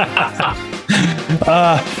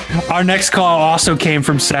 Our next call also came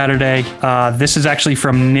from Saturday. This is actually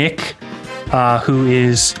from Nick, who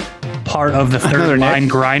is part of the Third Line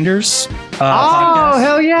Grinders podcast.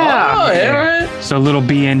 Hell yeah. Oh, yeah. So little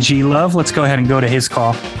BNG love. Let's go ahead and go to his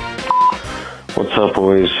call. What's up,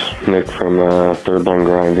 boys? Nick from Third Line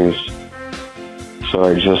Grinders. So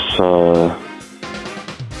I just saw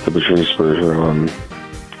the Patrice Bergeron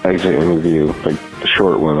exit interview, like the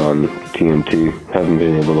short one on TNT. Haven't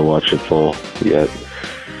been able to watch it full yet.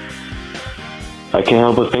 I can't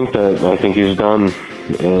help but think that I think he's done,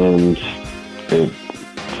 and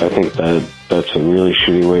I think that's a really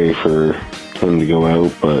shitty way for him to go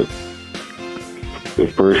out. But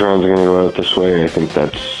if Bergeron's going to go out this way, I think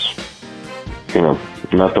that's,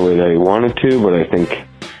 not the way that he wanted to, but I think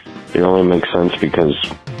it only makes sense because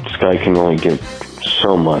this guy can only give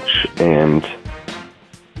so much, and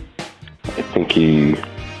I think he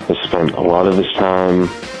has spent a lot of his time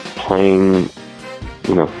playing,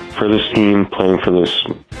 for this team, playing for the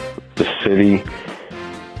city,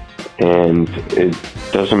 and it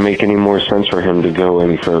doesn't make any more sense for him to go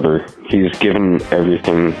any further. He's given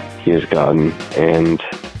everything he has gotten, and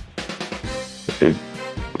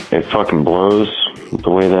it fucking blows the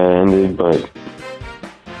way that ended, but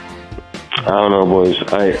I don't know, boys.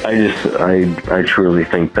 I truly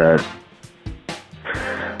think that's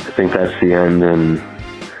the end, and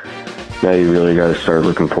now you really got to start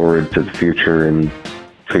looking forward to the future and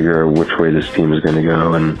figure out which way this team is going to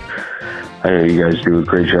go. And I know you guys do a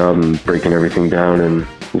great job in breaking everything down and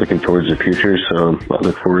looking towards the future, so I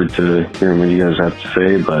look forward to hearing what you guys have to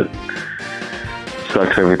say, but it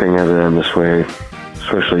sucks everything had to end this way,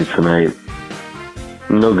 especially tonight.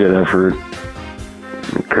 No good effort.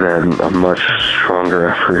 Could have had a much stronger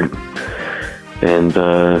effort, and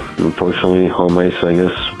unfortunately home ice, I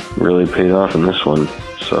guess, really paid off in this one.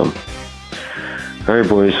 So all right,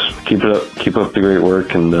 boys, keep up the great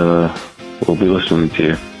work, and we'll be listening to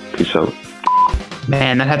you. Peace out.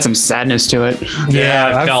 Man, that had some sadness to it.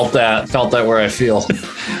 Yeah, I felt that where I feel.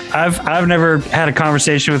 I've never had a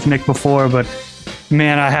conversation with Nick before, but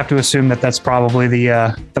man, I have to assume that that's probably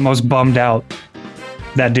the most bummed out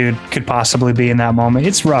that dude could possibly be in that moment.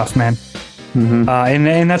 It's rough, man. Mm-hmm.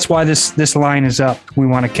 And that's why this line is up. We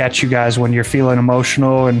want to catch you guys when you're feeling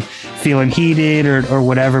emotional and feeling heated or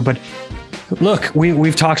whatever. But look,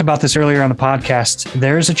 we've talked about this earlier on the podcast.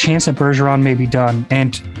 There's a chance that Bergeron may be done,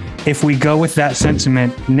 and if we go with that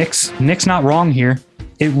sentiment, Nick's not wrong here.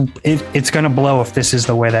 It's going to blow if this is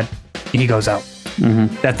the way that he goes out.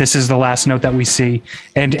 Mm-hmm. That this is the last note that we see,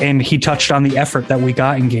 and he touched on the effort that we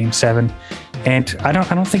got in Game 7, and I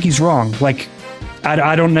don't think he's wrong. Like,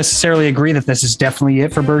 I don't necessarily agree that this is definitely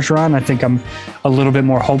it for Bergeron. I think I'm a little bit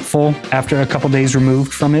more hopeful after a couple days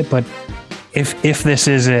removed from it, but if this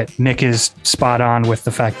is it, Nick is spot on with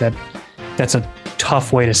the fact that that's a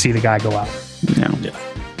tough way to see the guy go out. Yeah.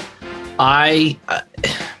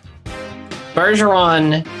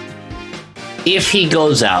 Bergeron, if he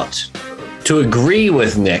goes out, to agree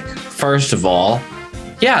with Nick, first of all,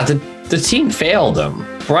 yeah, the team failed him,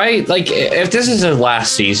 right? Like, if this is his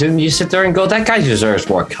last season, you sit there and go, that guy deserves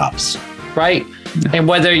more cups, right? Yeah. And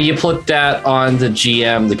whether you put that on the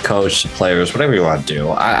GM, the coach, the players, whatever you want to do,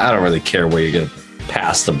 I don't really care where you're going to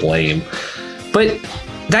pass the blame. But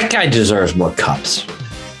that guy deserves more cups.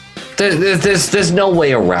 There's no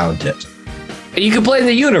way around it. You could blame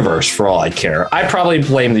the universe for all I care. I probably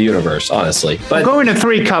blame the universe, honestly. But going to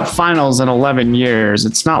 3 cup finals in 11 years,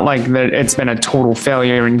 it's not like that it's been a total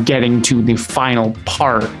failure in getting to the final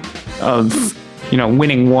part of,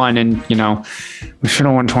 winning one. And, we should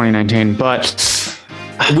have won 2019, but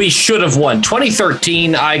we should have won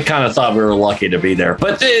 2013. I kind of thought we were lucky to be there,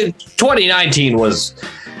 but 2019 was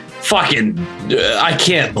fucking, I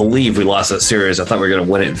can't believe we lost that series. I thought we were going to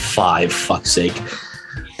win it in 5, fuck's sake.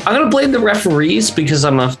 I'm going to blame the referees because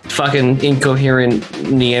I'm a fucking incoherent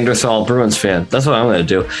Neanderthal Bruins fan. That's what I'm going to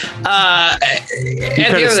do. You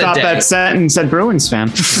could have stopped that sentence and said Bruins fan.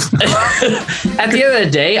 At the end of the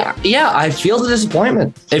day, yeah, I feel the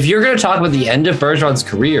disappointment. If you're going to talk about the end of Bergeron's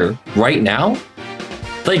career right now,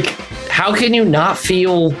 like, how can you not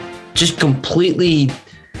feel just completely,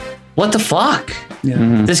 what the fuck? Yeah.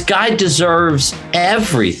 Mm-hmm. This guy deserves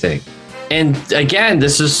everything. And again,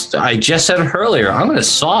 I just said it earlier, I'm going to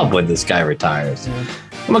sob when this guy retires. Yeah.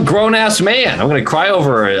 I'm a grown-ass man. I'm going to cry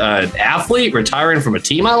over an athlete retiring from a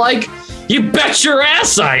team I like. You bet your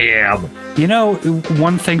ass I am.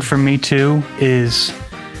 One thing for me, too, is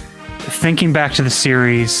thinking back to the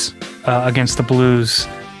series against the Blues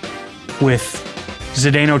with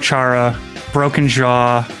Zdeno Chara, broken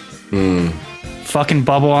jaw, fucking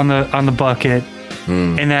bubble on the bucket,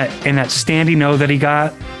 and that standing O that he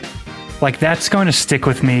got, like that's going to stick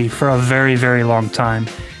with me for a very, very long time,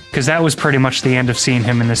 because that was pretty much the end of seeing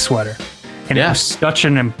him in this sweater, and it was such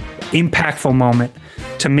an impactful moment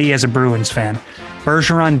to me as a Bruins fan.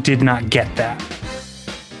 Bergeron did not get that.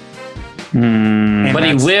 But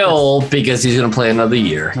he will, because he's going to play another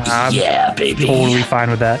year. Yeah, baby. Totally fine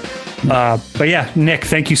with that. But yeah, Nick,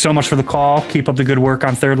 thank you so much for the call. Keep up the good work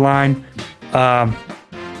on Third Line.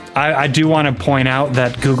 I do want to point out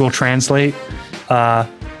that Google Translate,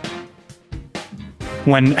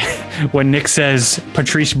 when Nick says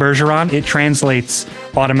Patrice Bergeron, it translates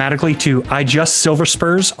automatically to "I just Silver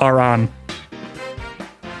Spurs are on."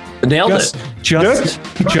 Nailed it.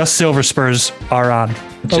 Just Silver Spurs are on.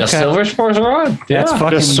 Just Silver Spurs are on. Yeah. That's fucking,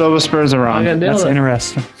 Just Silver Spurs are on. That's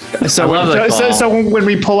interesting. So when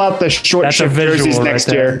we pull out the short shift jerseys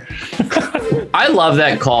next year, I love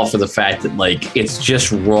that call for the fact that like it's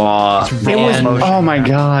just raw. Oh my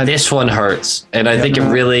god, this one hurts, and I think it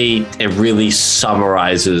really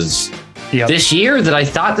summarizes this year. That I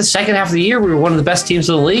thought the second half of the year we were one of the best teams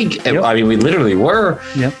in the league. Yep. I mean, we literally were.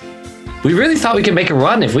 Yep. We really thought we could make a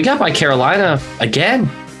run if we got by Carolina again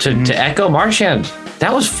to echo Marchand.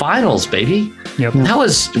 That was finals, baby. Yep.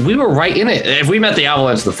 We were right in it. If we met the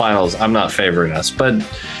Avalanche in the finals, I'm not favoring us, but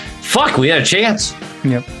fuck, we had a chance.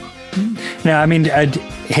 Yep. No, I mean,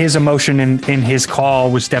 his emotion in his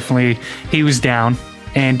call was definitely, he was down.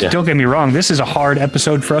 And don't get me wrong, this is a hard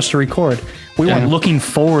episode for us to record. We weren't looking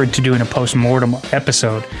forward to doing a post-mortem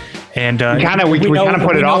episode. And we kind of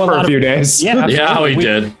put it off for a few days. Yeah, yeah, we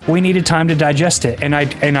did. We needed time to digest it, and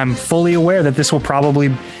I'm fully aware that this will probably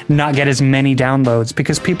not get as many downloads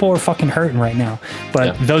because people are fucking hurting right now.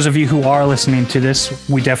 But those of you who are listening to this,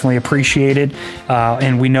 we definitely appreciate it,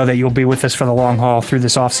 and we know that you'll be with us for the long haul through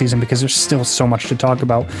this off season because there's still so much to talk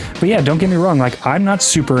about. But yeah, don't get me wrong. Like, I'm not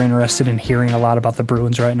super interested in hearing a lot about the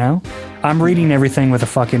Bruins right now. I'm reading everything with a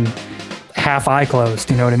fucking half eye closed.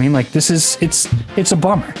 You know what I mean? Like, it's a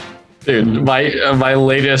bummer. Dude, my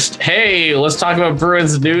latest, hey, let's talk about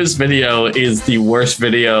Bruins news video is the worst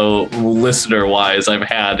video listener-wise I've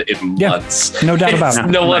had in months. No doubt about it.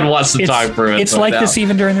 No one wants to talk Bruins. It's like this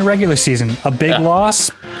even during the regular season. A big loss,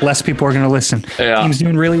 less people are going to listen. Yeah. Team's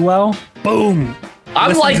doing really well, boom.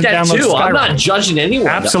 I'm like that too. Spiral. I'm not judging anyone.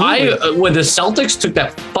 Absolutely. When the Celtics took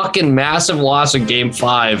that fucking massive loss in Game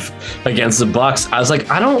 5 against the Bucks, I was like,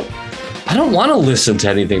 I don't want to listen to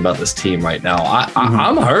anything about this team right now.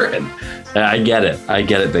 I'm hurting. I get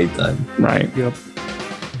it big time. Right. Yep.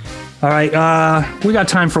 All right. We got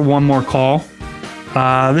time for one more call.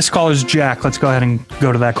 This call is Jack. Let's go ahead and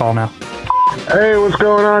go to that call now. Hey, what's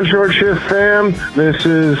going on, Short Shift fam? This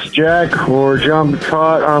is Jack, or John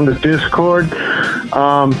Batot on the Discord.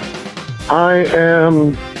 I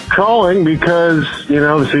am calling because,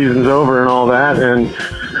 the season's over and all that, and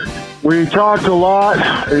we talked a lot,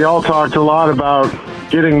 y'all talked a lot about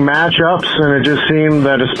getting matchups, and it just seemed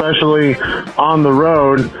that especially on the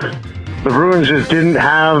road, the Bruins just didn't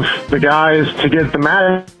have the guys to get the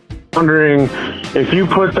match. Wondering if you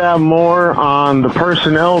put that more on the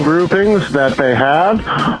personnel groupings that they have,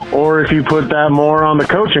 or if you put that more on the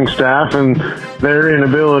coaching staff and their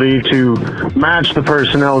inability to match the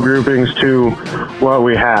personnel groupings to what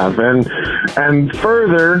we have. And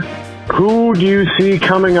further, who do you see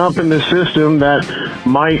coming up in the system that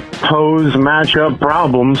might pose matchup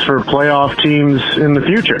problems for playoff teams in the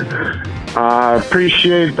future?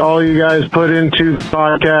 Appreciate all you guys put into the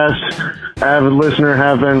podcast. Avid listener,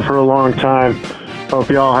 have been for a long time. Hope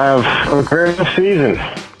y'all have a great season,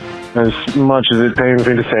 as much as it pains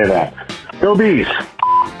me to say that. Go Bees!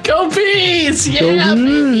 Go Bees! Yeah,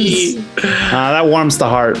 baby! That warms the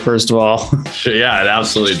heart, first of all. Yeah, it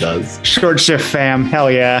absolutely does. Short Shift fam, hell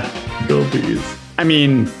yeah. Go Bees. I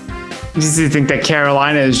mean, do you think that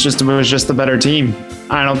Carolina was just the better team?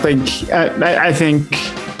 I don't think. I think,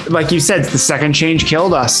 like you said, the second change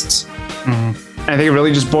killed us. Mm-hmm. I think it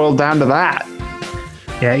really just boiled down to that.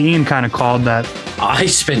 Yeah, Ian kind of called that. I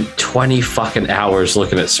spent 20 fucking hours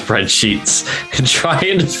looking at spreadsheets and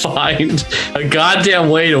trying to find a goddamn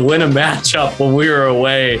way to win a matchup when we were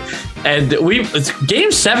away. And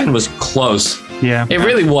Game 7 was close. Yeah. It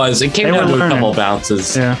really was. It came down to a couple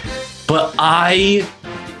bounces. Yeah. But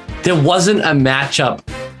there wasn't a matchup.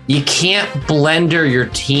 You can't blender your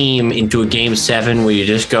team into a Game 7 where you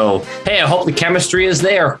just go, hey, I hope the chemistry is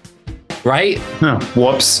there. Right?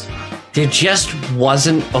 Whoops. There just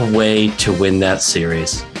wasn't a way to win that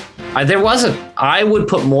series. There wasn't. I would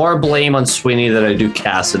put more blame on Sweeney than I do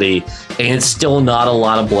Cassidy, and it's still not a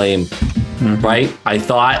lot of blame. right? I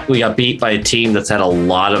thought we got beat by a team that's had a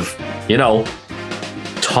lot of,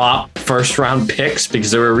 top first round picks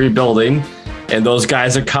because they were rebuilding, and those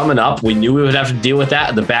guys are coming up. We knew we would have to deal with that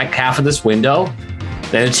in the back half of this window.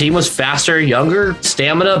 Then the team was faster, younger,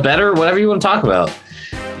 stamina, better, whatever you want to talk about.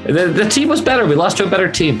 The team was better. We lost to a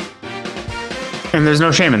better team. And there's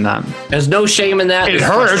no shame in that. There's no shame in that. It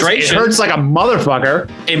hurts. It hurts like a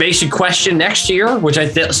motherfucker. It makes you question next year, which I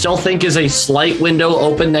still think is a slight window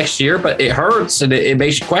open next year, but it hurts and it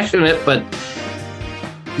makes you question it. But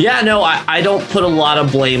yeah, no, I don't put a lot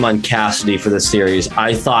of blame on Cassidy for this series.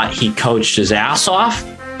 I thought he coached his ass off,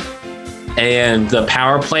 and the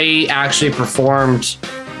power play actually performed.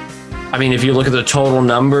 I mean, if you look at the total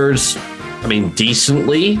numbers,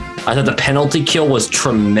 decently. I thought the penalty kill was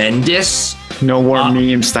tremendous. No more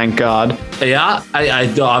memes, thank God. Yeah,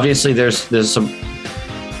 I obviously there's some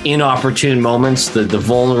inopportune moments, the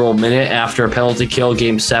vulnerable minute after a penalty kill,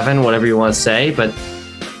 game 7, whatever you want to say. But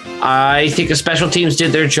I think the special teams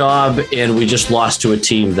did their job, and we just lost to a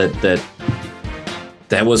team that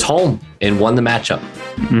was home and won the matchup.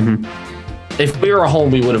 Mm-hmm. If we were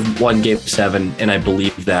home, we would have won game 7, and I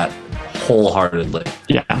believe that wholeheartedly.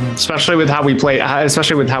 Yeah, especially with how we played.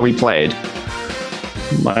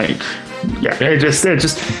 Like, yeah, it just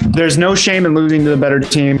there's no shame in losing to the better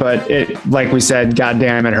team, but it, like we said,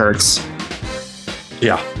 goddamn, it hurts.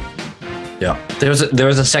 Yeah. There was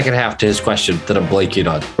a second half to his question that I'm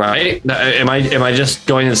blanking on. Right? Am I just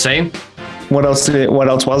going insane? What else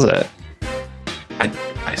was it?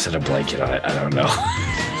 I said I'm blanking on it. I don't know.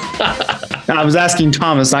 I was asking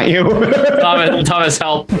Thomas, not you. Thomas,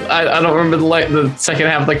 help! I don't remember the second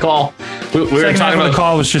half of the call. We were talking about the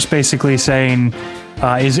call was just basically saying,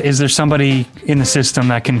 is there somebody in the system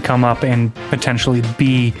that can come up and potentially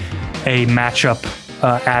be a matchup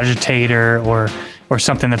agitator or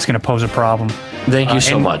something that's going to pose a problem? Thank you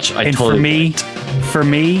so much. For me,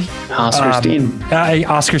 Oscar Steen.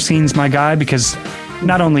 Oscar Steen's my guy because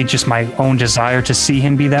not only just my own desire to see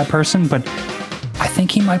him be that person, but I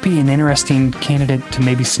think he might be an interesting candidate to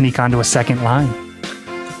maybe sneak onto a second line.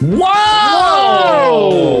 Whoa!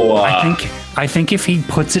 I think if he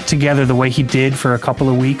puts it together the way he did for a couple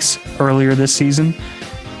of weeks earlier this season,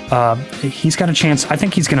 he's got a chance. I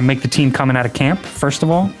think he's going to make the team coming out of camp, first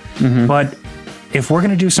of all. Mm-hmm. But if we're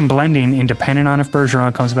going to do some blending, and depending on if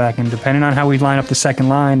Bergeron comes back, and depending on how we line up the second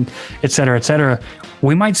line, et cetera,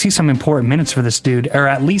 we might see some important minutes for this dude, or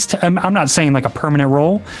at least, I'm not saying like a permanent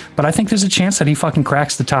role, but I think there's a chance that he fucking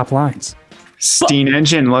cracks the top lines. Steam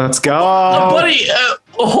engine, let's go. Buddy,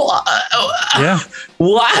 yeah.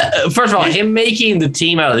 What? First of all, him making the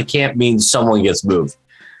team out of the camp means someone gets moved.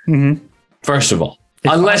 Mm-hmm. First of all.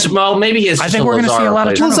 Unless, maybe it's I think we're going to see a lot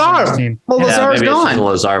of turnovers on this team. Well, Lazar's gone.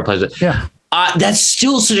 Lazar plays it. Yeah. That's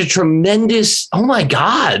still such a tremendous. Oh my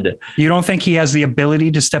God! You don't think he has the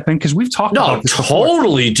ability to step in? Because we've talked about this before.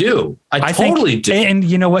 Totally do. I totally do. And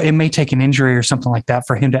you know what? It may take an injury or something like that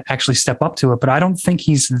for him to actually step up to it. But I don't think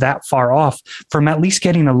he's that far off from at least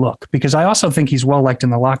getting a look. Because I also think he's well liked in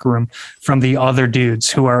the locker room from the other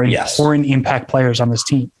dudes who are important impact players on this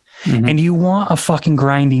team. Mm-hmm. And you want a fucking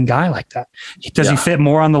grinding guy like that. Does he fit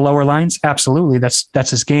more on the lower lines? Absolutely. That's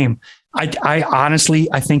his game. I honestly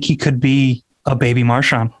think he could be a baby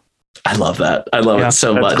Marchand. I love that. I love it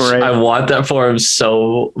so much. Great. I want that for him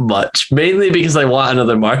so much, mainly because I want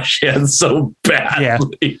another Marchand so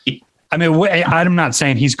badly. Yeah. I mean, I'm not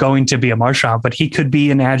saying he's going to be a Marchand, but he could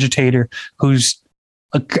be an agitator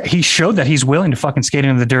he showed that he's willing to fucking skate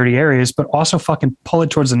into the dirty areas, but also fucking pull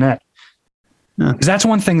it towards the net. Because that's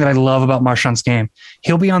one thing that I love about Marchand's game.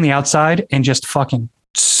 He'll be on the outside and just fucking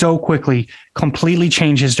so quickly completely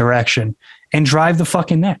change his direction and drive the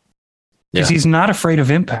fucking net. Because he's not afraid of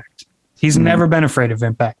impact. He's never been afraid of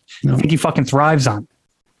impact. I think he fucking thrives on it.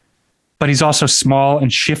 But he's also small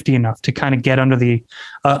and shifty enough to kind of get under the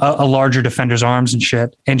a larger defender's arms and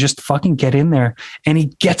shit and just fucking get in there. And he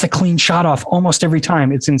gets a clean shot off almost every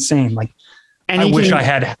time. It's insane. Like, I wish I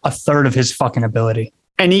had a third of his fucking ability.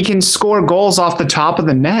 And he can score goals off the top of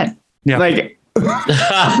the net. Yeah. Like,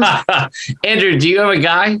 Andrew, do you have a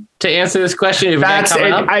guy to answer this question?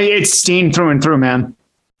 It's Steen through and through, man.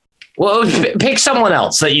 Well, pick someone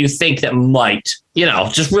else that you think that might,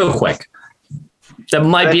 just real quick, that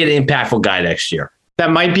might be an impactful guy next year.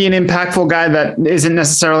 That might be an impactful guy that isn't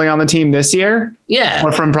necessarily on the team this year. Yeah.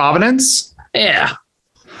 Or from Providence. Yeah.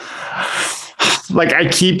 Like, I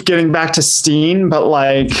keep getting back to Steen, but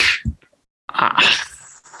like,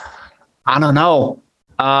 I don't know.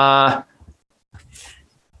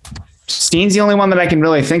 Steen's the only one that I can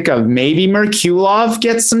really think of. Maybe Merkulov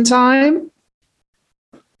gets some time.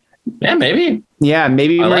 Yeah, maybe. Yeah,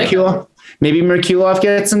 maybe Merkulov. maybe Merkulov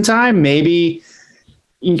gets some time. Maybe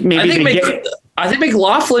I think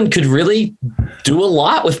McLaughlin could really do a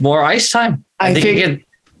lot with more ice time. I think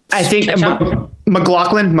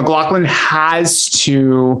McLaughlin has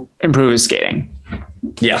to improve his skating.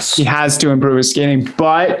 Yes, he has to improve his skating.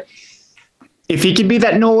 But if he can be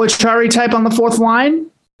that Noel Acciari type on the fourth line,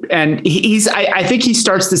 and I think he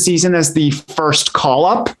starts the season as the first call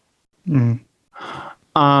up.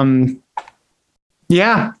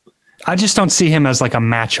 Yeah. I just don't see him as like a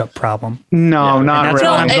matchup problem. No, not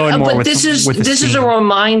really. But this is a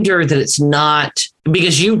reminder that it's not,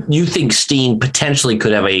 because you think Steen potentially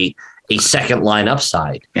could have a second line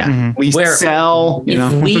upside. Yeah.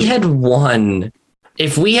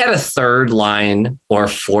 If we had a third line or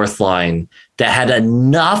fourth line that had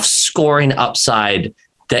enough scoring upside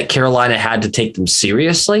that Carolina had to take them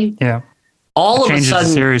seriously. Yeah. All of a sudden,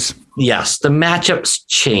 the series. Yes, the matchups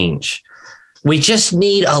change. We just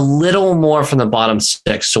need a little more from the bottom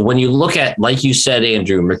six. So when you look at, like you said,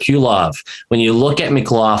 Andrew, Merkulov, when you look at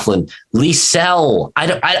McLaughlin, Liesel,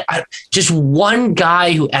 I just one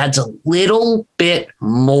guy who adds a little bit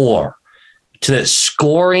more to the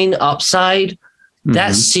scoring upside,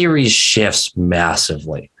 that series shifts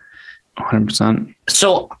massively. 100%.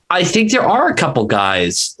 So I think there are a couple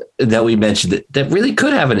guys that we mentioned that really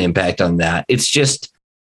could have an impact on that. It's just,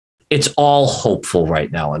 it's all hopeful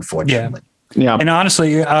right now, unfortunately. Yeah. And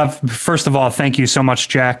honestly, first of all, thank you so much,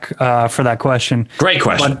 Jack, for that question. Great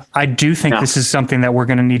question. But I do think this is something that we're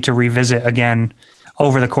going to need to revisit again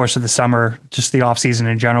over the course of the summer, just the off season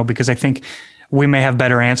in general, because I think we may have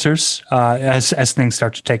better answers as things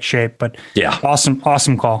start to take shape. But yeah,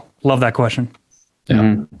 awesome call. Love that question.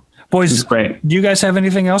 Yeah. Boys, do you guys have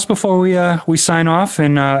anything else before we sign off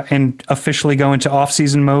and officially go into off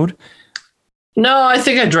season mode? No, I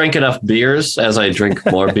think I drank enough beers as I drink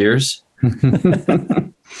more beers.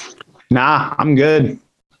 Nah, I'm good.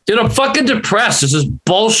 Dude, I'm fucking depressed. This is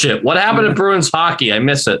bullshit. What happened to Bruins hockey? I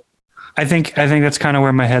miss it. I think that's kind of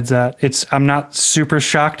where my head's at. I'm not super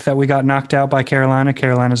shocked that we got knocked out by Carolina.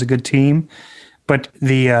 Carolina's a good team, but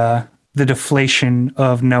the deflation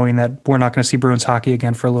of knowing that we're not going to see Bruins hockey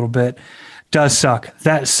again for a little bit does suck.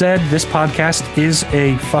 That said, this podcast is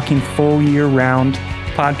a fucking full year-round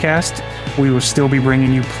podcast. We will still be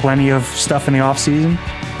bringing you plenty of stuff in the off season.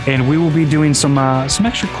 And we will be doing some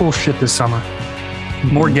extra cool shit this summer.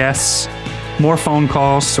 More guests, more phone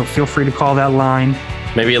calls, so feel free to call that line.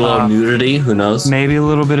 Maybe a little nudity, who knows? Maybe a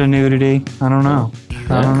little bit of nudity. I don't know.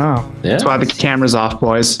 Yeah. That's why the camera's off,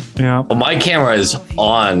 boys. Yeah. Well, my camera is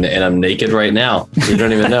on and I'm naked right now. You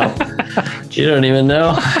don't even know. You don't even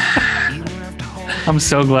know. I'm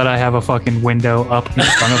so glad I have a fucking window up in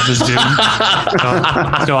front of the Zoom.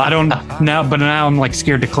 So I don't now, but now I'm like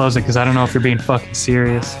scared to close it because I don't know if you're being fucking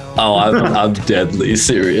serious. Oh, I'm deadly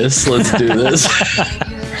serious. Let's do this.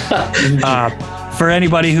 For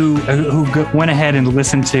anybody who went ahead and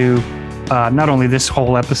listened to not only this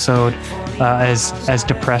whole episode as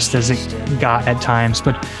depressed as it got at times,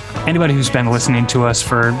 but anybody who's been listening to us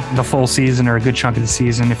for the full season or a good chunk of the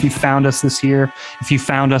season, if you found us this year, if you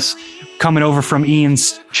found us coming over from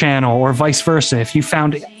Ian's channel or vice versa, if you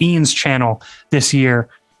found Ian's channel this year,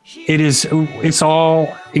 it's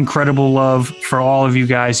all incredible love for all of you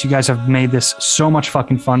guys. You guys have made this so much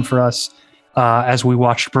fucking fun for us as we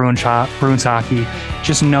watched Bruins hockey,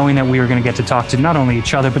 just knowing that we were going to get to talk to not only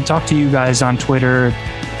each other, but talk to you guys on Twitter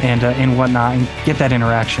and whatnot and get that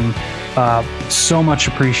interaction. So much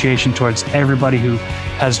appreciation towards everybody who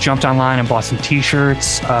has jumped online and bought some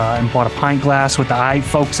t-shirts and bought a pint glass with the eye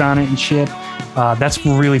folks on it and shit. That's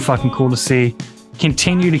really fucking cool to see.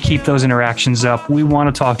 Continue to keep those interactions up. We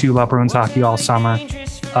want to talk to you about Bruins hockey all summer.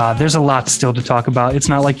 There's a lot still to talk about. It's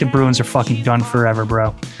not like the Bruins are fucking done forever,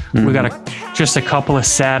 bro. Mm-hmm. We got just a couple of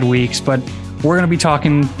sad weeks, but we're going to be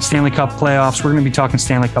talking Stanley Cup playoffs. We're going to be talking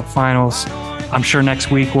Stanley Cup finals. I'm sure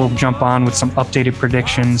next week we'll jump on with some updated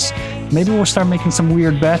predictions. Maybe we'll start making some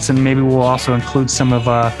weird bets, and maybe we'll also include some of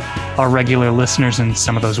our regular listeners in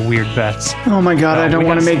some of those weird bets. Oh my God, I don't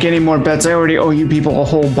want to make any more bets. I already owe you people a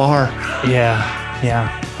whole bar. Yeah.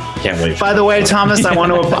 Can't wait. By the way, Thomas, I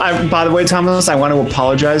want to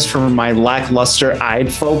apologize for my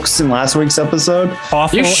lackluster-eyed folks in last week's episode.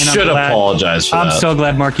 Awful. You should apologize for that. I'm so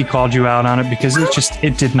glad Marky called you out on it because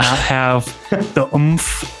it did not have the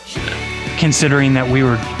oomph, considering that we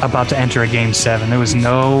were about to enter a Game 7. There was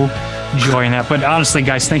no joy in that. But honestly,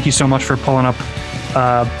 guys, thank you so much for pulling up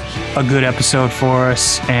a good episode for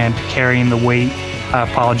us and carrying the weight. I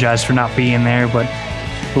apologize for not being there, but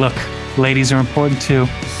look, ladies are important too.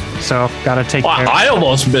 So gotta take Well, care. I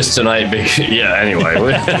almost missed tonight. Yeah. Anyway,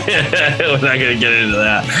 we're not gonna get into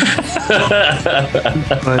that.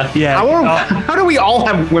 But yeah, How do we all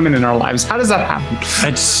have women in our lives? How does that happen?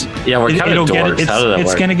 it's Yeah, we're kind of dorks. How does that it's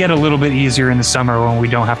work? gonna get a little bit easier in the summer when we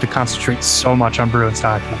don't have to concentrate so much on Bruins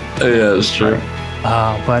hockey. Yeah, it's true.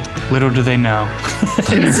 But little do they know,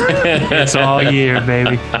 it's all year,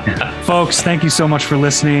 baby. Folks, thank you so much for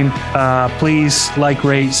listening. Please like,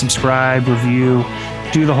 rate, subscribe, review,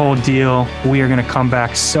 do the whole deal. We are going to come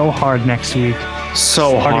back so hard next week.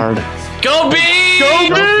 So hard. Go Bees! Go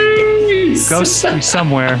Bees! Go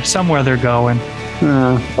somewhere they're going.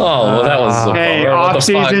 Oh, well, that was a Hey, bummer. What the off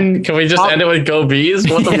season. fuck? Can we just end it with Go Bees?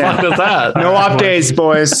 What the fuck was that? No off days,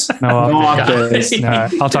 boys. No off days. All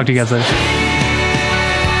right, I'll talk to you guys later.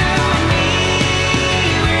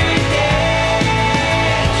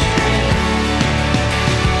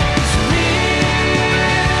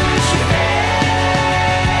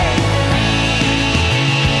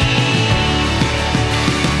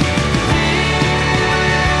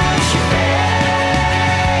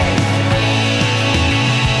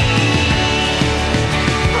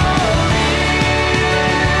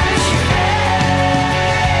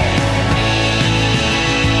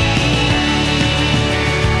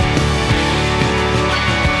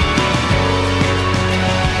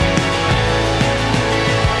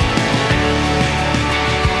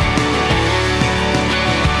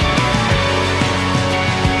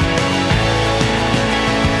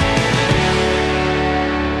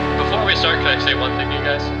 Before we start, can I say one thing to you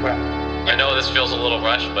guys? I know this feels a little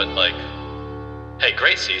rushed, but like, hey,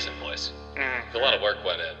 great season, boys. A lot of work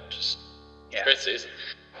went in. Just great season.